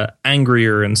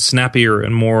angrier and snappier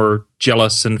and more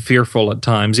jealous and fearful at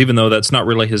times, even though that's not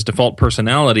really his default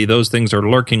personality. Those things are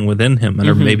lurking within him and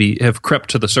are maybe have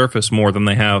crept to the surface more than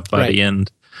they have by the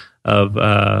end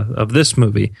of this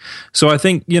movie. So I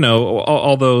think,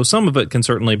 although some of it can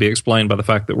certainly be explained by the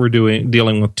fact that we're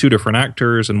dealing with 2 different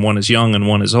actors and one is young and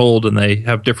one is old and they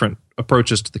have different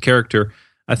approaches to the character,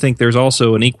 I think there's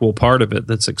also an equal part of it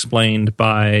that's explained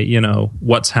by,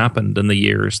 what's happened in the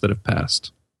years that have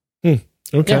passed.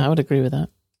 Okay. Yeah, I would agree with that.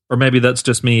 Or maybe that's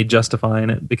just me justifying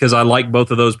it because I like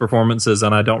both of those performances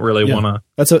and I don't really want to.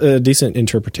 That's a decent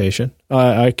interpretation.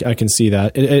 I can see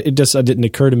that. It just didn't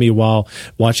occur to me while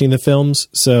watching the films.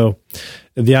 So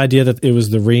the idea that it was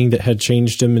the ring that had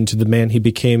changed him into the man he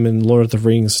became in Lord of the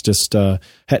Rings just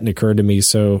hadn't occurred to me.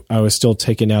 So I was still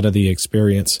taken out of the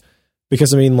experience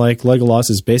because, Legolas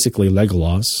is basically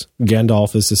Legolas.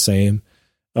 Gandalf is the same.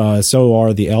 So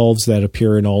are the elves that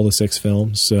appear in all the 6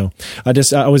 films. So I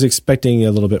was expecting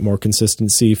a little bit more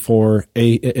consistency for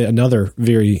another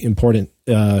very important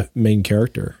main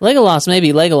character. Legolas may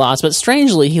be Legolas, but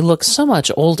strangely he looks so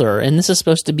much older, and this is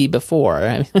supposed to be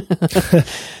before.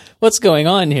 What's going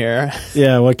on here?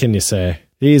 Yeah, what can you say?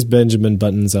 He's Benjamin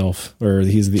Button's elf, or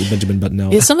he's the Benjamin Button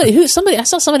elf. Is I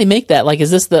saw somebody make that. Like,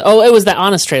 is this it was that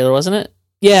Honest trailer, wasn't it?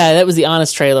 Yeah, that was the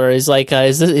Honest trailer. Is like,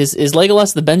 is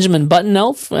Legolas the Benjamin Button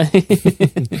elf?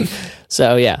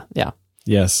 So yeah.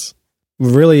 Yes,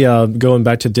 really. Going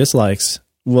back to dislikes,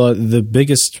 well, the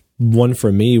biggest one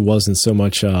for me wasn't so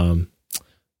much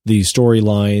the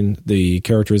storyline, the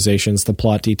characterizations, the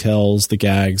plot details, the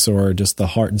gags, or just the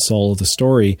heart and soul of the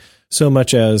story, so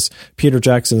much as Peter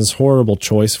Jackson's horrible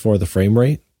choice for the frame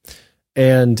rate.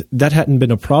 And that hadn't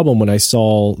been a problem when I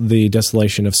saw The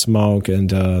Desolation of Smaug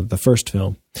and the first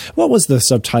film. What was the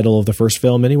subtitle of the first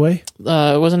film anyway?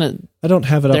 Wasn't it? I don't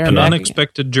have it up. An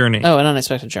Unexpected Journey. Oh, An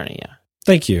Unexpected Journey, yeah.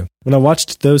 Thank you. When I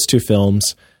watched those 2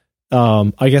 films,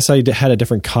 I guess I had a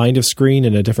different kind of screen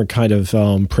and a different kind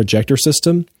of projector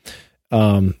system.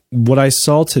 What I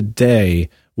saw today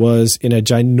was in a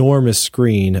ginormous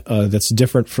screen that's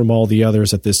different from all the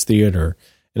others at this theater.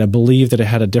 And I believe that it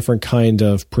had a different kind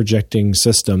of projecting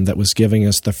system that was giving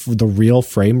us the real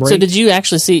frame rate. So did you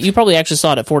actually see it? You probably actually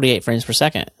saw it at 48 frames per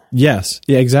second. Yes.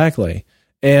 Yeah, exactly.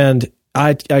 And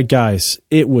I guys,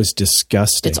 it was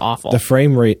disgusting. It's awful. The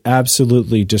frame rate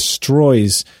absolutely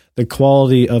destroys the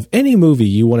quality of any movie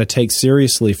you want to take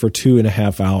seriously for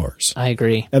 2.5 hours. I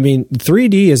agree. I mean,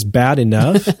 3D is bad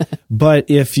enough, but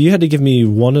if you had to give me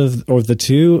one of the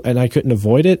two and I couldn't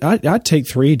avoid it, I'd take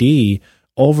 3D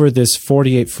over this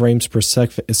 48 frames per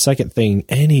second thing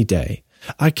any day.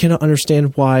 I cannot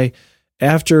understand why,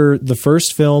 after the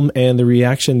first film and the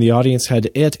reaction the audience had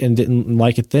to it and didn't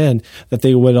like it then, that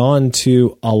they went on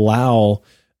to allow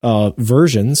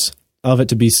versions of it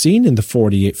to be seen in the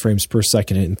 48 frames per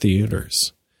second in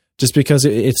theaters. Just because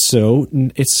it's so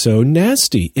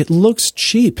nasty. It looks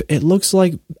cheap. It looks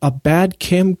like a bad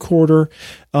camcorder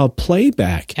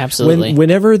playback. Absolutely.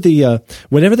 Whenever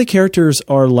the characters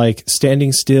are like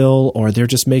standing still or they're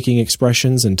just making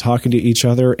expressions and talking to each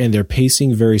other and they're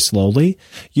pacing very slowly,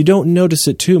 you don't notice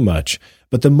it too much.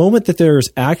 But the moment that there's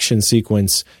action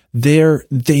sequence,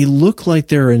 they look like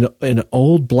they're in an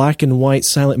old black and white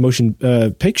silent motion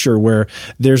picture where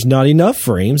there's not enough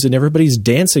frames and everybody's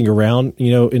dancing around,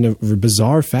 in a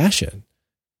bizarre fashion.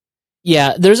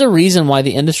 Yeah, there's a reason why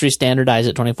the industry standardized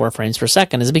at 24 frames per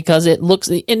second is because it looks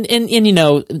and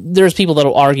there's people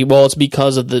that'll argue, well, it's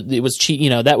because of it was cheap,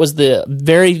 that was the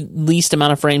very least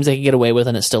amount of frames they could get away with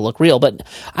and it still looked real. But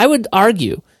I would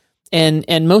argue,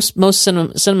 and most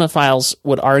cinemaphiles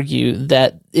would argue,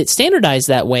 that it standardized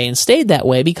that way and stayed that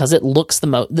way because it looks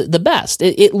the best.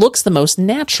 It looks the most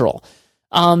natural.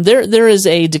 There is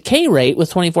a decay rate with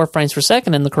 24 frames per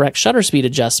second and the correct shutter speed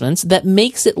adjustments that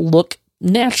makes it look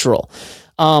natural.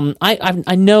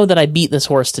 I know that I beat this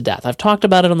horse to death. I've talked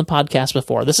about it on the podcast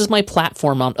before. This is my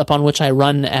platform upon which I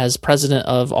run as president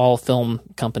of all film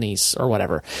companies or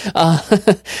whatever.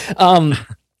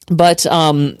 But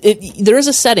there is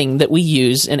a setting that we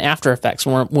use in After Effects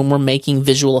when we're making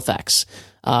visual effects.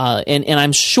 And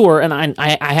I'm sure, and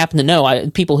I happen to know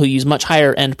people who use much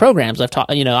higher end programs.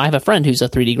 I have a friend who's a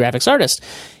 3D graphics artist,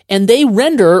 and they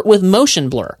render with motion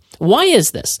blur. Why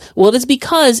is this? Well, it is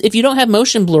because if you don't have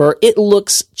motion blur, it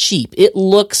looks cheap. It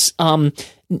looks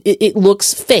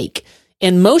fake.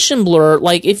 And motion blur,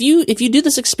 like if you do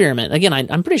this experiment, again,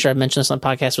 I'm pretty sure I've mentioned this on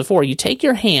podcasts before, you take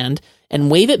your hand and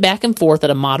wave it back and forth at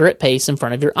a moderate pace in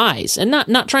front of your eyes, and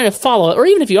not trying to follow it, or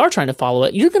even if you are trying to follow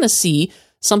it, you're going to see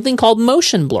something called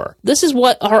motion blur. This is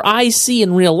what our eyes see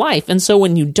in real life. And so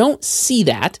when you don't see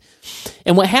that,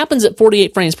 and what happens at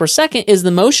 48 frames per second is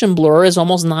the motion blur is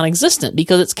almost non-existent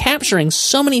because it's capturing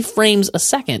so many frames a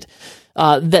second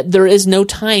that there is no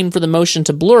time for the motion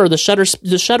to blur. The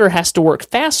shutter has to work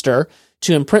faster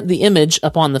to imprint the image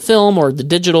upon the film or the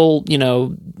digital,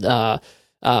 the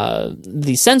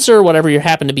sensor, whatever you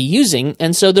happen to be using.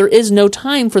 And so there is no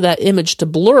time for that image to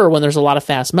blur when there's a lot of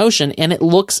fast motion, and it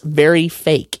looks very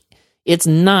fake. It's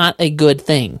not a good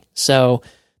thing. So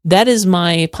that is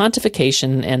my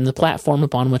pontification and the platform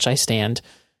upon which I stand.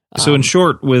 So in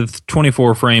short, with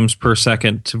 24 frames per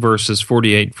second versus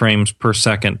 48 frames per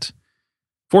second,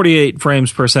 48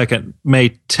 frames per second may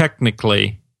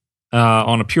technically,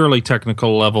 on a purely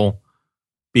technical level,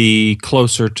 be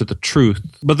closer to the truth.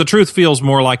 But the truth feels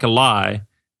more like a lie,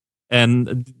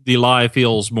 and the lie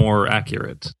feels more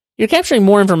accurate. You're capturing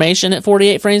more information at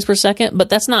 48 frames per second, but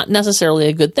that's not necessarily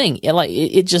a good thing.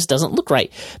 It just doesn't look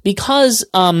right because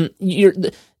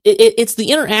it's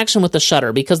the interaction with the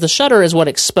shutter, because the shutter is what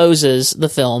exposes the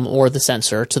film or the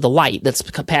sensor to the light that's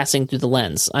passing through the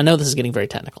lens. I know this is getting very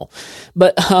technical,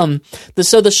 but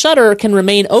so the shutter can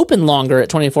remain open longer at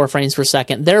 24 frames per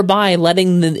second, thereby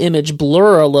letting the image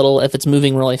blur a little if it's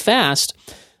moving really fast,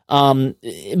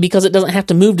 because it doesn't have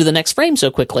to move to the next frame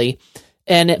so quickly.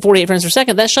 And at 48 frames per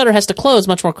second, that shutter has to close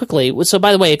much more quickly. So,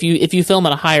 by the way, if you film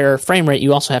at a higher frame rate,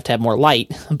 you also have to have more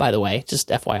light. By the way, just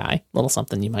FYI, little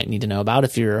something you might need to know about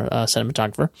if you're a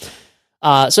cinematographer.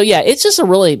 So yeah, it's just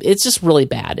really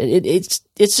bad. It's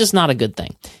just not a good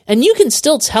thing. And you can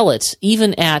still tell it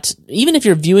even if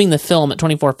you're viewing the film at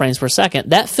 24 frames per second.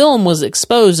 That film was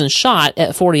exposed and shot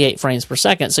at 48 frames per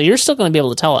second, so you're still going to be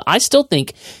able to tell it. I still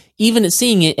think, even at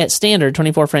seeing it at standard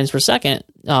 24 frames per second,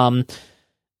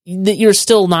 that you're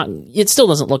still not. It still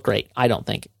doesn't look great. I don't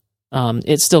think.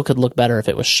 It still could look better if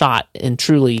it was shot and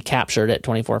truly captured at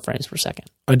 24 frames per second.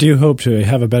 I do hope to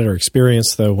have a better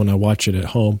experience though when I watch it at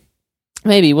home.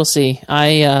 Maybe we'll see.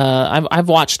 I've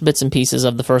watched bits and pieces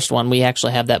of the first one. We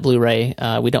actually have that Blu-ray.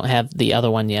 We don't have the other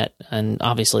one yet, and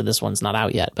obviously this one's not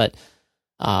out yet. But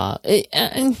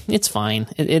it's fine.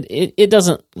 It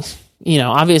doesn't.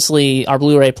 obviously our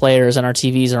Blu-ray players and our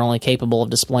TVs are only capable of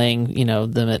displaying,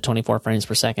 them at 24 frames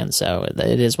per second. So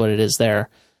it is what it is there.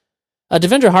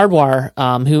 Devendra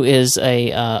Hardwar, who is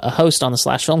a host on the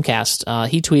Slash Filmcast,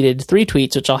 he tweeted 3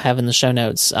 tweets, which I'll have in the show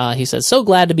notes. He says, "So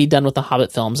glad to be done with the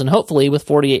Hobbit films, and hopefully with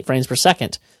 48 frames per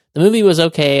second. The movie was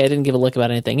okay. I didn't give a lick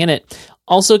about anything in it.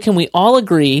 Also, can we all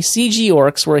agree CG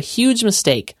orcs were a huge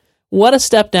mistake? What a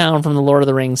step down from the Lord of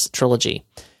the Rings trilogy."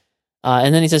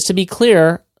 And then he says, "To be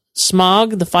clear,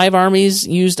 Smaug, the Five Armies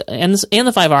used, and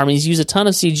the Five Armies use a ton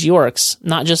of CG orcs,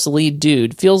 not just the lead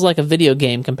dude. Feels like a video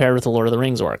game compared with the Lord of the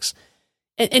Rings orcs."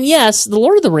 And yes, the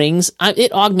Lord of the Rings,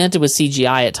 it augmented with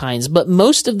CGI at times, but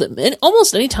most of them, and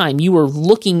almost any time you were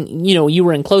looking, you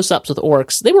were in close-ups with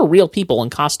orcs, they were real people in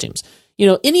costumes.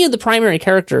 Any of the primary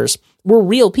characters were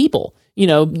real people,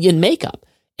 in makeup.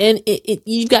 And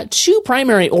you've got 2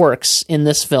 primary orcs in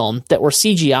this film that were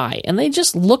CGI, and they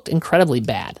just looked incredibly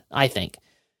bad, I think.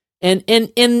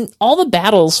 And all the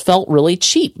battles felt really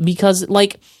cheap because,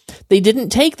 they didn't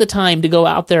take the time to go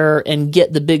out there and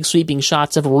get the big sweeping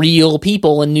shots of real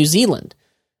people in New Zealand.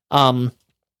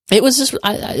 It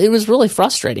was really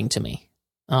frustrating to me.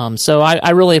 So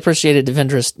I really appreciated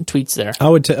Devendra's tweets there.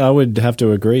 I would have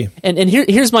to agree. And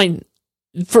here's my,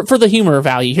 for the humor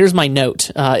value, here's my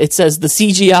note. It says, "The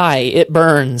CGI, it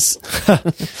burns."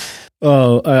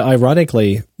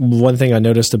 Ironically, one thing I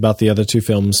noticed about the other 2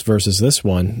 films versus this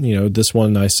one, this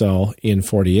one I saw in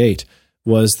 48,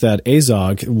 was that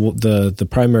Azog, the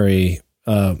primary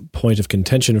point of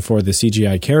contention for the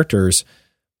CGI characters,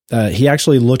 he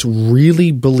actually looked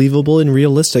really believable and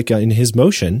realistic in his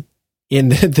motion in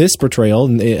this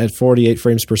portrayal at 48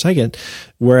 frames per second,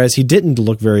 whereas he didn't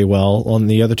look very well on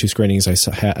the other 2 screenings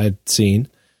I'd seen,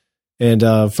 and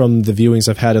from the viewings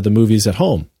I've had of the movies at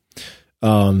home.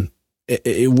 And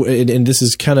this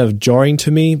is kind of jarring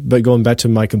to me, but going back to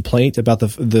my complaint about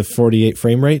the 48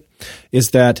 frame rate,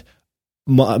 is that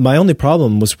my only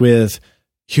problem was with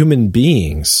human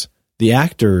beings, the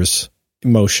actors'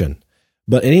 motion.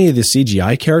 But any of the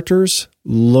CGI characters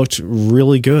looked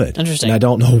really good. Interesting. And I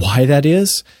don't know why that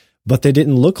is, but they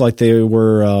didn't look like they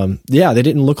were, they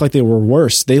didn't look like they were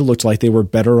worse. They looked like they were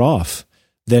better off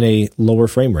than a lower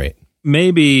frame rate.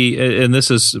 Maybe, and this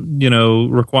is,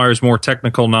 requires more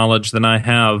technical knowledge than I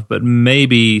have, but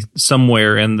maybe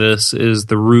somewhere in this is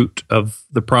the root of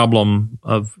the problem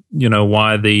of,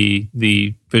 why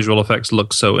the visual effects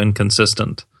look so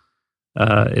inconsistent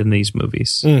in these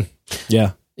movies.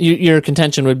 Yeah. Your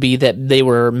contention would be that they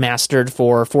were mastered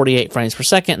for 48 frames per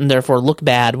second and therefore look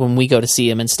bad when we go to see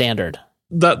them in standard.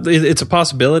 That it's a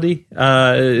possibility,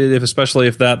 especially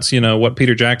if that's what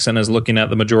Peter Jackson is looking at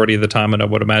the majority of the time, and I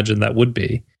would imagine that would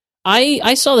be.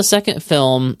 I saw the second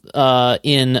film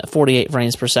in 48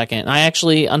 frames per second. I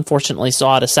actually, unfortunately,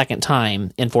 saw it a second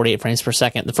time in 48 frames per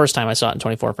second. The first time I saw it in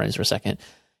 24 frames per second.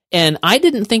 And I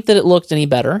didn't think that it looked any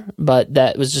better, but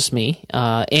that was just me.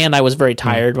 And I was very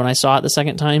tired when I saw it the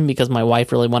second time because my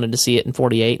wife really wanted to see it in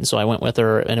 48, and so I went with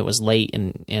her, and it was late,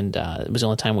 and it was the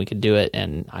only time we could do it,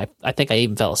 and I think I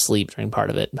even fell asleep during part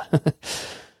of it.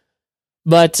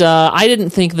 But I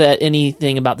didn't think that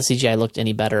anything about the CGI looked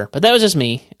any better, but that was just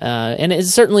me. And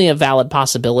it's certainly a valid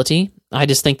possibility. I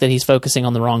just think that he's focusing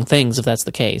on the wrong things if that's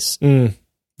the case.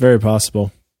 Very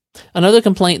possible. Another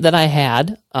complaint that I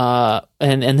had,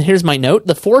 and here's my note: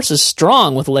 the Force is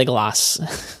strong with Legolas,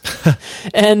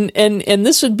 and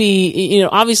this would be,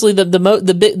 obviously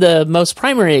the most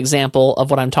primary example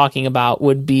of what I'm talking about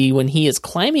would be when he is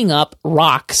climbing up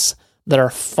rocks that are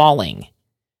falling.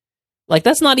 Like,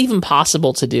 that's not even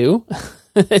possible to do.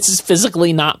 It's just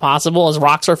physically not possible. As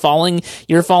rocks are falling,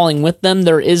 you're falling with them.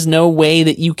 There is no way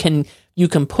that you can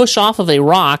push off of a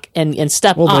rock and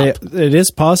step up. It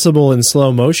is possible in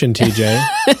slow motion, TJ.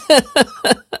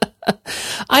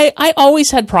 I always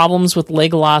had problems with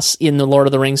Legolas in the Lord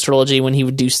of the Rings trilogy when he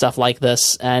would do stuff like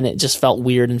this, and it just felt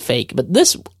weird and fake. But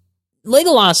this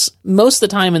Legolas, most of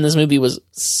the time in this movie, was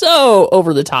so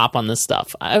over the top on this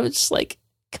stuff. I was just like,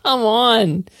 come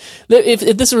on.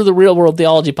 If this were the Real World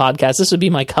Theology podcast, this would be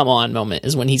my come on moment,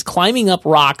 is when he's climbing up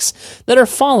rocks that are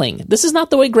falling. This is not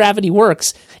the way gravity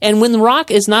works. And when the rock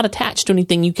is not attached to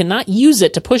anything, you cannot use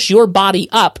it to push your body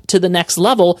up to the next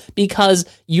level, because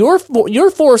your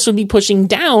force would be pushing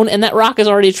down, and that rock is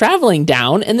already traveling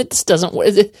down, and it just doesn't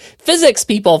work. Physics,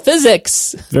 people,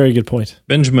 physics. Very good point.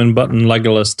 Benjamin Button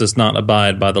Legolas does not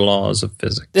abide by the laws of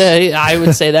physics. I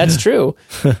would say that's true.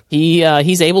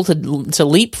 He's able to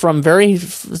leap from very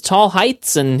tall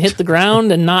heights and hit the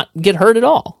ground and not get hurt at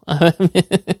all.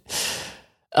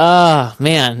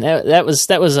 Man, that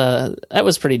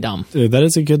was pretty dumb. Dude, that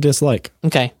is a good dislike.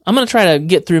 Okay, I'm gonna try to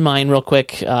get through mine real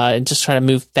quick and just try to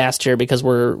move fast here because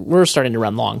we're starting to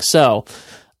run long. So,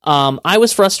 I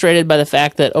was frustrated by the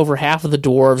fact that over half of the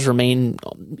dwarves remain,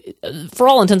 for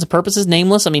all intents and purposes,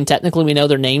 nameless. I mean, technically we know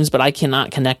their names, but I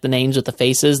cannot connect the names with the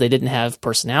faces. They didn't have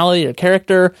personality or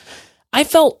character. I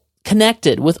felt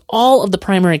connected with all of the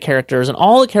primary characters and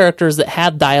all the characters that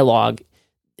had dialogue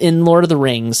in Lord of the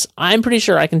Rings. I'm pretty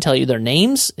sure I can tell you their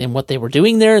names and what they were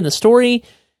doing there in the story.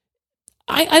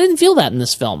 I didn't feel that in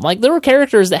this film. Like, there were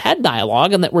characters that had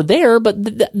dialogue and that were there, but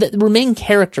that remain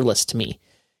characterless to me.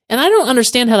 And I don't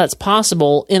understand how that's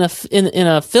possible in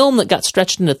a film that got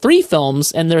stretched into 3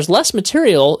 films, and there's less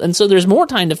material, and so there's more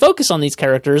time to focus on these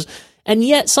characters, and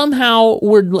yet somehow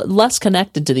we're less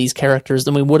connected to these characters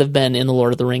than we would have been in the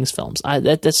Lord of the Rings films.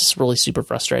 That's just really super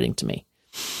frustrating to me.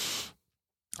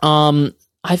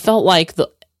 I felt like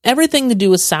everything to do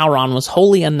with Sauron was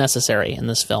wholly unnecessary in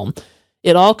this film.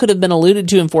 It all could have been alluded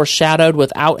to and foreshadowed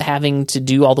without having to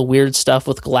do all the weird stuff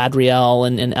with Galadriel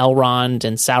and Elrond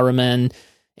and Saruman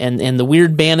and the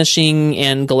weird banishing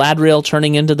and Galadriel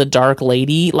turning into the Dark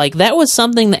Lady. Like, that was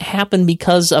something that happened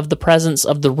because of the presence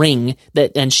of the ring,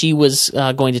 and she was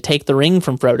going to take the ring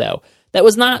from Frodo. That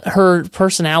was not her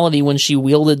personality when she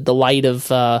wielded the light of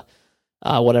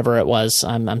whatever it was.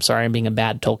 I'm sorry, I'm being a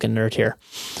bad Tolkien nerd here.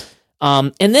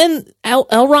 And then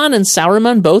Elrond and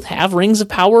Saruman both have rings of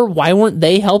power. Why weren't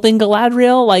they helping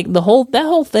Galadriel? Like, that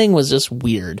whole thing was just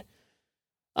weird.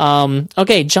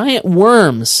 Okay, giant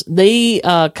worms. They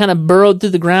kind of burrowed through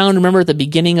the ground. Remember at the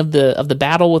beginning of the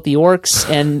battle with the orcs,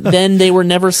 and then they were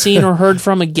never seen or heard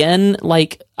from again.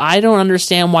 Like, I don't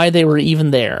understand why they were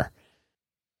even there.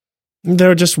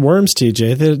 They're just worms,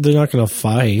 TJ. They're not going to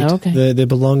fight. Okay. They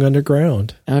belong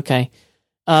underground. Okay.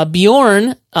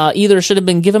 Bjorn either should have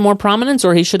been given more prominence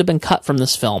or he should have been cut from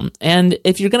this film. And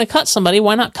if you're going to cut somebody,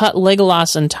 why not cut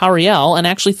Legolas and Tauriel and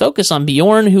actually focus on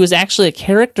Bjorn, who is actually a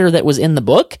character that was in the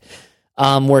book,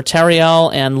 where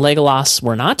Tauriel and Legolas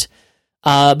were not.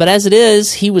 But as it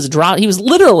is, he was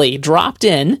literally dropped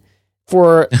in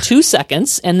for 2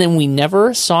 seconds, and then we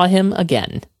never saw him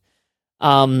again.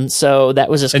 So that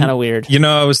was just kind of weird. You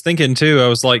know, I was thinking too, I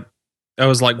was like,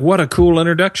 what a cool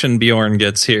introduction Bjorn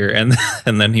gets here. And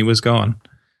then he was gone.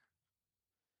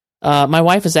 My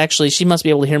wife is actually, she must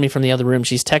be able to hear me from the other room.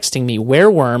 She's texting me,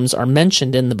 werewolves are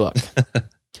mentioned in the book.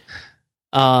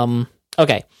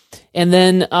 Okay. And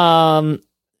then,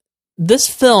 this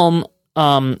film,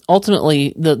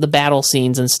 ultimately the battle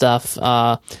scenes and stuff,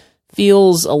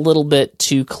 feels a little bit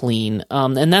too clean.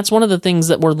 And that's one of the things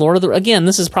that were again,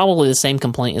 this is probably the same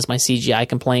complaint as my CGI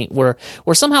complaint, where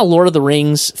somehow Lord of the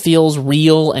Rings feels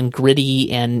real and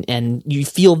gritty and you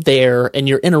feel there and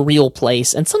you're in a real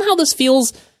place. And somehow this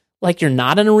feels like you're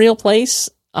not in a real place.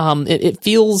 It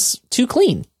feels too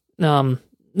clean.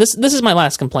 This is my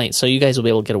last complaint, so you guys will be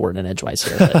able to get a word in edgewise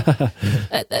here.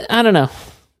 But I don't know.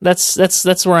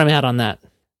 That's where I'm at on that.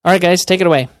 All right, guys, take it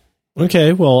away.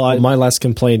 Okay, well, my last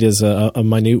complaint is a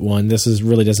minute one. This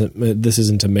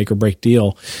isn't a make or break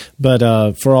deal, but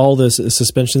for all the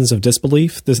suspensions of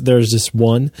disbelief, there's just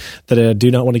one that I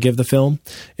do not want to give the film,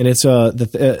 and it's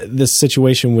this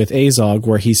situation with Azog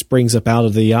where he springs up out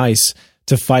of the ice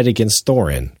to fight against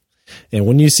Thorin. And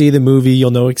when you see the movie,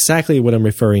 you'll know exactly what I'm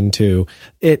referring to.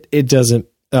 It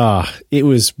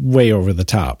was way over the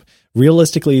top.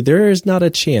 Realistically, there is not a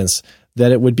chance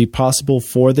that it would be possible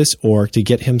for this orc to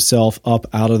get himself up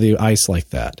out of the ice like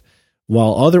that.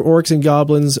 While other orcs and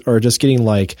goblins are just getting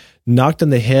like knocked in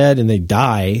the head and they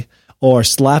die, or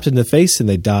slapped in the face and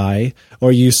they die,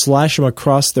 or you slash them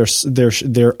across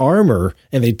their armor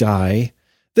and they die.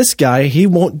 This guy, he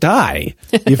won't die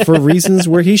for reasons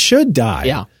where he should die.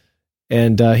 Yeah.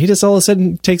 And he just all of a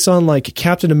sudden takes on like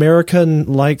Captain American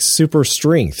like super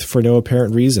strength for no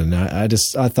apparent reason. I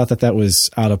thought that was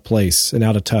out of place and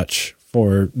out of touch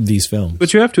for these films.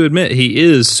 But you have to admit, he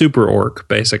is super orc,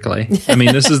 basically. I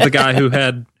mean, this is the guy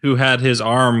who had his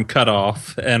arm cut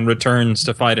off and returns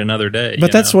to fight another day.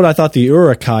 But that's what I thought the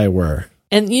Uruk-hai were.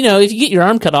 And, if you get your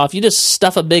arm cut off, you just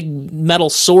stuff a big metal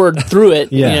sword through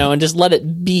it, and just let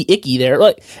it be icky there.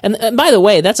 Like, and by the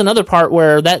way, that's another part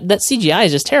where that CGI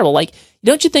is just terrible. Like,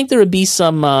 don't you think there would be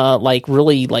some,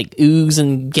 really, ooze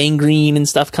and gangrene and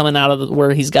stuff coming out of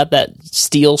where he's got that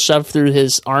steel shoved through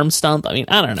his arm stump? I mean,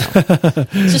 I don't know.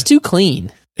 It's just too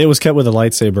clean. It was cut with a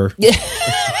lightsaber. Yeah.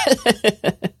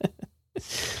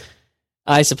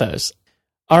 I suppose.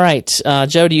 All right.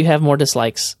 Joe, do you have more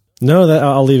dislikes? No,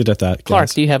 I'll leave it at that.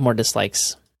 Clark, do you have more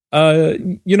dislikes?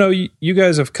 You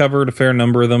guys have covered a fair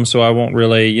number of them, so I won't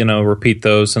really, repeat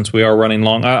those since we are running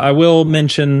long. I will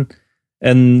mention,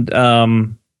 and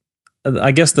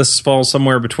I guess this falls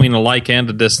somewhere between a like and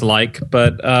a dislike,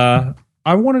 but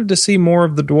I wanted to see more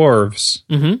of the dwarves.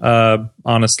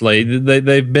 Honestly,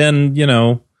 they've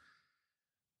been,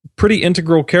 pretty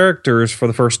integral characters for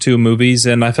the first two movies,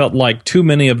 and I felt like too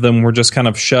many of them were just kind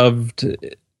of shoved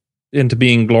into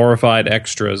being glorified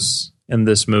extras in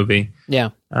this movie. Yeah.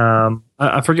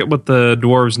 I forget what the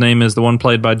dwarves' name is, the one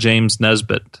played by James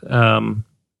Nesbitt.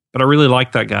 But I really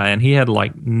liked that guy, and he had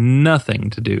like nothing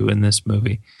to do in this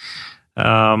movie.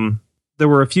 There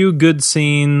were a few good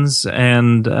scenes,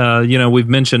 and we've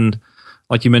mentioned,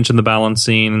 like you mentioned, the balance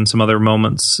scene and some other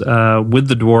moments with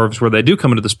the dwarves where they do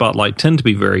come into the spotlight tend to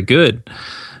be very good.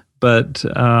 But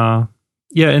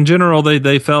in general,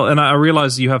 they felt, and I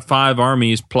realize you have 5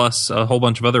 armies plus a whole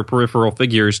bunch of other peripheral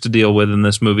figures to deal with in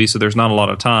this movie, so there's not a lot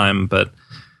of time, but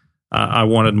I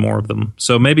wanted more of them.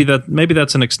 So maybe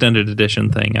that's an extended edition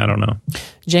thing. I don't know.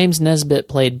 James Nesbitt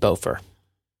played Beaufort.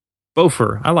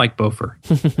 Beaufort. I like Beaufort.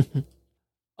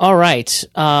 All right.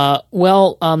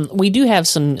 We do have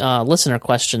some listener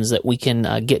questions that we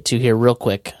can get to here real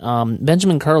quick.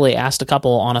 Benjamin Curley asked a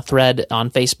couple on a thread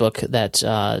on Facebook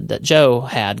that Joe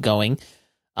had going.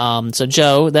 So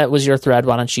Joe, that was your thread.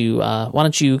 Why don't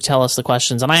you tell us the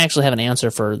questions? And I actually have an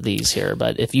answer for these here,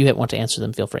 but if you want to answer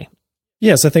them, feel free.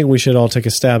 Yes, I think we should all take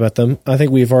a stab at them. I think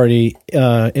we've already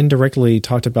indirectly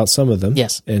talked about some of them.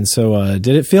 Yes. And so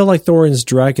did it feel like Thorin's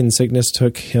dragon sickness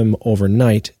took him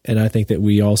overnight? And I think that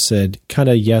we all said kind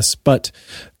of yes. But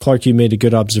Clark, you made a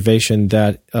good observation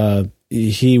that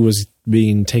he was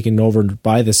being taken over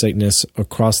by the sickness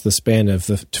across the span of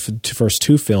the first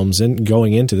 2 films and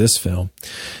going into this film.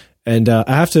 And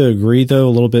I have to agree, though,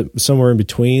 a little bit somewhere in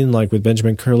between, like with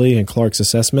Benjamin Curley and Clark's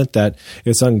assessment, that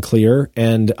it's unclear.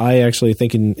 And I actually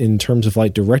think in terms of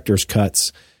like director's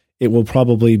cuts, there will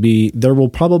probably be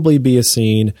a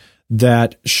scene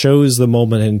that shows the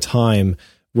moment in time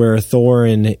where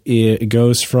Thorin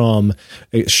goes from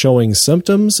showing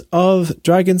symptoms of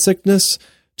dragon sickness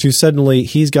to suddenly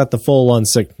he's got the full-on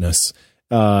sickness.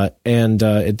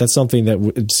 That's something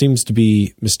that seems to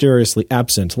be mysteriously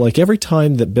absent. Like every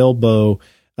time that Bilbo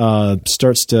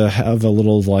starts to have a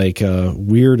little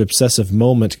weird obsessive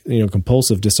moment,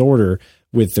 compulsive disorder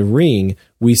with the ring,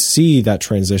 we see that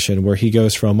transition where he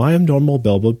goes from "I am normal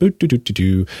Bilbo,"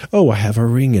 "Oh, I have a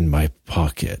ring in my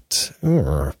pocket."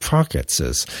 Pockets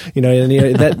is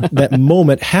that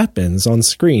moment happens on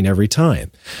screen every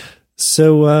time.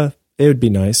 So. It would be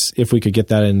nice if we could get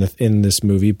that in this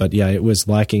movie, but yeah, it was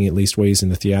lacking at least ways in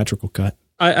the theatrical cut.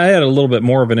 I had a little bit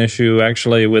more of an issue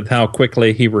actually with how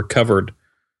quickly he recovered.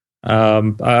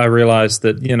 I realized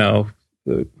that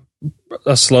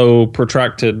a slow,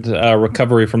 protracted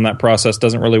recovery from that process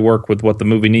doesn't really work with what the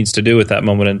movie needs to do at that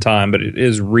moment in time, but it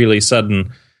is really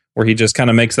sudden, where he just kind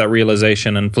of makes that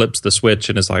realization and flips the switch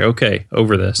and is like, okay,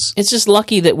 over this. It's just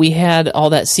lucky that we had all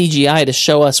that CGI to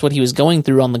show us what he was going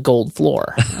through on the gold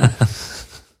floor.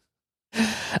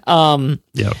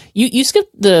 You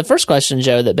skipped the first question,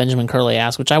 Joe, that Benjamin Curley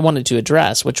asked, which I wanted to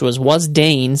address, which was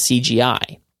Dane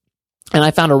CGI? And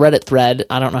I found a Reddit thread.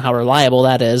 I don't know how reliable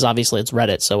that is. Obviously, it's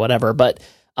Reddit, so whatever. But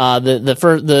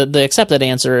the accepted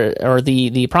answer, or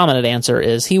the prominent answer,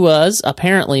 is he was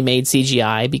apparently made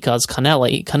CGI because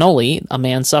Connolly, a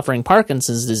man suffering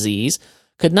Parkinson's disease,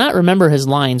 could not remember his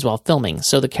lines while filming,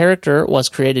 so the character was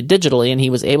created digitally and he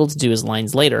was able to do his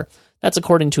lines later. That's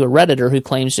according to a Redditor who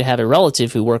claims to have a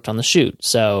relative who worked on the shoot.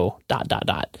 So, ...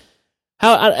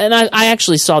 I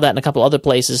actually saw that in a couple other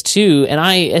places too. And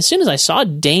as soon as I saw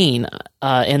Dane,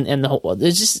 and the whole,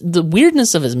 it's just the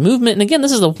weirdness of his movement. And again,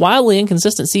 this is the wildly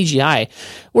inconsistent CGI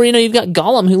where, you've got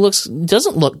Gollum who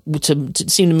doesn't look to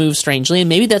seem to move strangely. And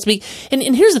maybe that's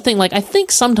and here's the thing, I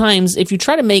think sometimes if you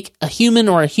try to make a human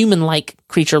or a human-like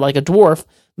creature like a dwarf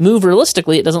move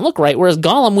realistically, it doesn't look right. Whereas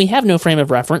Gollum, we have no frame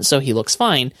of reference, so he looks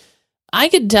fine. I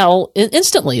could tell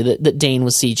instantly that Dane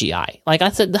was CGI. Like I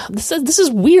said, this is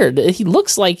weird. He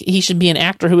looks like he should be an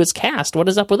actor who is cast. What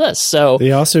is up with this? So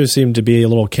he also seemed to be a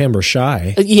little camera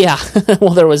shy. Yeah,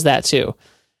 well, there was that too.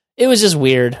 It was just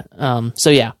weird. So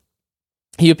yeah,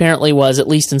 he apparently was, at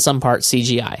least in some parts,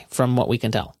 CGI, from what we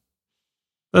can tell.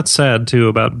 That's sad too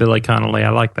about Billy Connolly. I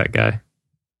like that guy.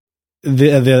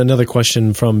 Another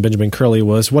question from Benjamin Curley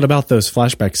was, what about those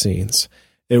flashback scenes?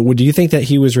 Do you think that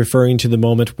he was referring to the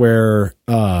moment where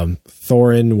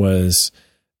Thorin was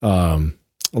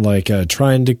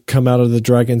trying to come out of the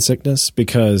dragon sickness?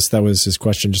 Because that was his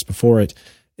question just before it.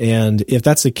 And if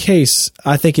that's the case,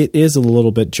 I think it is a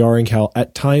little bit jarring how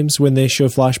at times when they show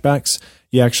flashbacks,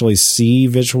 you actually see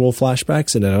visual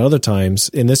flashbacks. And at other times,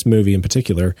 in this movie in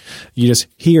particular, you just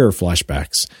hear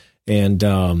flashbacks. And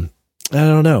I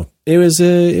don't know. It was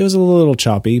a little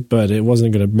choppy, but it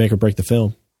wasn't going to make or break the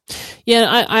film.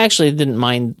 Yeah, I actually didn't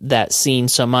mind that scene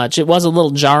so much. It was a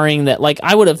little jarring that, like,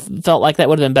 I would have felt like that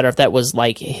would have been better if that was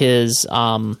like his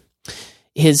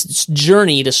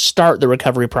journey to start the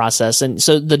recovery process. And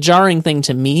so the jarring thing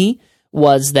to me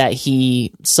was that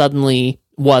he suddenly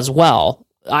was well.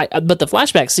 But the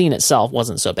flashback scene itself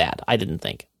wasn't so bad, I didn't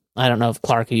think. I don't know if,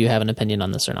 Clark, you have an opinion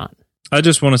on this or not. I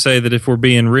just want to say that if we're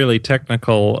being really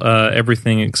technical,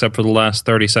 everything except for the last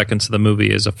 30 seconds of the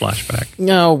movie is a flashback.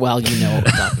 No, well, you know what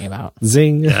we're talking about.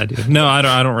 Zing. Yeah, I do. No, I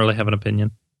don't really have an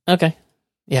opinion. Okay.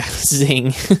 Yeah,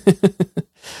 zing.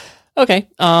 Okay.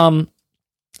 I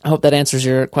hope that answers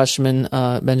your question,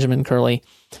 Benjamin Curley.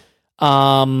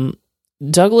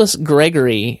 Douglas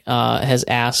Gregory has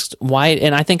asked why,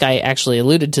 and I think I actually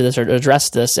alluded to this or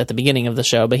addressed this at the beginning of the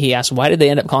show, but he asked, why did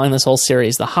they end up calling this whole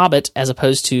series The Hobbit as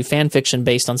opposed to fan fiction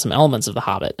based on some elements of The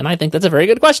Hobbit? And I think that's a very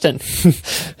good question.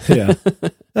 Yeah.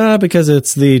 Because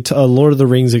it's the Lord of the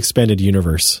Rings expanded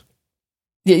universe.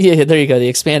 Yeah, there you go. The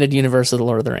expanded universe of the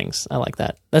Lord of the Rings. I like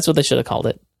that. That's what they should have called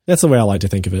it. That's the way I like to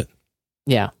think of it.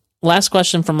 Yeah. Last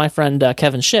question from my friend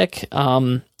Kevin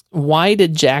Schick. Why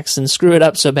did Jackson screw it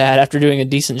up so bad after doing a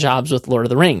decent job with Lord of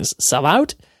the Rings?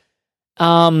 Sellout?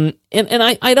 And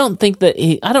I don't think that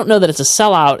I don't know that it's a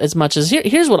sellout as much as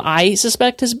here's what I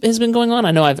suspect has been going on.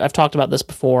 I know I've talked about this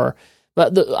before,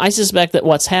 but I suspect that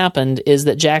what's happened is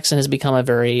that Jackson has become a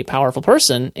very powerful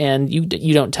person, and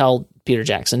you don't tell Peter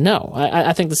Jackson no.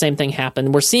 I think the same thing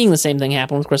happened. We're seeing the same thing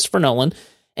happen with Christopher Nolan.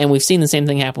 And we've seen the same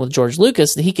thing happen with George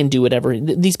Lucas, that he can do whatever.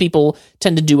 These people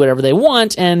tend to do whatever they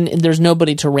want, and there's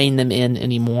nobody to rein them in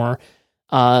anymore.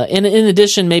 And in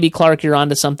addition, maybe, Clark, you're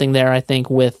onto something there, I think,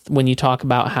 with when you talk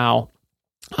about how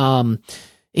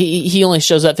he only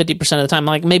shows up 50% of the time.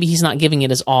 Like, maybe he's not giving it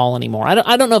his all anymore.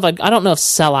 I don't know if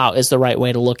sellout is the right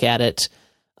way to look at it.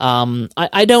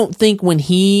 I don't think when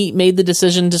he made the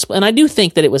decision to split, and I do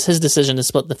think that it was his decision to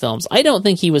split the films, I don't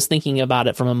think he was thinking about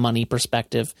it from a money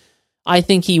perspective. I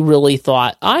think he really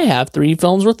thought, I have 3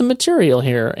 films worth of material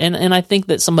here. And I think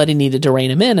that somebody needed to rein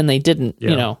him in, and they didn't,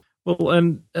 you know. Well,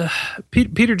 and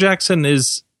Peter Jackson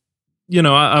is,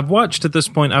 I've watched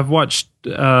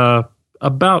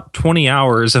about 20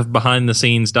 hours of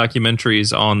behind-the-scenes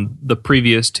documentaries on the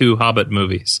previous 2 Hobbit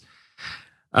movies.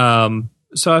 So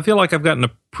I feel like I've gotten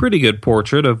a pretty good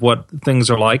portrait of what things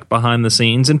are like behind the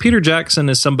scenes. And Peter Jackson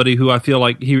is somebody who I feel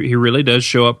like he really does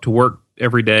show up to work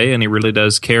every day, and he really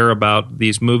does care about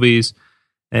these movies,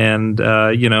 and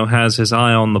has his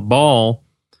eye on the ball.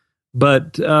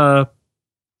 But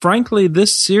frankly,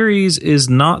 this series is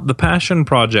not the passion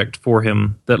project for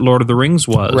him that Lord of the Rings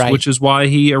was, right. Which is why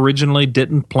he originally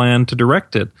didn't plan to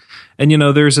direct it. And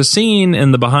there's a scene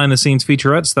in the behind the scenes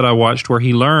featurettes that I watched where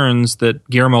he learns that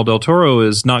Guillermo del Toro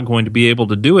is not going to be able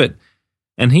to do it,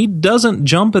 and he doesn't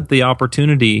jump at the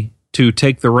opportunity to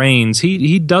take the reins.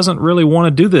 He doesn't really want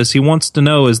to do this. He wants to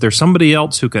know, is there somebody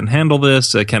else who can handle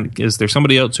this? Is there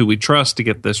somebody else who we trust to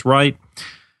get this right?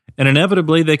 And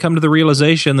inevitably, they come to the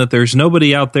realization that there's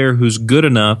nobody out there who's good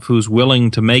enough, who's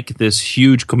willing to make this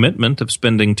huge commitment of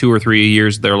spending 2 or 3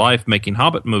 years of their life making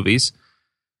Hobbit movies.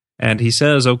 And he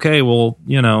says, okay, well,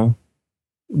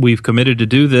 we've committed to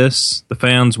do this. The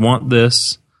fans want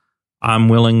this. I'm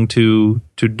willing to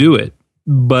do it.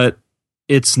 But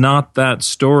it's not that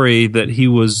story that he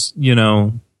was,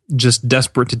 just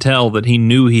desperate to tell, that he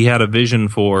knew he had a vision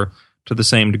for to the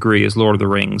same degree as Lord of the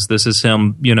Rings. This is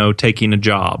him, taking a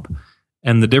job.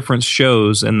 And the difference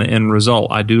shows in the end result.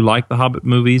 I do like the Hobbit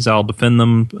movies. I'll defend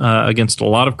them against a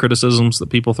lot of criticisms that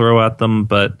people throw at them,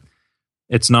 but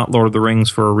it's not Lord of the Rings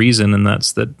for a reason, and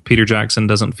that's that Peter Jackson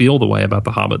doesn't feel the way about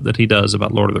the Hobbit that he does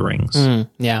about Lord of the Rings.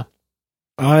 Yeah.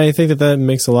 I think that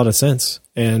makes a lot of sense,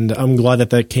 and I'm glad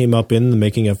that came up in the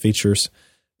making of features,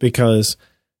 because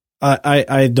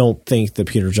I don't think that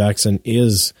Peter Jackson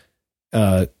is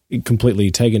completely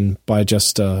taken by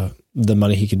just the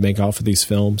money he could make off of these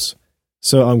films.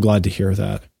 So I'm glad to hear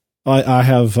that. I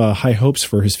have high hopes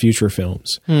for his future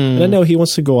films. And I know he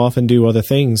wants to go off and do other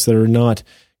things that are not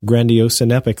grandiose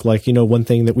and epic. Like, one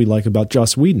thing that we like about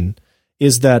Joss Whedon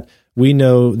is that we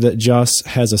know that Joss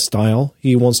has a style.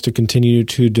 He wants to continue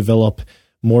to develop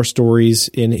more stories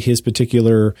in his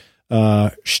particular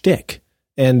shtick,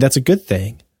 and that's a good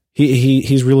thing.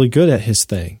 He's really good at his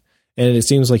thing, and it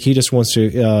seems like he just wants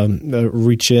to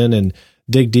reach in and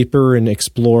dig deeper and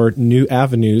explore new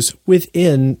avenues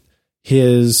within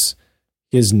his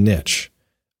niche.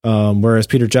 Whereas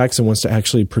Peter Jackson wants to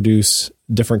actually produce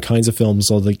different kinds of films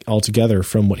altogether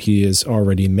from what he has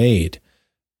already made.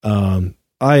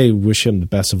 I wish him the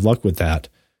best of luck with that.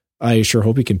 I sure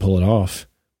hope he can pull it off.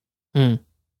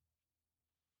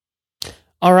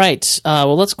 All right.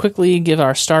 Well, let's quickly give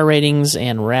our star ratings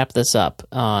and wrap this up.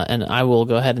 And I will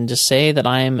go ahead and just say that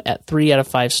I am at 3 out of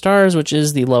 5 stars, which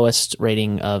is the lowest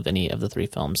rating of any of the 3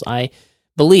 films. I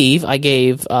believe I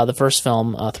gave the first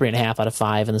film 3.5 out of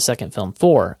 5 and the second film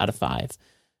 4 out of 5.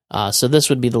 So this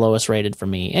would be the lowest rated for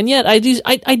me. And yet I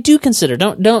do consider,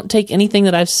 don't take anything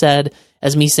that I've said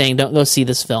as me saying don't go see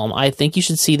this film. I think you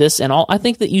should see this, and I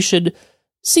think that you should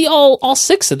see all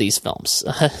 6 of these films.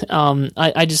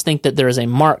 I just think that there is a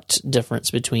marked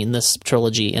difference between this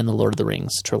trilogy and the Lord of the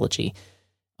Rings trilogy,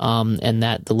 and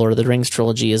that the Lord of the Rings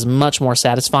trilogy is much more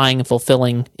satisfying and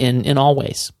fulfilling in all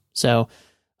ways. So,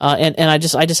 and I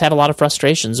just had a lot of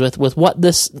frustrations with what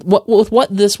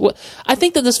I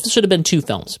think that this should have been 2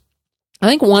 films. I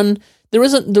think one. There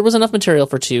was enough material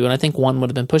for 2, and I think 1 would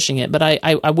have been pushing it. But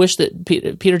I wish that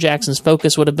Peter Jackson's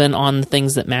focus would have been on the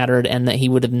things that mattered, and that he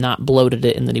would have not bloated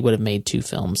it, and that he would have made 2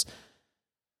 films.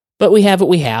 But we have what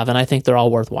we have, and I think they're all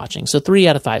worth watching. So 3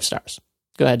 out of 5 stars.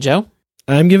 Go ahead, Joe.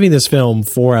 I'm giving this film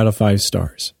 4 out of 5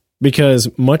 stars because,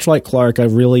 much like Clark, I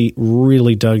really,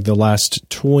 really dug the last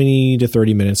 20 to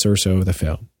 30 minutes or so of the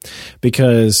film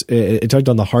because it tugged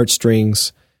on the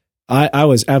heartstrings. I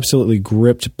was absolutely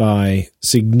gripped by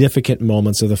significant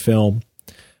moments of the film.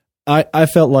 I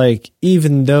felt like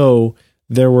even though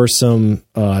there was some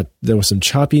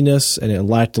choppiness and it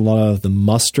lacked a lot of the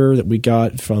muster that we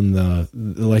got from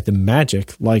the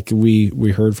magic, like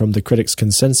we heard from the critics'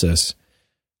 consensus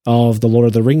of the Lord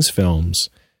of the Rings films,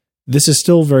 this is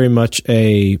still very much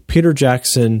a Peter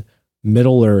Jackson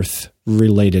Middle-earth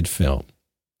related film.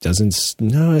 It's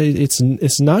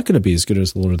not going to be as good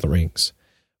as the Lord of the Rings.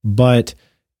 But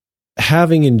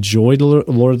having enjoyed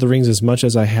Lord of the Rings as much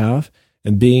as I have,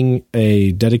 and being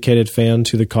a dedicated fan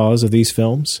to the cause of these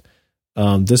films,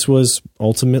 this was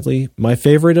ultimately my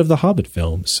favorite of the Hobbit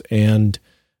films, and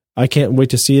I can't wait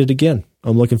to see it again.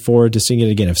 I'm looking forward to seeing it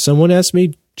again. If someone asked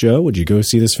me, Joe, would you go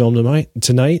see this film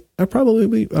tonight? I probably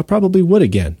would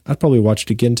again. I'd probably watch it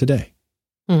again today.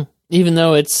 Even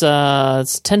though it's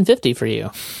 10:50 for you.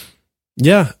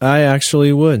 Yeah, I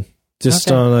actually would.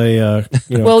 Just on a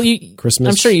Christmas.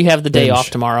 I'm sure you have the day off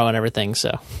tomorrow and everything.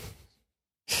 So,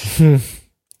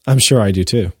 I'm sure I do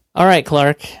too. All right,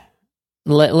 Clark,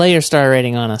 lay your star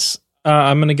rating on us.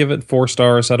 I'm going to give it 4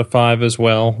 stars out of 5 as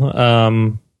well,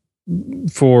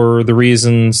 for the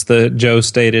reasons that Joe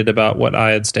stated about what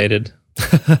I had stated.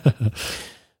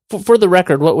 For the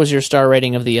record, what was your star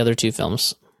rating of the other 2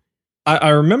 films? I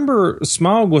remember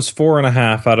Smaug was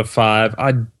 4.5 out of 5.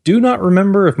 I do not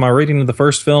remember if my rating of the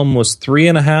first film was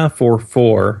 3.5 or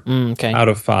 4 out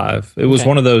of 5. It was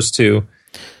one of those 2.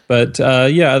 But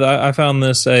I found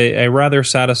this a rather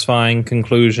satisfying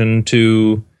conclusion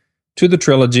to the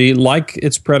trilogy. Like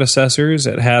its predecessors,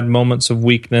 it had moments of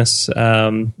weakness.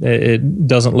 It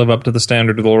doesn't live up to the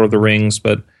standard of the Lord of the Rings,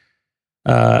 but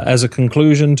as a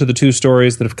conclusion to the 2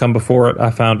 stories that have come before it, I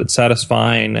found it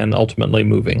satisfying and ultimately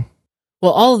moving.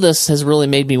 Well, all of this has really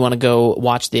made me want to go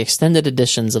watch the extended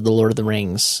editions of The Lord of the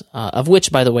Rings, of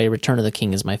which, by the way, Return of the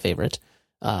King is my favorite.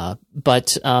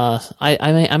 But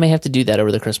I may have to do that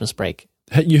over the Christmas break.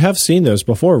 You have seen those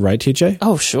before, right, TJ?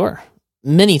 Oh, sure.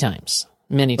 Many times.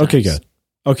 Okay, good.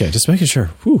 Okay, just making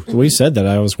sure. Whew, the way you said that,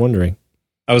 I was wondering.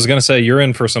 I was going to say, you're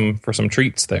in for some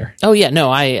treats there. Oh, yeah. No,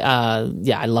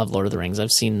 I love Lord of the Rings.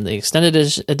 I've seen the extended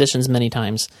editions many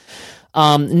times.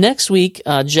 Next week,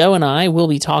 Joe and I will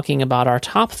be talking about our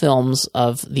top films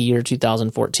of the year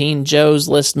 2014. Joe's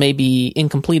list may be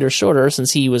incomplete or shorter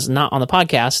since he was not on the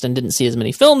podcast and didn't see as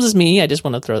many films as me. I just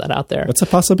want to throw that out there. That's a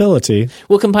possibility.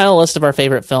 We'll compile a list of our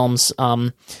favorite films.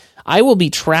 I will be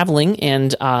traveling,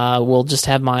 and we'll just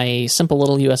have my simple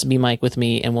little USB mic with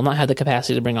me, and will not have the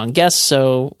capacity to bring on guests,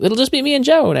 so it'll just be me and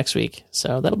Joe next week.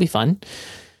 So that'll be fun.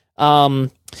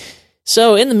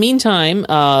 So in the meantime,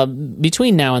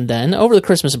 between now and then, over the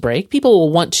Christmas break, people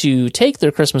will want to take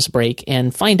their Christmas break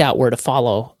and find out where to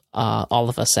follow all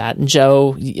of us at. And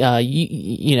Joe,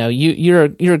 you're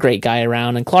a great guy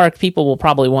around, and Clark, people will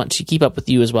probably want to keep up with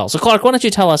you as well. So Clark, why don't you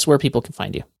tell us where people can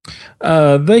find you?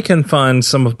 They can find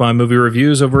some of my movie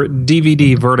reviews over at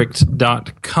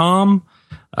dvdverdict.com.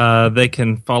 They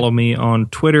can follow me on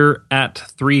Twitter at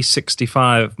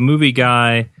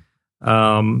 365movieguy.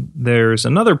 There's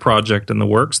another project in the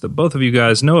works that both of you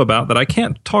guys know about that I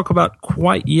can't talk about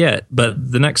quite yet,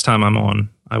 but the next time I'm on,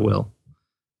 I will.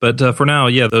 But for now,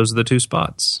 those are the 2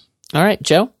 spots. All right,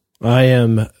 Joe? I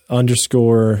am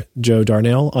 _Joe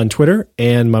Darnell on Twitter,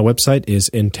 and my website is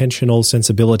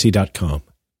intentionalsensibility.com.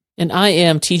 And I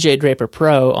am TJ Draper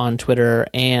Pro on Twitter,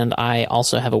 and I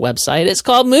also have a website. It's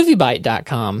called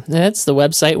MovieByte.com. That's the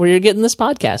website where you're getting this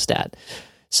podcast at.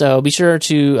 So be sure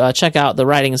to check out the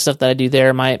writing and stuff that I do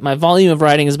there. My volume of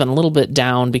writing has been a little bit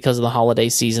down because of the holiday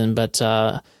season, but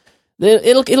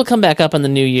it'll come back up in the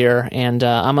new year, and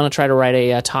I'm going to try to write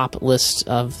a top list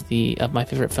of my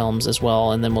favorite films as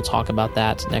well, and then we'll talk about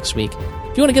that next week.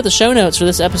 If you want to get the show notes for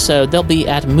this episode, they'll be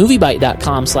at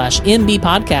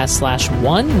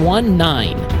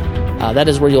moviebyte.com/mbpodcast/119. That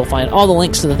is where you'll find all the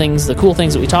links to the cool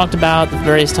things that we talked about, the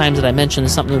various times that I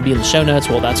mentioned something would be in the show notes.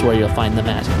 Well, that's where you'll find them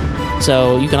at.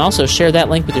 So you can also share that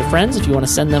link with your friends if you want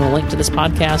to send them a link to this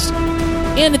podcast.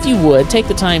 And if you would, take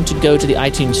the time to go to the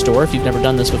iTunes store. If you've never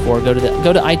done this before, go to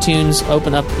iTunes,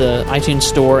 open up the iTunes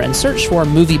store, and search for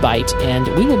MovieByte, and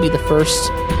we will be the first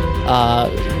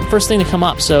thing to come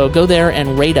up. So go there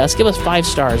and rate us. Give us 5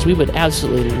 stars. We would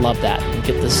absolutely love that. And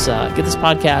get this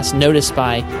podcast noticed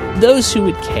by those who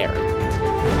would care.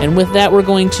 And with that, we're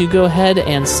going to go ahead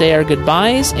and say our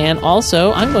goodbyes. And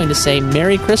also, I'm going to say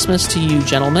Merry Christmas to you,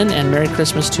 gentlemen, and Merry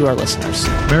Christmas to our listeners.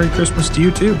 Merry Christmas to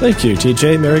you, too. Thank you,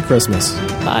 TJ. Merry Christmas.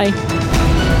 Bye.